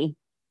Debbie,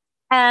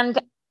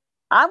 and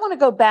I want to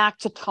go back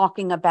to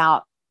talking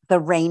about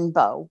the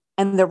rainbow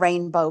and the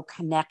rainbow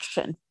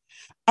connection.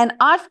 And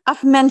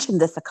I've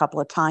mentioned this a couple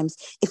of times.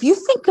 If you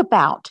think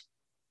about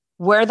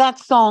where that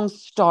song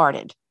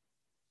started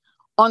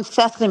on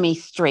Sesame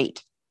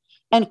Street,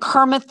 and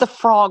Kermit the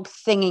Frog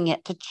singing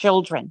it to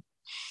children,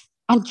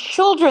 and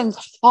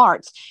children's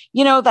hearts,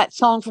 that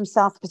song from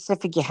South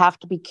Pacific, you have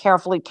to be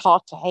carefully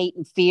taught to hate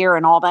and fear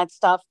and all that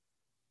stuff.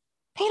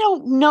 They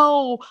don't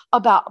know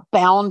about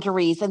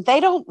boundaries, and they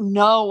don't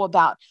know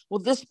about,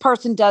 this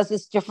person does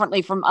this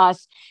differently from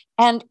us.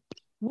 And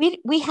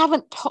they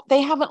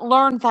haven't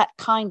learned that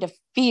kind of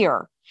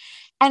fear.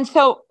 And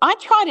so I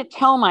try to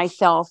tell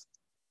myself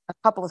a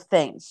couple of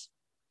things.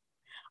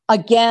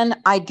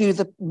 Again, I do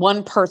the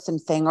one person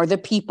thing or the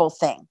people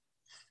thing.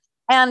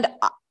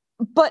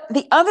 But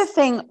the other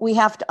thing we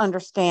have to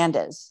understand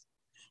is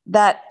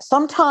that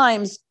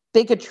sometimes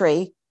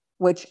bigotry,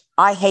 which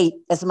I hate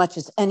as much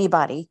as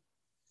anybody,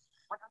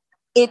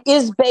 it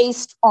is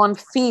based on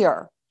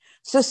fear.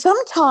 So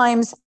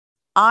sometimes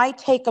I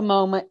take a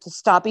moment to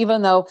stop,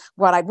 even though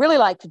what I'd really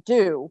like to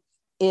do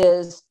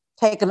is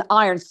take an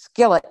iron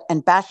skillet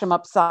and bash them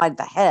upside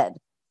the head.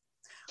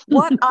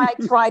 What I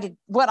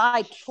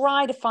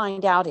try to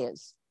find out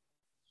is,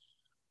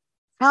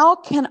 how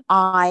can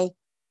I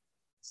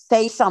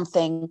say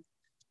something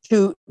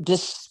to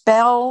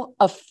dispel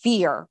a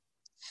fear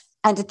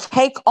and to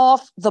take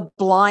off the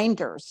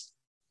blinders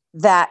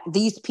that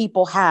these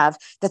people have,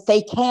 that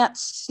they can't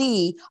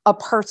see a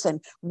person,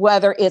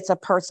 whether it's a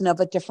person of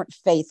a different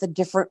faith, a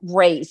different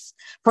race,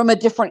 from a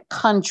different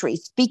country,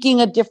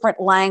 speaking a different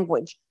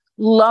language,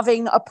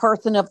 loving a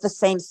person of the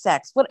same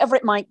sex, whatever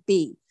it might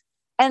be.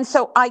 And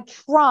so I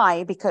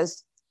try,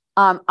 because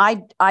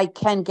I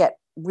can get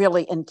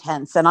really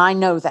intense, and I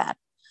know that.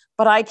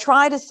 But I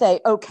try to say,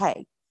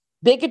 okay,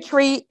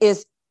 bigotry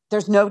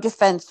there's no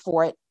defense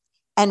for it,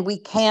 and we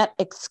can't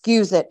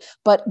excuse it,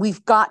 but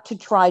we've got to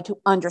try to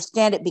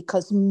understand it,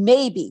 because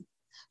maybe,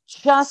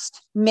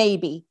 just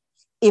maybe,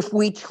 if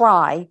we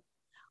try,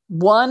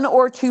 one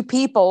or two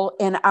people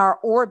in our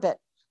orbit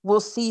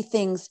will see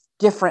things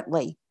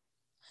differently.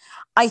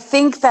 I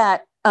think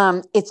that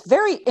it's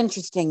very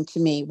interesting to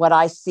me what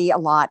I see a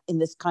lot in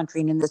this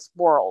country and in this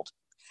world.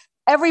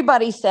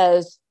 Everybody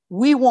says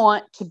we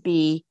want to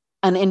be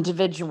an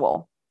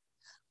individual,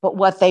 but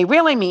what they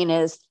really mean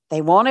is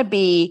they want to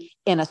be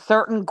in a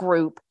certain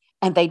group,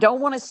 and they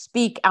don't want to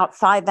speak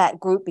outside that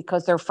group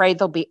because they're afraid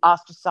they'll be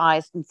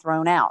ostracized and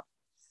thrown out.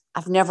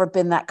 I've never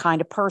been that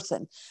kind of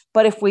person.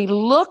 But if we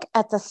look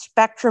at the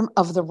spectrum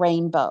of the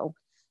rainbow,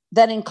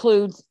 that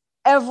includes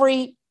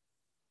every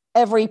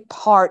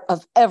part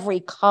of every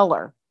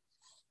color,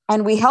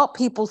 and we help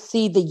people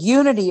see the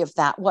unity of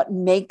that, what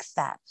makes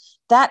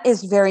that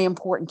is very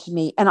important to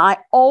me. And I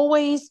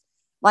always,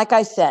 like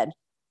I said,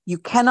 you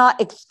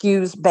cannot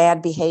excuse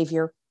bad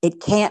behavior. It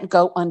can't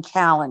go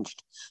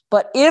unchallenged.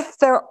 But if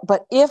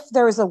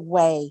there is a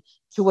way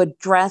to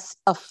address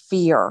a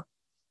fear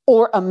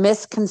or a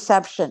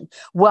misconception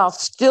while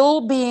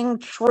still being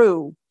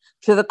true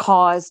to the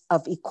cause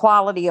of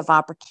equality of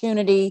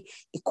opportunity,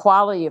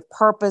 equality of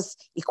purpose,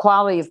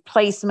 equality of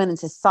placement in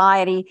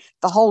society,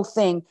 the whole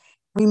thing,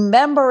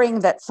 remembering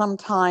that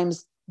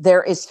sometimes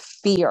there is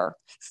fear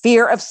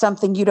of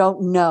something you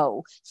don't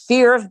know,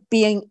 fear of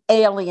being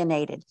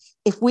alienated.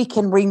 If we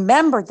can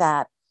remember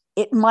that,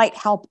 it might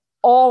help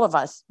all of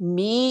us,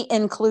 me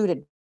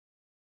included.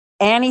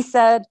 Annie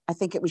said, I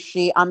think it was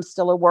she, I'm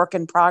still a work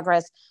in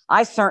progress.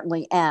 I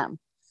certainly am.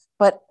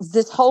 But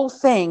this whole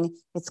thing,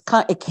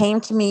 it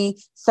came to me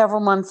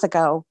several months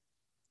ago.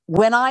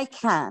 When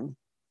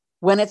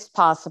it's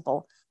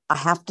possible, I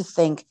have to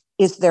think,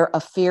 is there a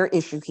fear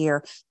issue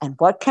here? And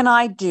what can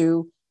I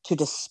do to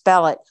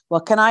dispel it?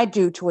 What can I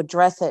do to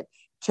address it,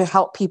 to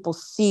help people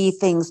see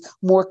things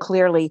more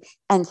clearly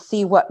and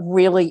see what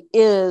really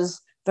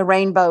is the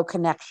rainbow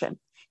connection?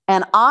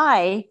 And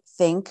I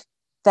think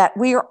that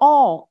we are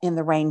all in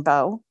the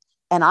rainbow.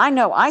 And I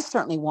know I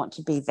certainly want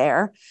to be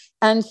there.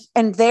 And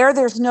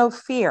there's no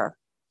fear.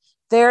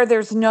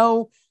 There's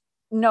no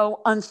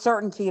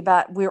uncertainty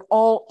about, we're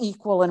all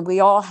equal and we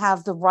all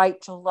have the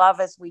right to love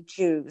as we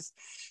choose.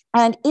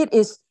 And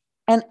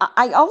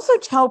I also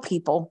tell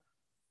people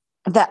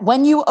that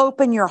when you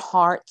open your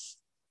hearts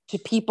to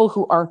people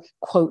who are,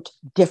 quote,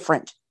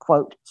 different,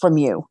 quote, from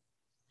you,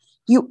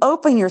 you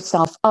open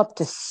yourself up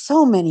to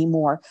so many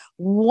more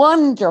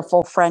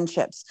wonderful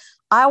friendships.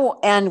 I will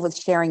end with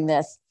sharing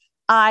this.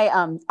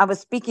 I was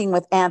speaking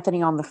with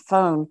Anthony on the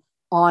phone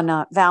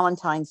on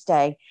Valentine's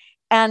Day,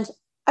 and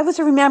I was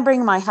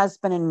remembering my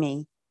husband and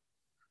me,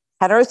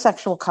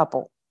 heterosexual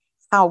couple,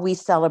 how we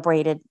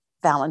celebrated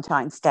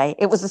Valentine's Day.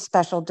 It was a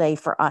special day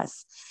for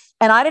us.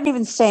 And I didn't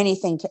even say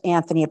anything to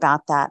Anthony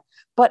about that.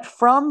 But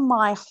from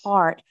my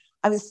heart,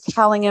 I was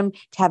telling him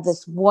to have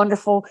this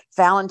wonderful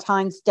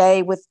Valentine's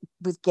Day with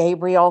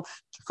Gabriel,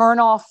 turn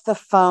off the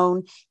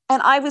phone.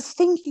 And I was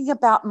thinking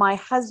about my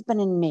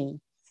husband and me.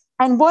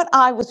 And what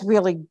I was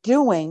really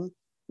doing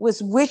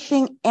was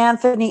wishing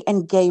Anthony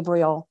and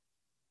Gabriel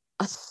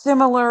a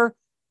similar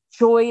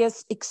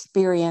joyous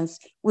experience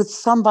with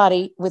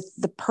somebody, with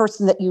the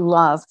person that you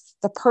love,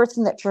 the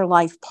person that's your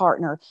life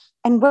partner.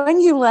 And when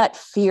you let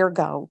fear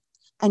go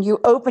and you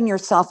open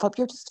yourself up,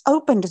 you're just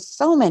open to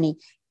so many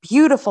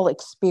beautiful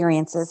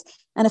experiences.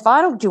 And if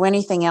I don't do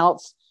anything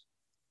else,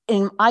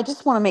 I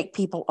just want to make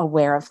people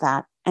aware of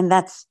that. And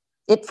that's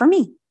it for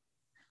me.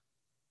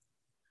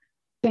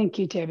 Thank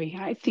you, Debbie.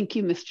 I think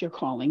you missed your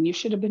calling. You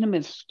should have been a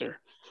minister.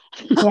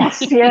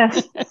 Yes,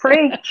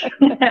 preach.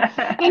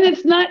 And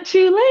it's not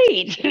too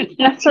late.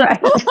 That's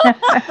right.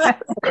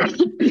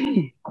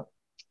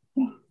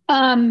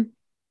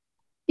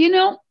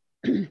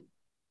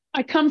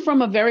 I come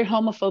from a very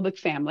homophobic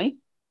family,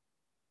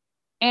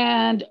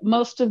 and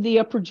most of the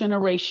upper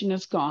generation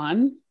is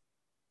gone.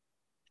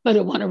 But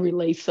I want to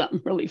relay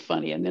something really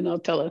funny, and then I'll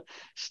tell a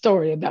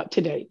story about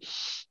today.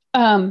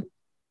 I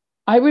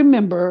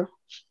remember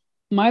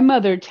my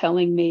mother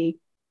telling me,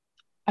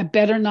 I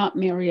better not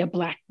marry a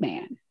Black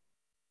man.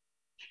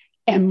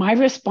 And my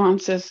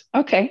response is,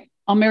 okay,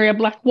 I'll marry a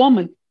Black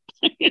woman.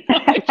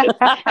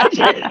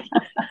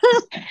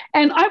 And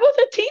And I was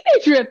a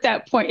teenager at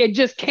that point. It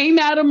just came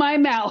out of my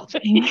mouth.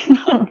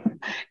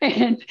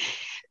 And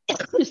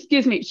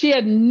excuse me, she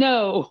had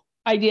no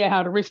idea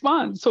how to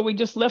respond. So we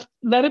just let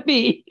it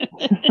be.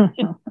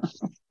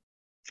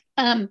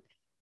 One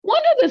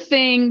of the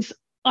things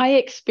I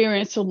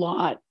experience a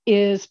lot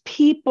is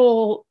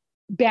people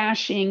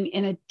bashing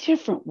in a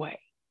different way.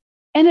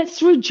 And it's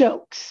through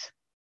jokes.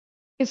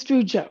 It's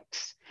through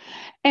jokes.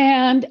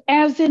 And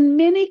as in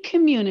many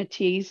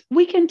communities,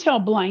 we can tell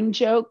blind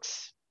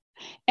jokes,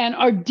 and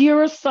our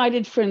dearest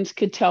sighted friends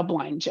could tell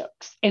blind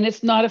jokes, and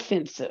it's not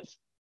offensive.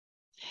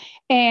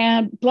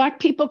 And Black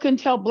people can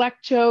tell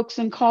Black jokes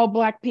and call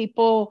Black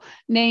people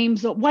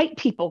names that white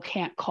people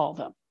can't call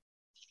them.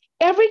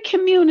 Every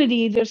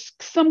community, there's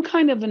some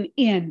kind of an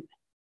in.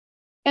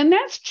 And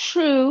that's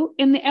true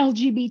in the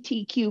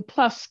LGBTQ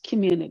plus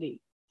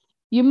community.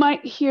 You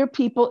might hear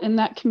people in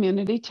that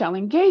community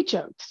telling gay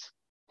jokes.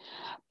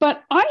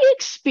 But I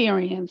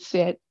experience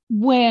it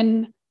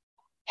when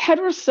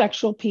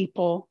heterosexual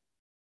people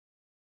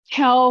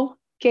tell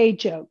gay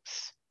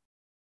jokes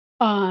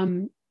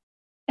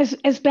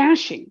as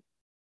bashing.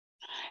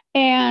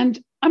 And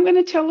I'm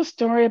going to tell a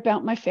story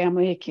about my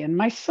family again.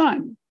 My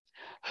son,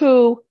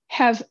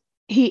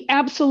 he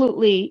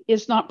absolutely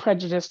is not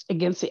prejudiced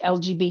against the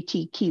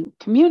LGBTQ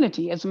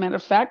community. As a matter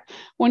of fact,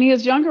 when he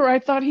was younger, I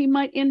thought he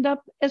might end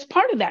up as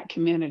part of that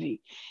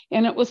community.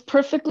 And it was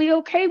perfectly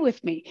okay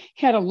with me.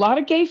 He had a lot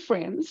of gay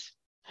friends.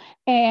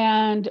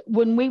 And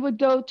when we would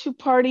go to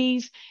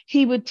parties,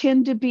 he would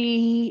tend to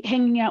be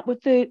hanging out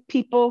with the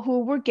people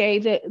who were gay,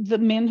 the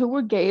men who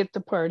were gay at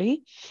the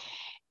party.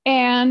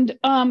 And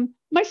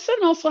my son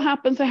also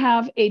happens to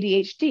have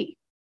ADHD.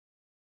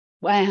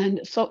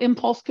 And so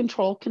impulse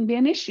control can be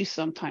an issue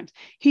sometimes.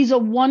 He's a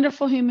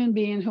wonderful human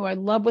being who I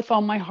love with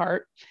all my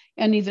heart.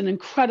 And he's an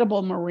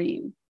incredible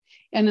Marine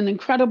and an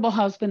incredible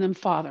husband and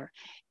father.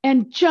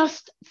 And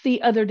just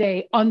the other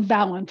day on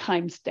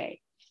Valentine's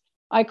Day,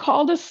 I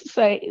called to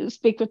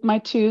speak with my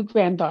two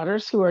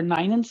granddaughters who are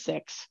 9 and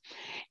 6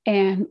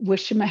 and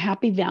wish them a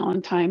happy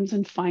Valentine's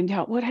and find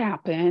out what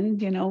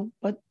happened.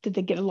 But did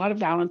they get a lot of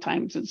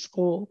Valentines in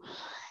school?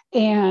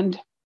 And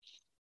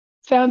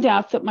found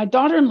out that my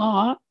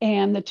daughter-in-law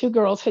and the two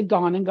girls had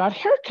gone and got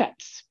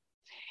haircuts.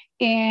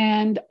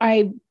 And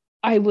I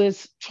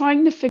was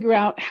trying to figure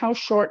out how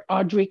short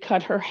Audrey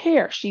cut her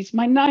hair. She's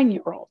my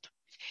 9-year-old.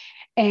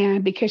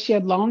 And because she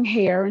had long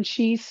hair and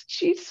she's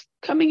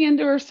coming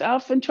into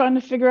herself and trying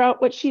to figure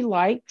out what she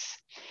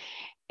likes.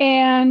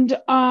 And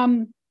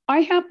I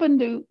happen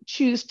to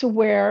choose to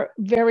wear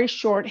very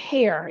short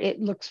hair.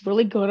 It looks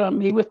really good on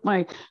me with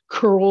my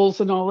curls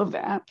and all of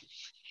that.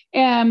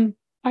 And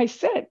I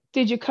said,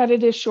 did you cut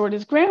it as short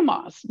as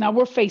grandma's? Now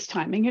we're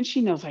FaceTiming and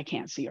she knows I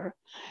can't see her.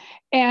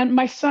 And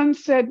my son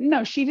said,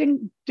 no, she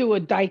didn't do a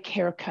dyke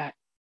haircut.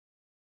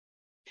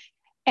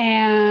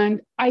 And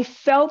I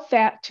felt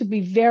that to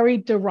be very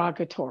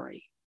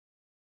derogatory.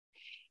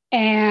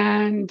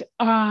 And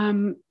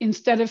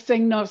instead of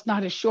saying, no, it's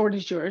not as short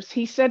as yours,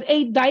 he said,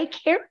 a dyke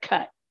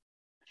haircut.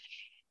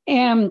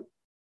 And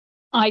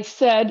I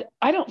said,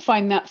 I don't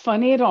find that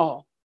funny at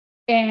all.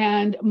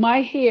 And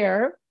my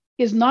hair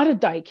is not a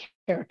dyke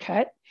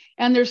haircut,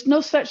 and there's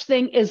no such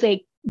thing as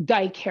a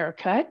dyke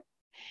haircut.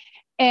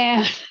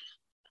 And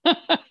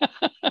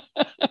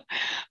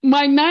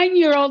my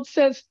 9-year-old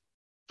says,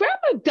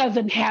 Grandma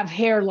doesn't have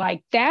hair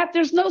like that.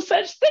 There's no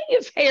such thing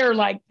as hair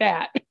like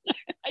that.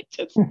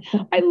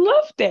 I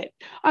loved it.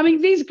 I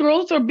mean, these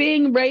girls are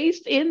being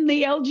raised in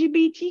the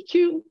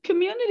LGBTQ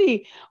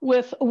community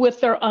with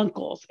their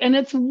uncles, and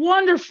it's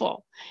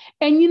wonderful.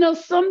 And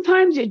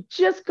sometimes you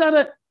just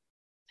gotta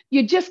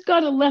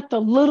let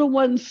the little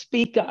ones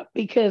speak up,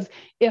 because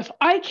if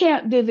I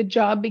can't do the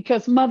job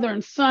because mother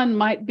and son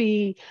might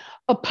be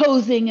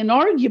opposing in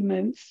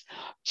arguments,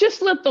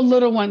 just let the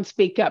little one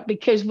speak up,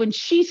 because when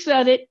she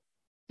said it,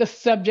 the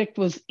subject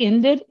was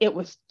ended, it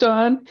was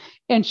done,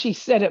 and she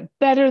said it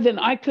better than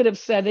I could have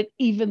said it,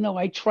 even though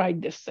I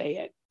tried to say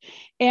it.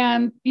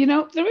 And,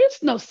 there is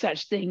no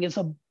such thing as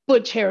a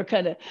butch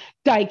haircut, a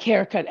dyke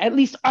haircut. At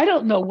least I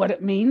don't know what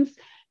it means.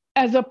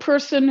 As a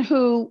person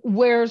who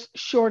wears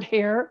short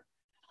hair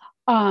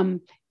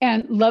and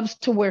loves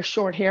to wear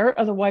short hair,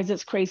 otherwise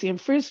it's crazy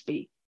and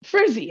frizzy,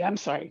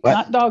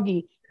 not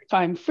doggy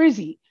time,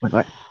 frizzy.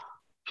 What?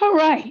 All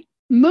right,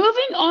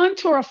 moving on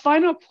to our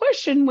final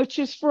question, which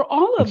is for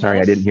all of us. Sorry,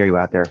 I didn't hear you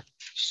out there.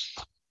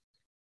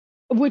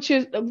 Which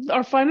is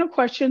our final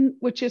question,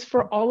 which is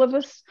for all of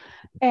us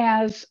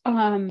as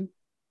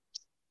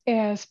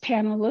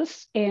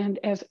panelists and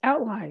as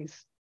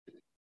allies.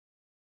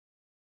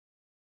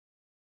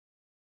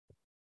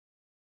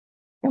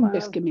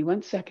 Just give me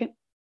 1 second.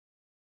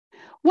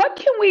 What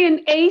can we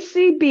in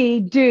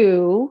ACB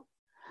do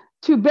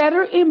to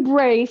better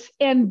embrace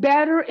and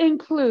better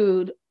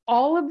include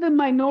all of the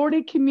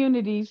minority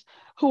communities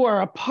who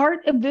are a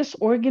part of this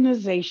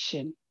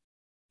organization?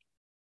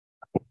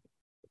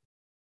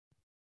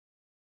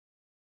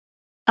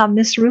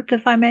 Ms. Ruth,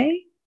 if I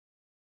may?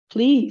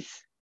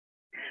 Please.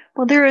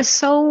 Well, there are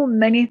so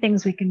many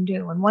things we can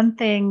do. And one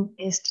thing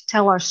is to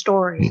tell our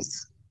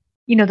stories.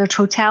 the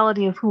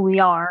totality of who we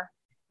are.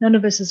 None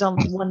of us is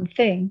only one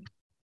thing.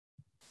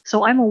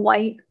 So I'm a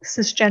white,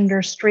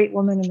 cisgender, straight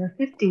woman in her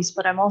 50s,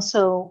 but I'm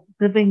also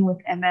living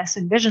with MS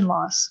and vision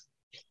loss.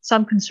 So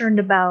I'm concerned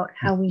about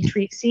how we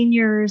treat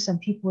seniors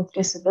and people with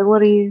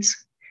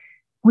disabilities.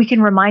 We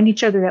can remind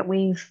each other that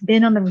we've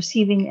been on the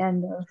receiving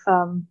end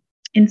of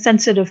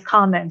insensitive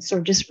comments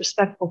or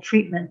disrespectful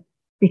treatment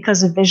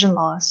because of vision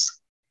loss.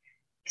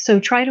 So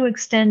try to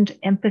extend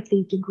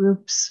empathy to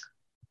groups,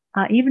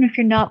 even if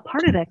you're not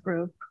part of that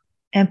group,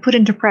 and put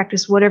into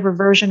practice whatever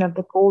version of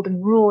the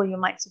golden rule you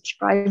might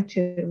subscribe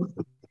to.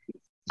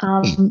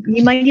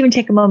 You might even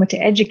take a moment to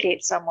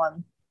educate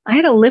someone. I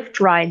had a Lyft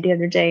ride the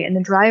other day, and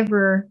the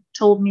driver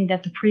told me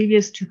that the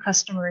previous 2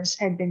 customers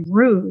had been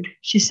rude.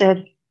 She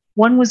said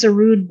one was a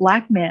rude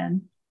Black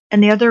man,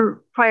 and the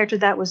other prior to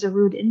that was a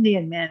rude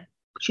Indian man.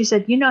 She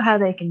said, "You know how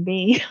they can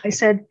be." I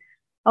said,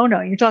 "Oh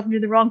no, you're talking to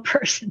the wrong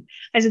person."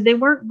 I said, "They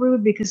weren't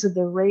rude because of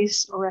their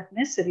race or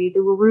ethnicity.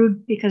 They were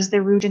rude because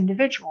they're rude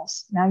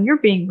individuals. Now you're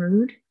being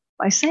rude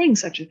by saying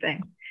such a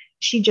thing."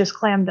 She just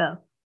clammed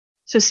up.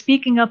 So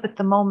speaking up at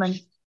the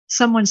moment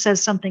someone says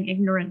something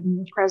ignorant in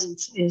your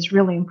presence is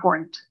really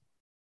important.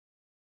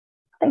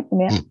 Thank you,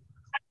 ma'am.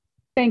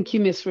 Thank you,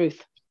 Miss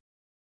Ruth.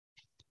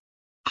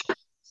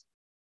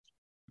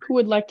 Who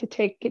would like to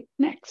take it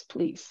next,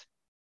 please?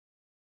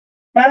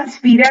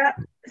 Vita.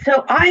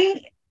 So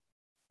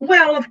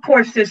well, of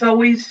course, there's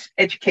always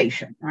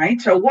education,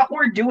 right? So what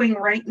we're doing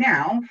right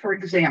now, for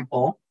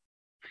example,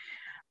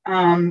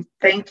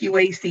 thank you,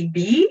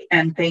 ACB,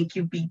 and thank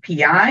you,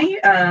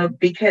 BPI,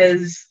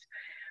 because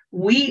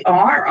we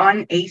are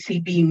on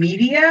ACB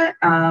Media.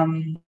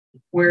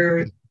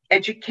 We're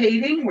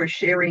educating, we're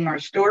sharing our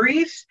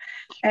stories.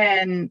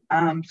 And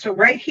so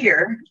right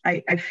here,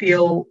 I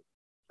feel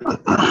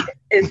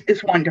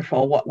is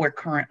wonderful what we're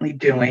currently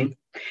doing.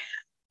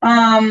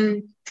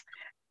 I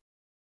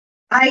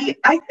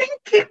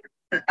think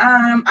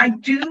I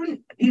do,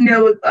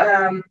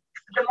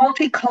 the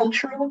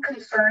multicultural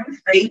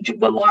concerns, they do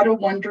a lot of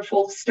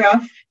wonderful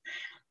stuff.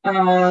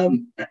 I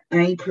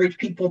encourage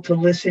people to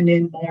listen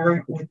in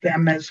more with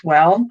them as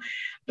well.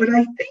 But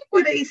I think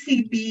what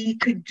ACB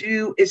could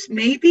do is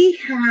maybe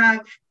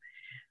have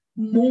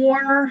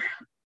more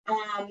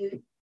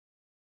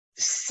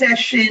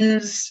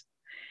sessions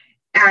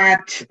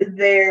at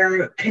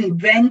their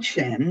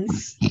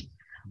conventions,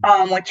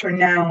 which are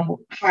now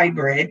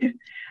hybrid,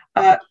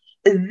 that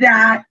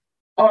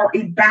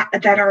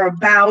are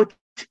about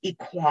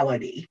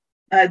equality,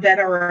 that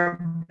are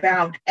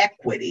about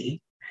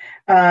equity,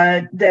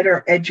 that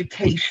are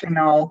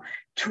educational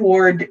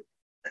toward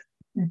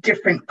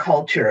different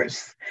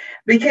cultures.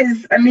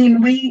 Because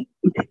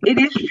it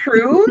is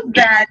true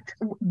that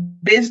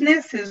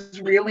business is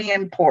really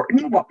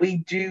important. What we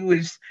do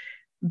is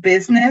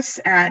business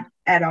at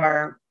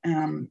our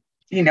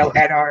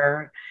at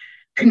our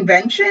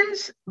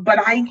conventions, but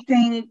I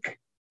think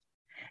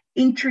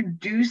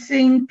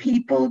introducing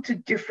people to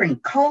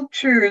different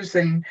cultures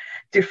and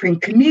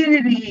different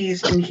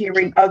communities and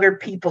hearing other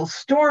people's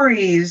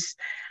stories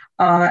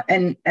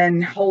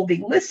and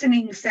holding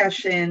listening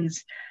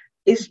sessions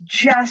is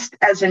just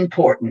as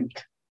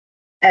important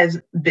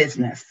as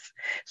business.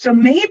 So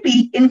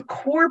maybe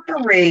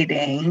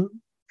incorporating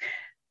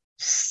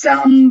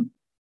some,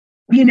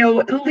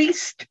 at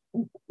least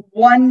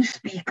one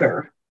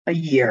speaker a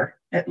year,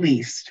 at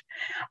least,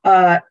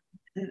 that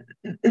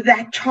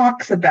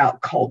talks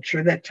about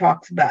culture, that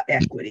talks about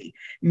equity,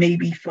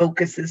 maybe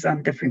focuses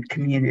on different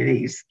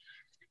communities.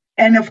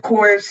 And of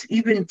course,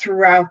 even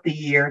throughout the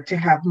year, to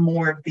have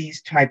more of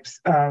these types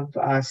of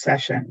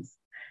sessions.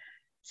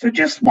 So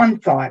just one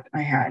thought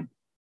I had.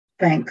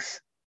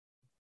 Thanks.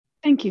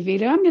 Thank you,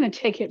 Vita. I'm going to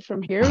take it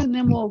from here, and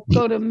then we'll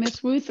go to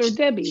Miss Ruth or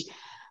Debbie.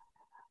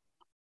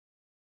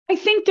 I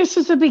think this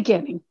is a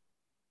beginning.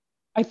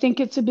 I think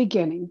it's a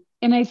beginning.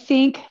 And I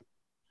think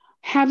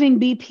having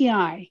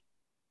BPI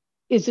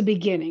is a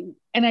beginning.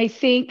 And I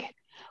think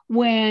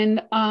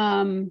when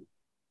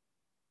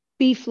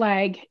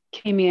B-Flag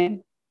came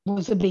in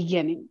was a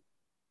beginning.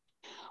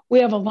 We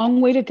have a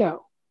long way to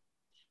go.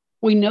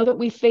 We know that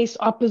we face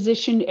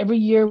opposition every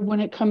year when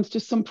it comes to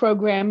some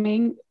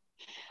programming,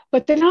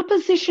 but the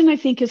opposition, I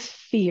think, is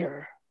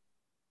fear.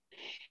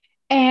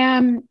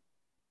 And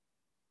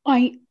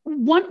one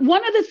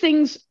of the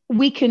things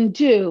we can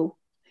do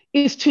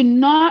is to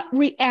not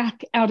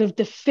react out of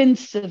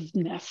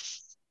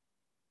defensiveness,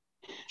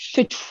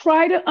 to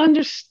try to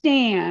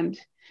understand.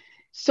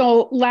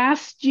 So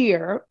last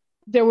year,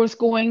 there was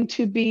going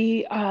to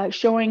be a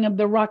showing of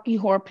the Rocky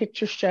Horror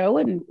Picture Show,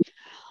 and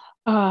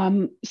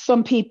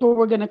some people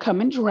were going to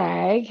come and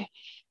drag,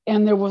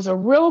 and there was a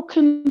real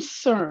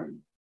concern.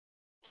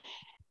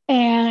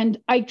 And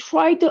I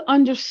tried to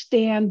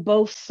understand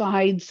both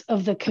sides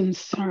of the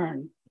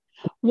concern.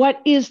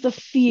 What is the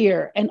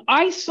fear? And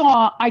I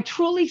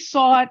truly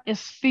saw it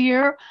as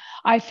fear.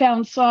 I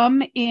found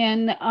some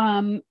in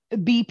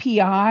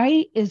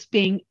BPI as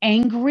being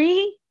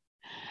angry.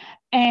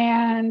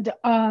 And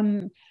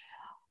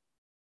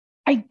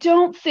I I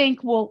don't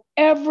think we'll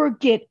ever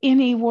get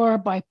anywhere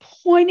by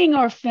pointing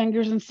our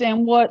fingers and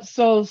saying what's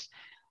those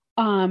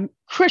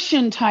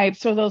Christian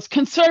types or those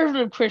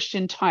conservative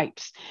Christian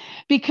types,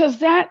 because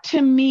that to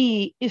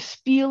me is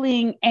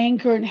spewing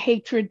anger and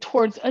hatred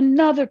towards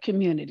another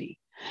community.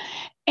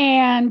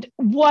 And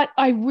what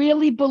I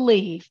really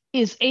believe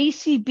is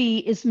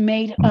ACB is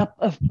made up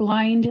of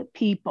blind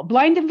people,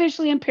 blind and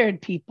visually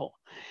impaired people.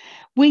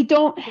 We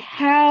don't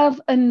have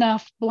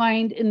enough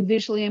blind and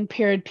visually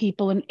impaired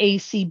people in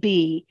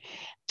ACB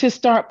to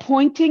start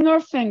pointing our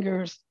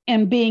fingers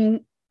and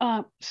being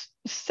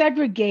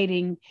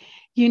segregating,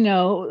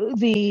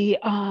 the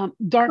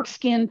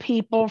dark-skinned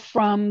people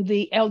from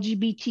the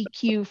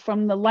LGBTQ,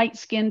 from the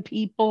light-skinned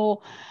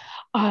people.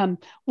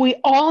 We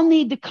all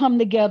need to come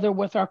together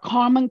with our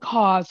common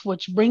cause,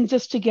 which brings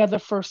us together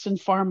first and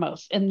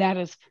foremost, and that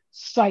is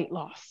sight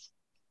loss.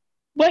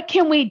 What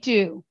can we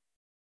do?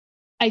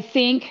 I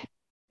think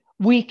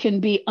we can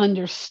be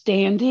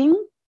understanding.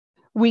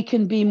 We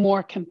can be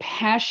more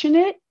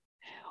compassionate.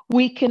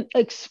 We can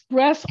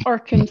express our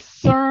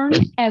concern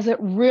as it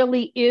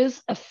really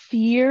is a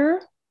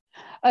fear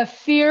of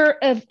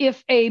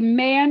if a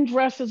man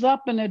dresses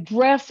up in a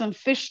dress and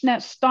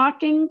fishnet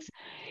stockings,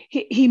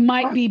 he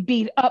might be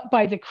beat up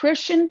by the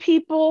Christian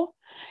people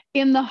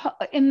in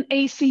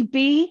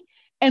ACB,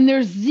 and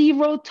there's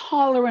zero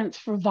tolerance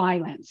for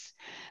violence.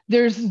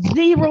 There's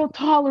zero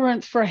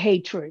tolerance for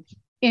hatred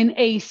in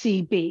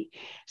ACB.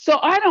 So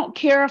I don't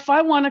care if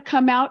I want to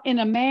come out in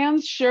a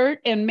man's shirt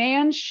and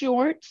man's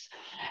shorts.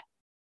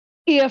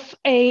 If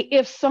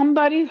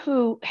somebody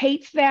who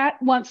hates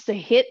that wants to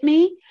hit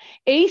me,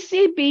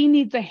 ACB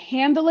needs to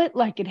handle it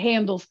like it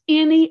handles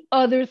any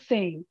other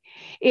thing.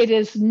 It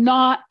is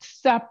not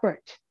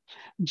separate.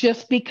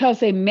 Just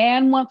because a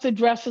man wants to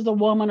dress as a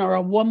woman or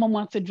a woman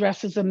wants to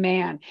dress as a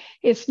man,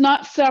 it's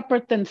not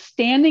separate than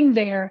standing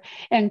there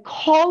and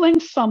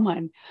calling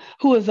someone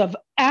who is of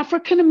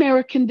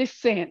African-American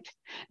descent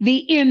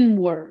the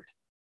N-word.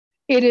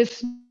 It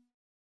is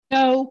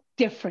no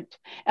different.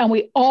 And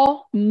we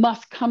all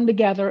must come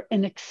together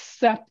and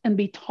accept and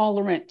be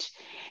tolerant.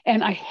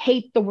 And I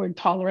hate the word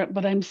tolerant,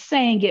 but I'm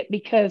saying it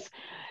because,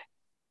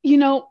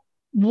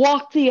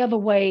 walk the other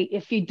way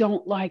if you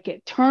don't like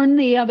it. Turn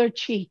the other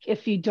cheek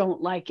if you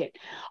don't like it.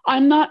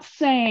 I'm not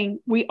saying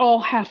we all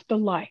have to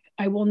like.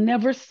 I will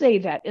never say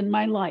that in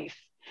my life,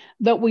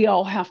 that we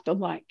all have to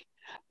like.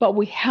 But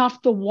we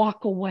have to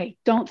walk away.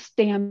 Don't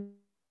stand,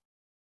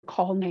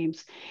 call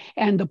names.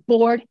 And the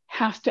board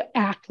has to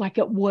act like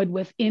it would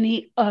with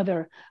any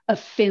other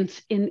offense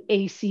in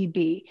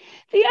ACB.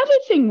 The other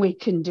thing we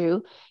can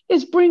do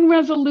is bring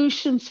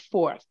resolutions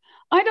forth.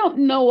 I don't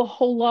know a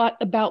whole lot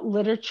about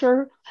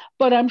literature,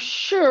 but I'm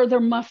sure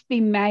there must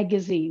be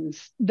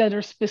magazines that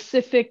are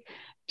specific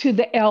to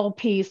the L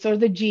piece or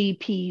the G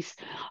piece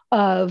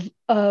of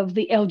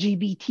the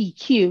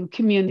LGBTQ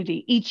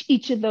community.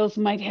 Each of those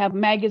might have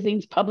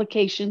magazines,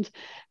 publications.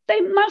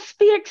 They must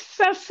be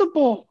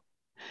accessible,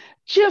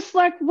 just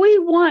like we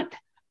want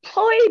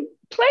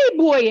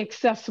Playboy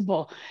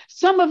accessible.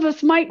 Some of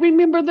us might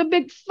remember the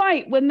big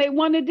fight when they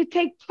wanted to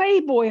take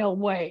Playboy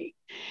away.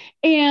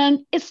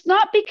 And it's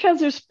not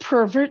because there's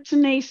perverts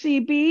in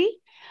ACB,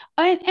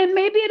 and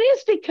maybe it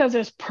is because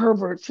there's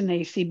perverts in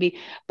ACB,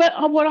 but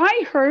what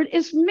I heard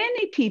is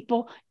many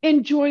people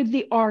enjoyed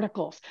the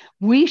articles.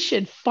 We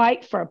should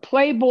fight for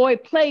Playboy,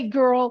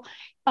 Playgirl,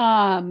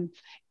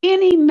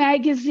 any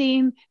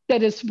magazine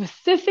that is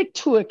specific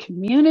to a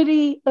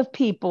community of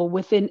people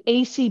within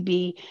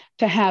ACB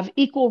to have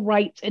equal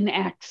rights and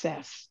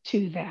access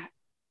to that.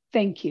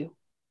 Thank you.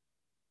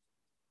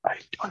 I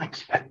don't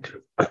expect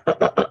to.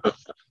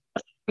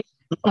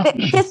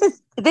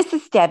 This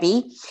is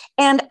Debbie,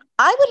 and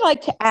I would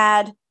like to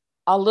add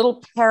a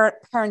little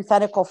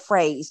parenthetical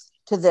phrase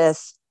to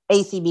this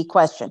ACB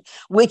question,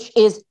 which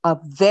is a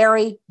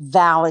very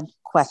valid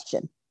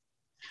question.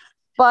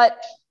 But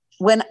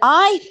when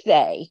I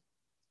say,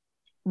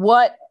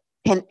 what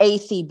can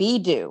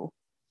ACB do?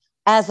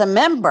 As a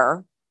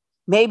member,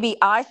 maybe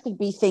I should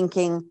be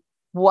thinking,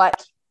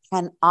 what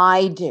can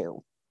I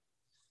do?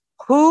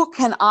 Who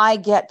can I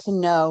get to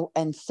know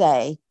and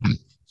say,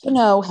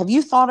 have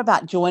you thought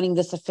about joining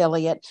this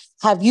affiliate?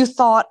 Have you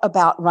thought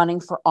about running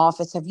for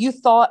office? Have you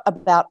thought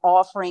about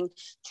offering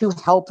to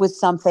help with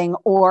something?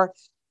 Or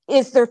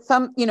is there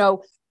some,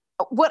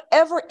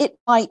 whatever it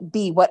might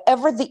be,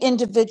 whatever the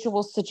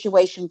individual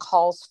situation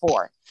calls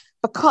for?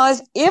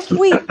 Because if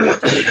we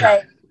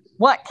say,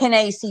 what can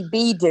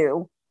ACB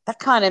do? That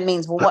kind of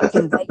means, well, what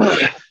can they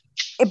do?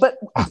 But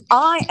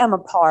I am a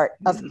part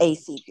of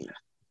ACB.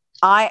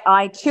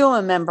 I too am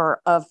a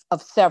member of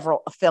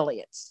several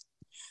affiliates.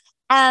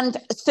 And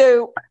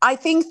so I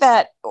think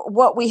that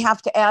what we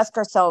have to ask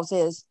ourselves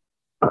is,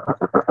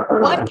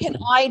 what can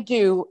I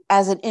do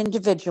as an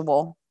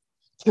individual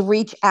to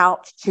reach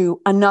out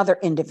to another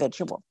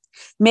individual?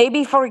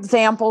 Maybe, for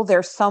example,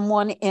 there's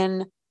someone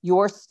in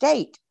your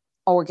state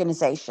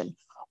organization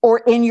or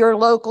in your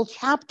local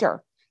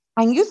chapter,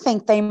 and you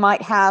think they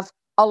might have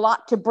a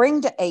lot to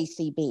bring to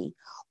ACB,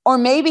 Or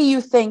maybe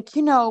you think,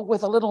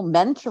 with a little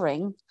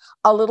mentoring,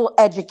 a little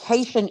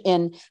education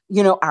in,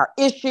 our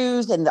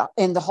issues and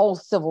in the whole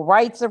civil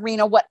rights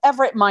arena,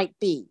 whatever it might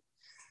be.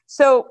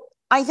 So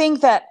I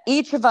think that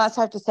each of us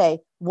have to say,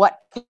 what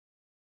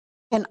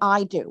can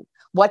I do?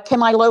 What can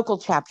my local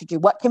chapter do?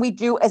 What can we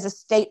do as a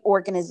state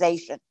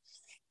organization?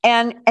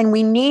 And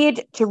we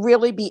need to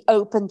really be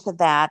open to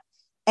that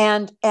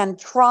and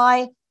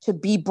try to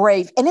be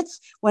brave. And it's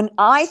when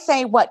I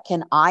say, what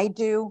can I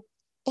do?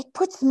 It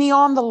puts me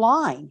on the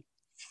line.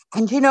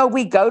 And,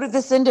 we go to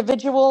this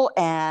individual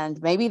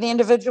and maybe the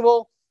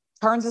individual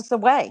turns us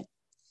away.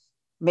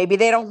 Maybe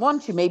they don't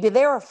want to, maybe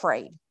they're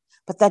afraid,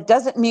 but that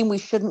doesn't mean we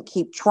shouldn't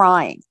keep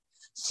trying.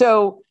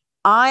 So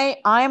I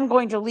am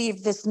going to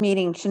leave this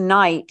meeting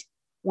tonight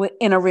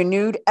in a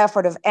renewed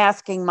effort of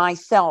asking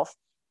myself,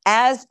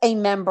 as a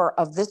member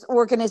of this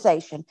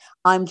organization,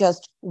 I'm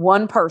just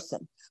one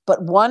person,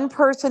 but one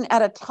person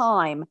at a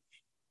time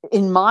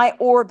in my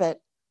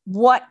orbit.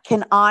 What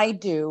can I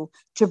do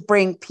to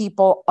bring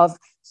people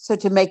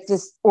to make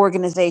this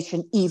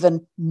organization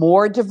even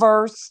more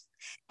diverse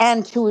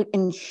and to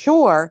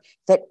ensure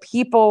that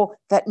people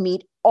that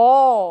meet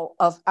all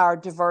of our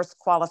diverse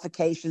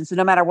qualifications,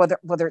 no matter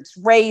whether it's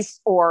race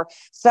or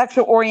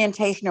sexual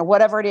orientation or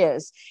whatever it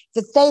is,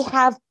 that they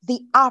have the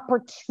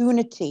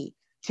opportunity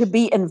to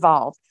be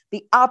involved,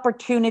 the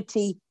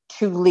opportunity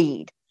to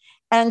lead.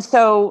 And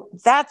so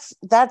that's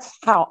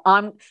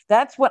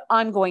what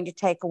I'm going to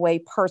take away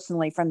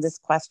personally from this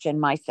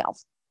question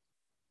myself.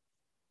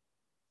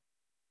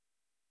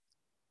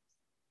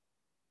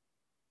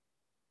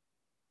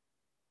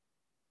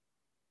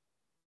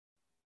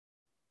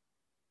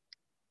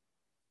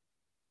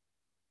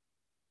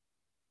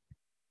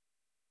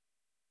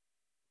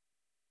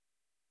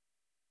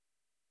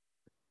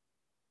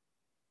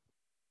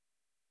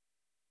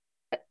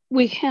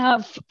 We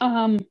have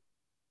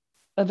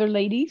other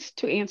ladies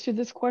to answer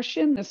this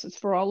question. This is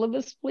for all of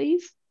us,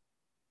 please.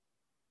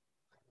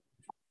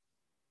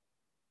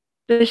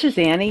 This is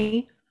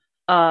Annie.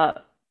 I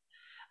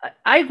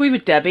agree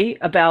with Debbie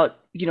about,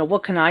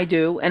 what can I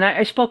do? And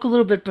I spoke a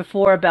little bit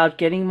before about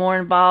getting more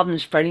involved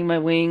and spreading my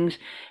wings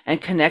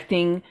and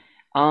connecting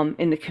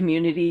in the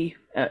community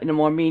in a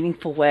more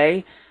meaningful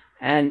way.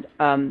 And,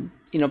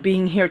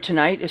 being here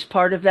tonight is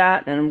part of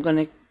that. And I'm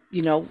going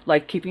to,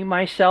 keeping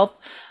myself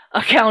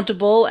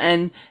accountable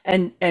and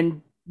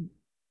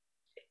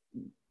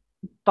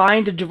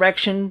find a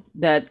direction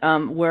that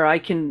where I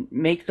can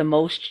make the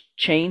most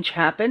change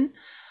happen.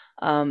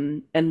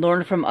 And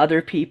learn from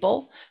other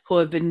people who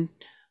have been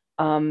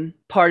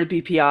part of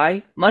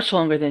BPI much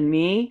longer than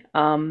me.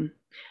 I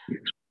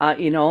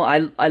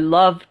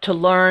love to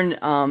learn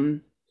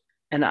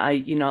and I,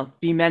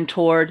 be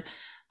mentored.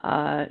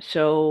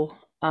 So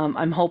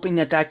I'm hoping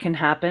that can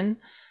happen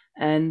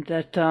and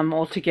that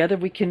all together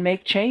we can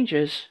make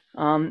changes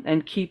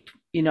and keep,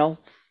 the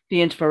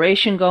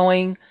inspiration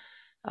going,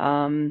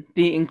 the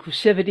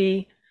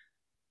inclusivity,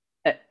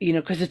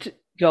 because it's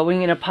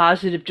going in a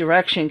positive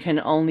direction can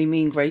only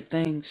mean great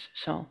things.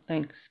 So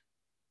thanks.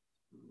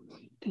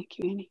 Thank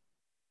you, Annie.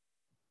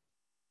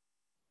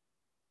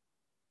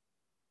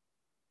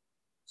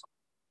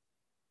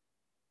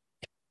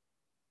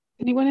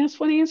 Anyone else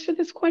want to answer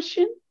this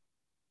question?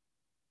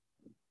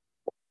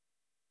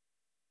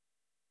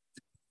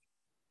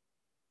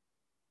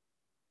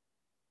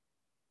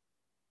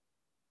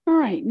 All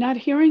right, not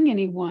hearing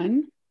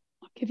anyone.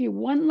 I'll give you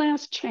one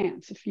last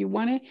chance. If you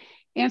want to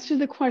answer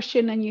the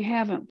question and you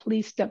haven't,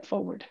 please step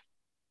forward.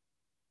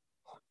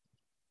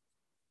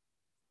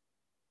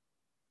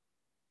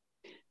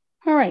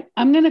 All right,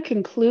 I'm going to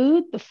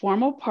conclude the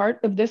formal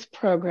part of this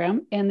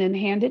program and then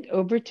hand it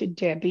over to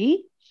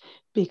Debbie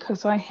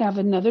because I have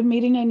another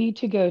meeting I need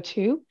to go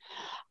to.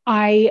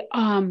 I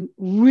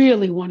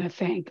really want to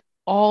thank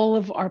all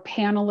of our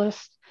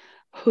panelists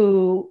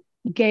who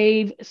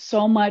gave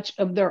so much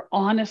of their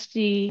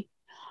honesty,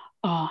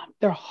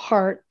 their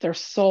heart, their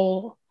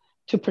soul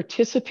to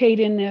participate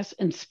in this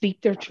and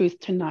speak their truth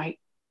tonight.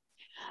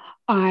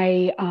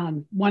 I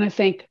want to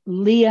thank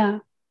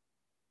Leah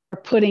for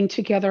putting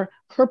together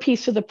her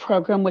piece of the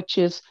program, which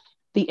is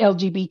the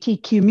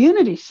LGBT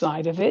community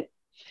side of it.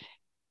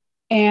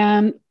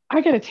 And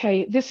I got to tell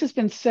you, this has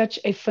been such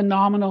a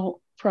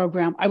phenomenal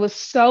program. I was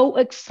so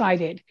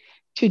excited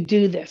to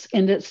do this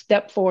and to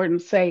step forward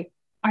and say,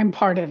 I'm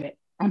part of it.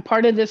 I'm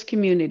part of this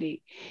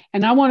community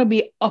and I want to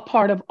be a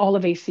part of all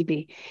of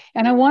ACB.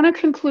 And I want to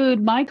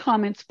conclude my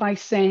comments by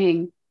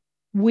saying,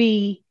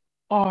 we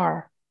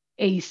are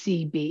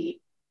ACB.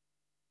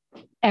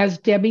 As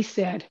Debbie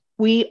said,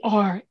 we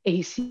are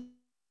ACB.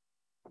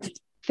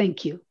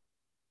 Thank you.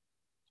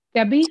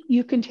 Debbie,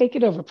 you can take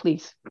it over,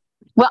 please.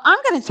 Well, I'm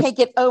going to take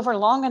it over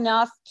long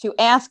enough to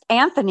ask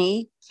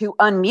Anthony to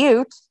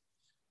unmute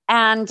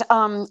and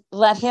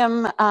let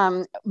him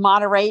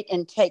moderate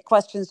and take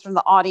questions from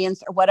the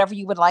audience or whatever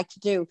you would like to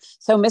do.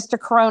 So, Mr.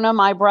 Corona,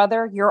 my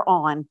brother, you're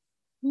on.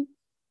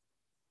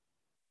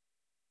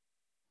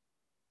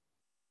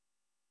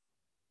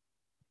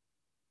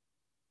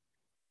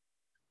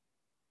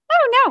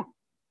 Oh, no.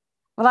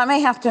 Well, I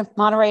may have to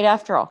moderate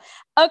after all.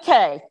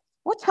 Okay,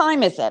 what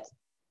time is it?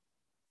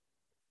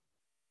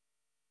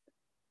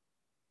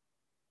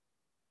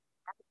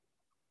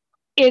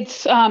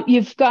 It's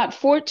you've got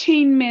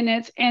 14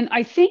 minutes, and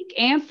I think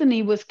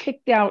Anthony was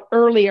kicked out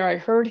earlier. I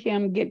heard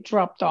him get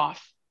dropped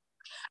off.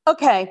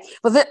 Okay,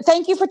 well,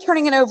 thank you for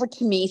turning it over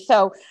to me.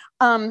 So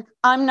I'm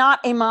not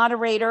a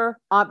moderator,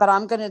 but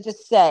I'm going to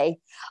just say,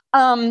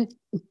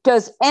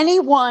 does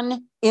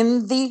anyone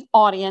in the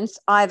audience,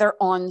 either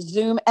on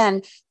Zoom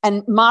and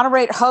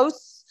moderate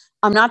hosts,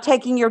 I'm not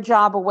taking your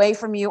job away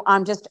from you.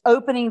 I'm just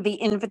opening the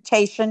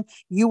invitation.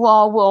 You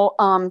all will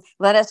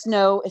let us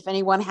know if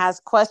anyone has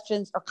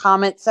questions or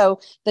comments. So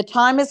the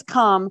time has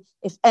come.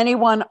 If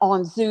anyone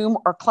on Zoom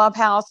or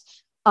Clubhouse,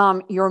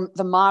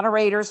 the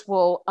moderators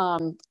will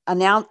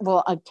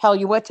tell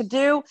you what to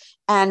do,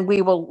 and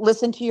we will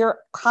listen to your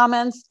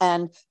comments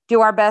and do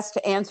our best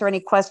to answer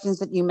any questions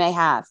that you may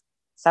have.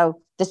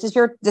 So this is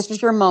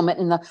your moment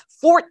in the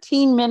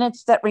 14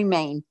 minutes that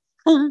remain.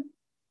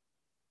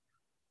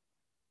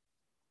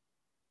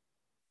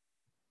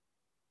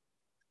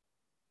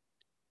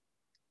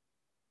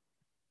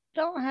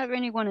 Don't have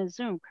anyone in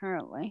Zoom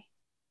currently.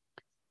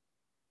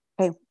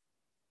 Okay.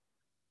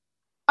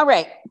 All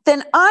right,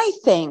 then I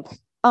think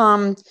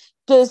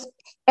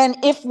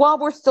if while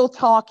we're still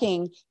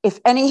talking, if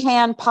any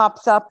hand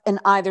pops up in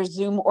either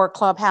Zoom or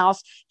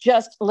Clubhouse,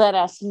 just let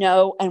us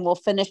know and we'll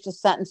finish the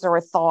sentence or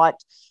a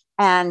thought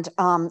and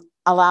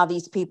allow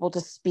these people to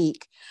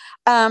speak.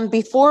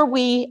 Before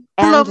we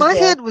end Hello, my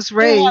hand was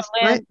raised.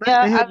 My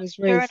hand was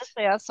raised. To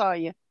say I saw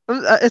you.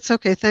 It's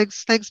okay.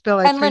 Thanks, Bill.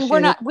 I appreciate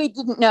Lynn, it. we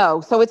didn't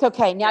know, so it's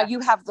okay. Now you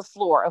have the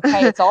floor.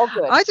 Okay, it's all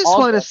good. I just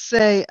want to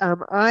say, I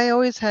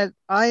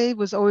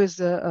was always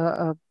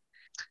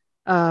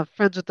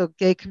friends with the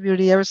gay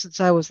community ever since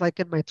I was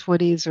like in my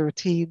 20s or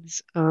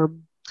teens.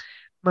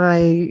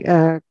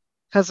 My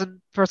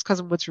first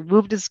cousin was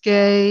removed as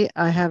gay.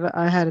 I had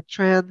a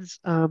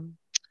trans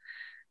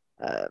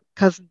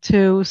cousin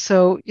too.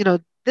 So,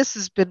 this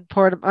has been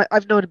part of,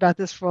 I've known about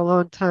this for a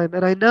long time.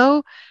 And I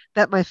know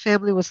that my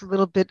family was a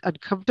little bit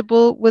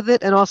uncomfortable with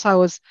it. And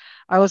also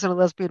I was in a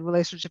lesbian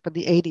relationship in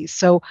the 80s.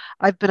 So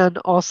I've been on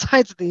all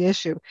sides of the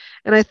issue.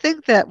 And I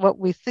think that what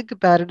we think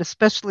about, and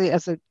especially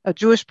as a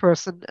Jewish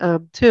person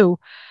too,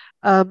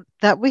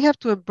 that we have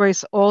to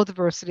embrace all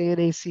diversity in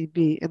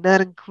ACB. And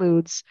that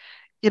includes,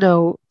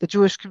 the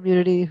Jewish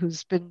community,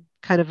 who's been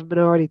kind of a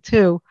minority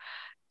too,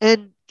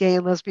 and gay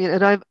and lesbian.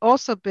 And I've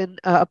also been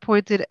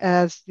appointed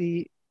as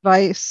the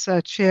vice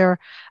chair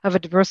of a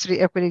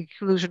diversity, equity, and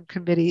inclusion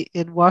committee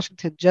in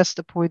Washington, just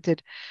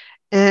appointed.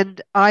 And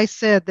I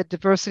said that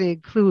diversity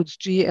includes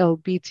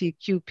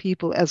GLBTQ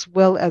people as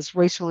well as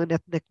racial and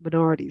ethnic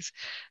minorities.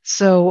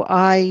 So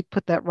I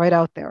put that right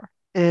out there.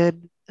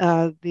 And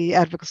the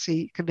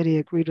advocacy committee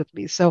agreed with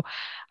me. So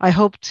I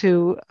hope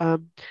to,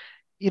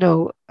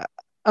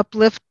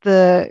 uplift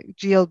the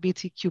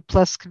GLBTQ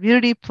plus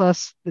community,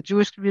 plus the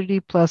Jewish community,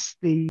 plus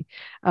the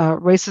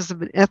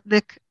racism and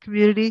ethnic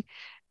community.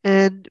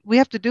 And we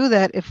have to do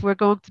that if we're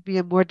going to be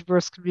a more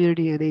diverse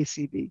community in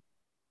ACB.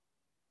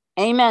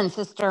 Amen,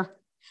 sister.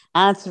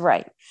 That's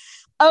right.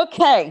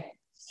 Okay.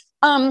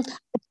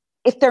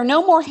 If there are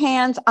no more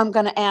hands, I'm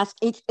going to ask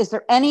is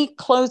there any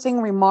closing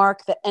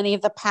remark that any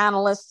of the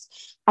panelists,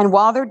 and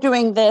while they're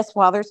doing this,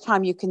 while there's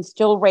time, you can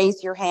still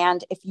raise your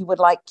hand if you would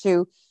like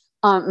to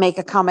make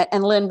a comment.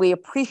 And Lynn, we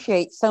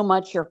appreciate so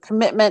much your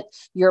commitment,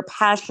 your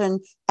passion,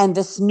 and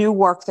this new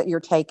work that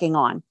you're taking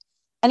on.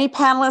 Any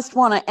panelists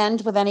want to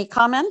end with any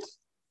comment?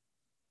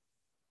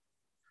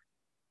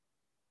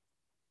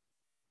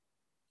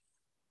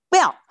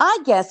 Well, I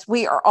guess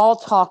we are all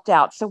talked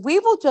out. So we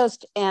will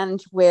just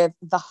end with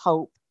the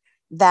hope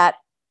that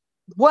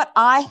what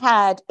I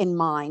had in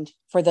mind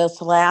for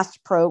this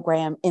last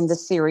program in the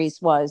series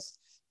was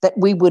that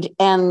we would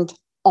end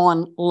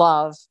on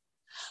love,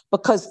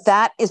 because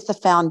that is the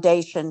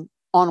foundation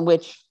on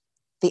which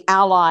the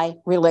ally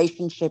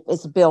relationship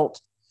is built.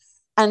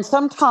 And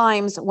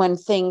sometimes when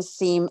things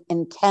seem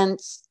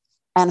intense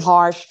and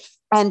harsh,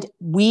 and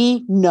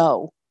we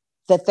know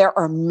that there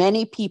are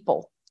many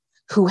people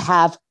who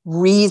have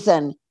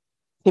reason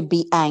to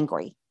be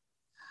angry.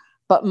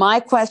 But my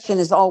question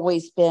has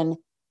always been,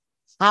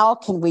 how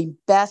can we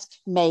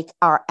best make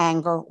our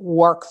anger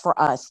work for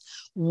us?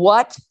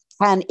 What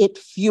can it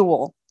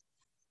fuel?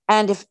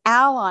 And if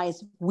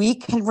allies, we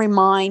can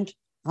remind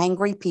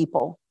angry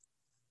people,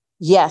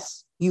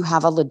 yes, you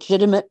have a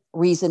legitimate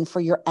reason for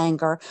your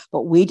anger,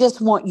 but we just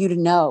want you to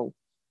know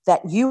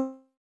that you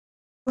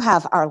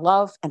have our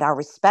love and our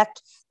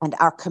respect and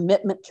our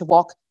commitment to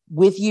walk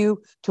with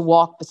you, to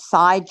walk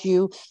beside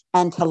you,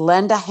 and to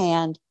lend a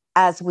hand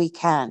as we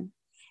can.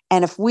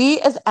 And if we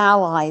as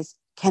allies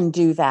can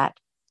do that,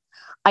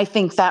 I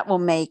think that will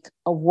make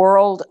a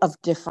world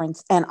of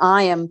difference. And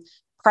I am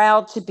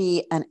proud to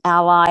be an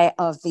ally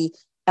of the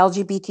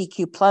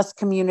LGBTQ plus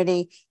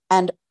community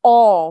and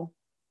all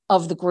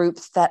of the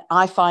groups that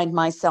I find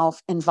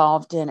myself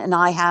involved in. And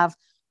I have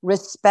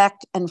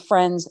respect and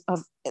friends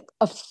of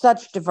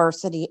such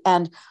diversity.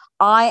 And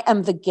I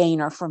am the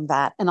gainer from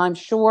that. And I'm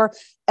sure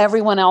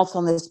everyone else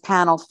on this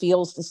panel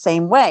feels the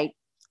same way.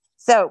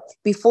 So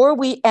before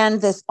we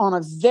end this on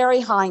a very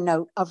high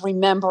note of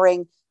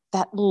remembering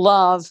that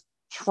love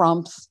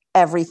trumps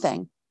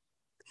everything.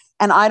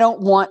 And I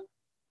want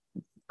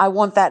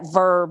that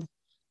verb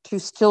to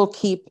still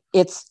keep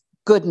its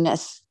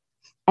goodness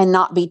and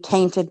not be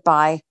tainted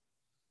by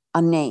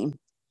a name,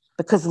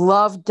 because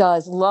love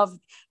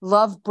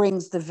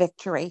brings the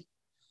victory.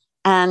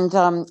 And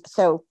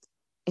so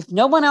if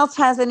no one else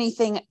has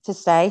anything to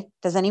say,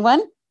 does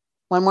anyone?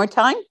 One more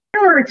time?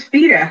 Sure, it's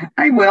Vita.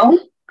 I will.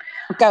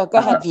 Go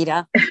ahead,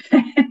 Vita.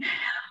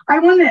 I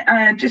want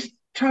to just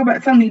talk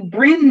about something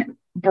Bryn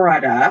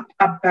brought up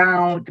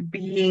about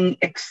being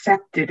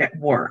accepted at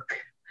work.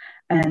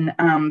 And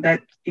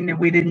that,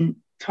 we didn't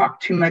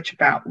talk too much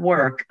about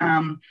work.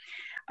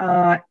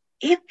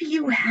 If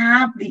you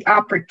have the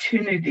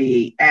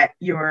opportunity at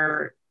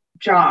your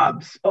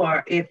jobs,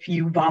 or if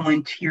you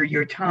volunteer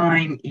your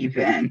time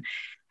even,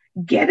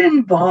 get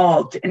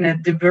involved in a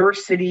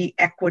diversity,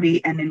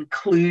 equity, and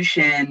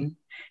inclusion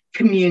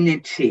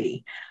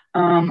community.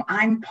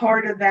 I'm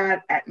part of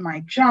that at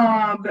my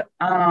job,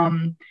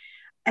 and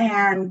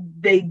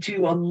they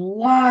do a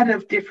lot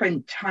of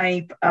different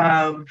type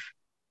of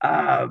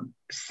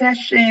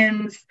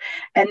sessions,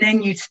 and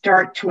then you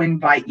start to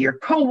invite your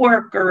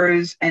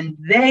coworkers, and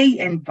they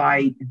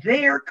invite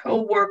their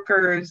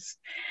coworkers,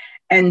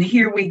 and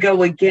here we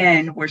go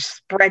again. We're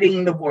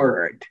spreading the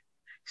word.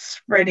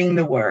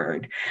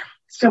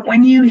 So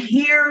when you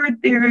hear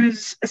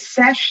there's a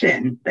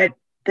session that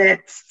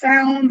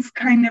sounds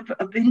kind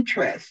of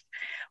interest,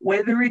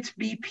 whether it's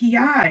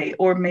BPI,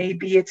 or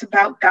maybe it's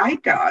about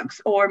guide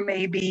dogs, or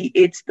maybe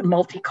it's the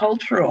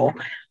multicultural,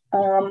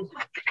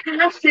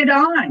 pass it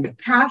on,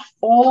 pass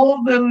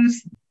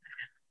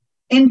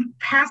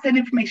that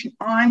information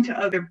on to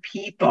other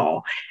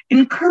people,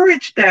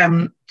 encourage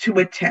them to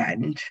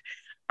attend.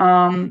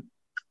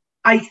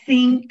 I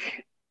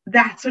think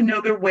that's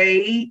another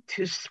way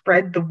to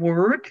spread the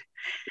word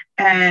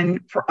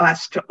and for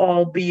us to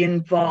all be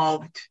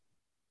involved.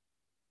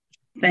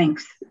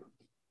 Thanks.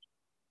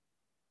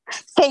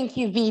 Thank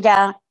you,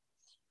 Vita.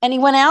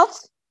 Anyone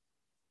else?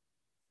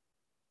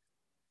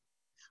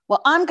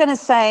 Well, I'm going to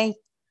say,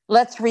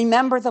 let's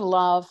remember the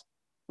love.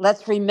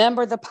 Let's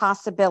remember the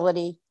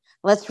possibility.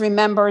 Let's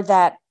remember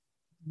that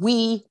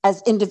we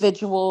as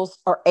individuals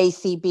are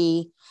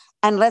ACB.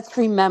 And let's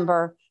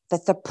remember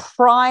that the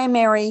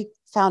primary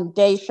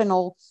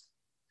foundational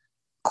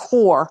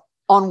core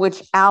on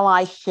which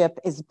allyship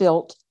is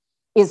built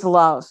is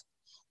love.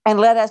 And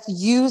let us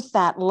use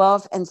that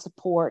love and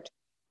support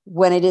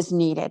when it is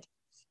needed,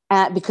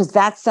 because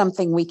that's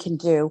something we can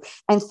do.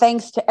 And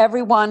thanks to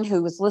everyone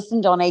who has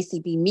listened on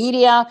ACB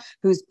Media,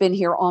 who's been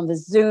here on the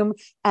Zoom,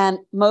 and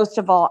most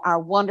of all, our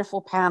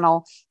wonderful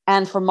panel.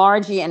 And for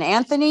Margie and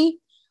Anthony,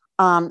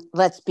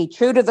 let's be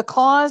true to the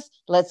cause.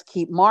 Let's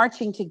keep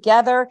marching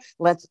together.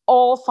 Let's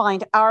all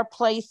find our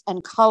place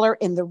and color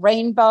in the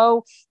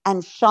rainbow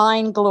and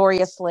shine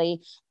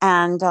gloriously.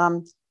 And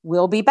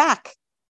we'll be back.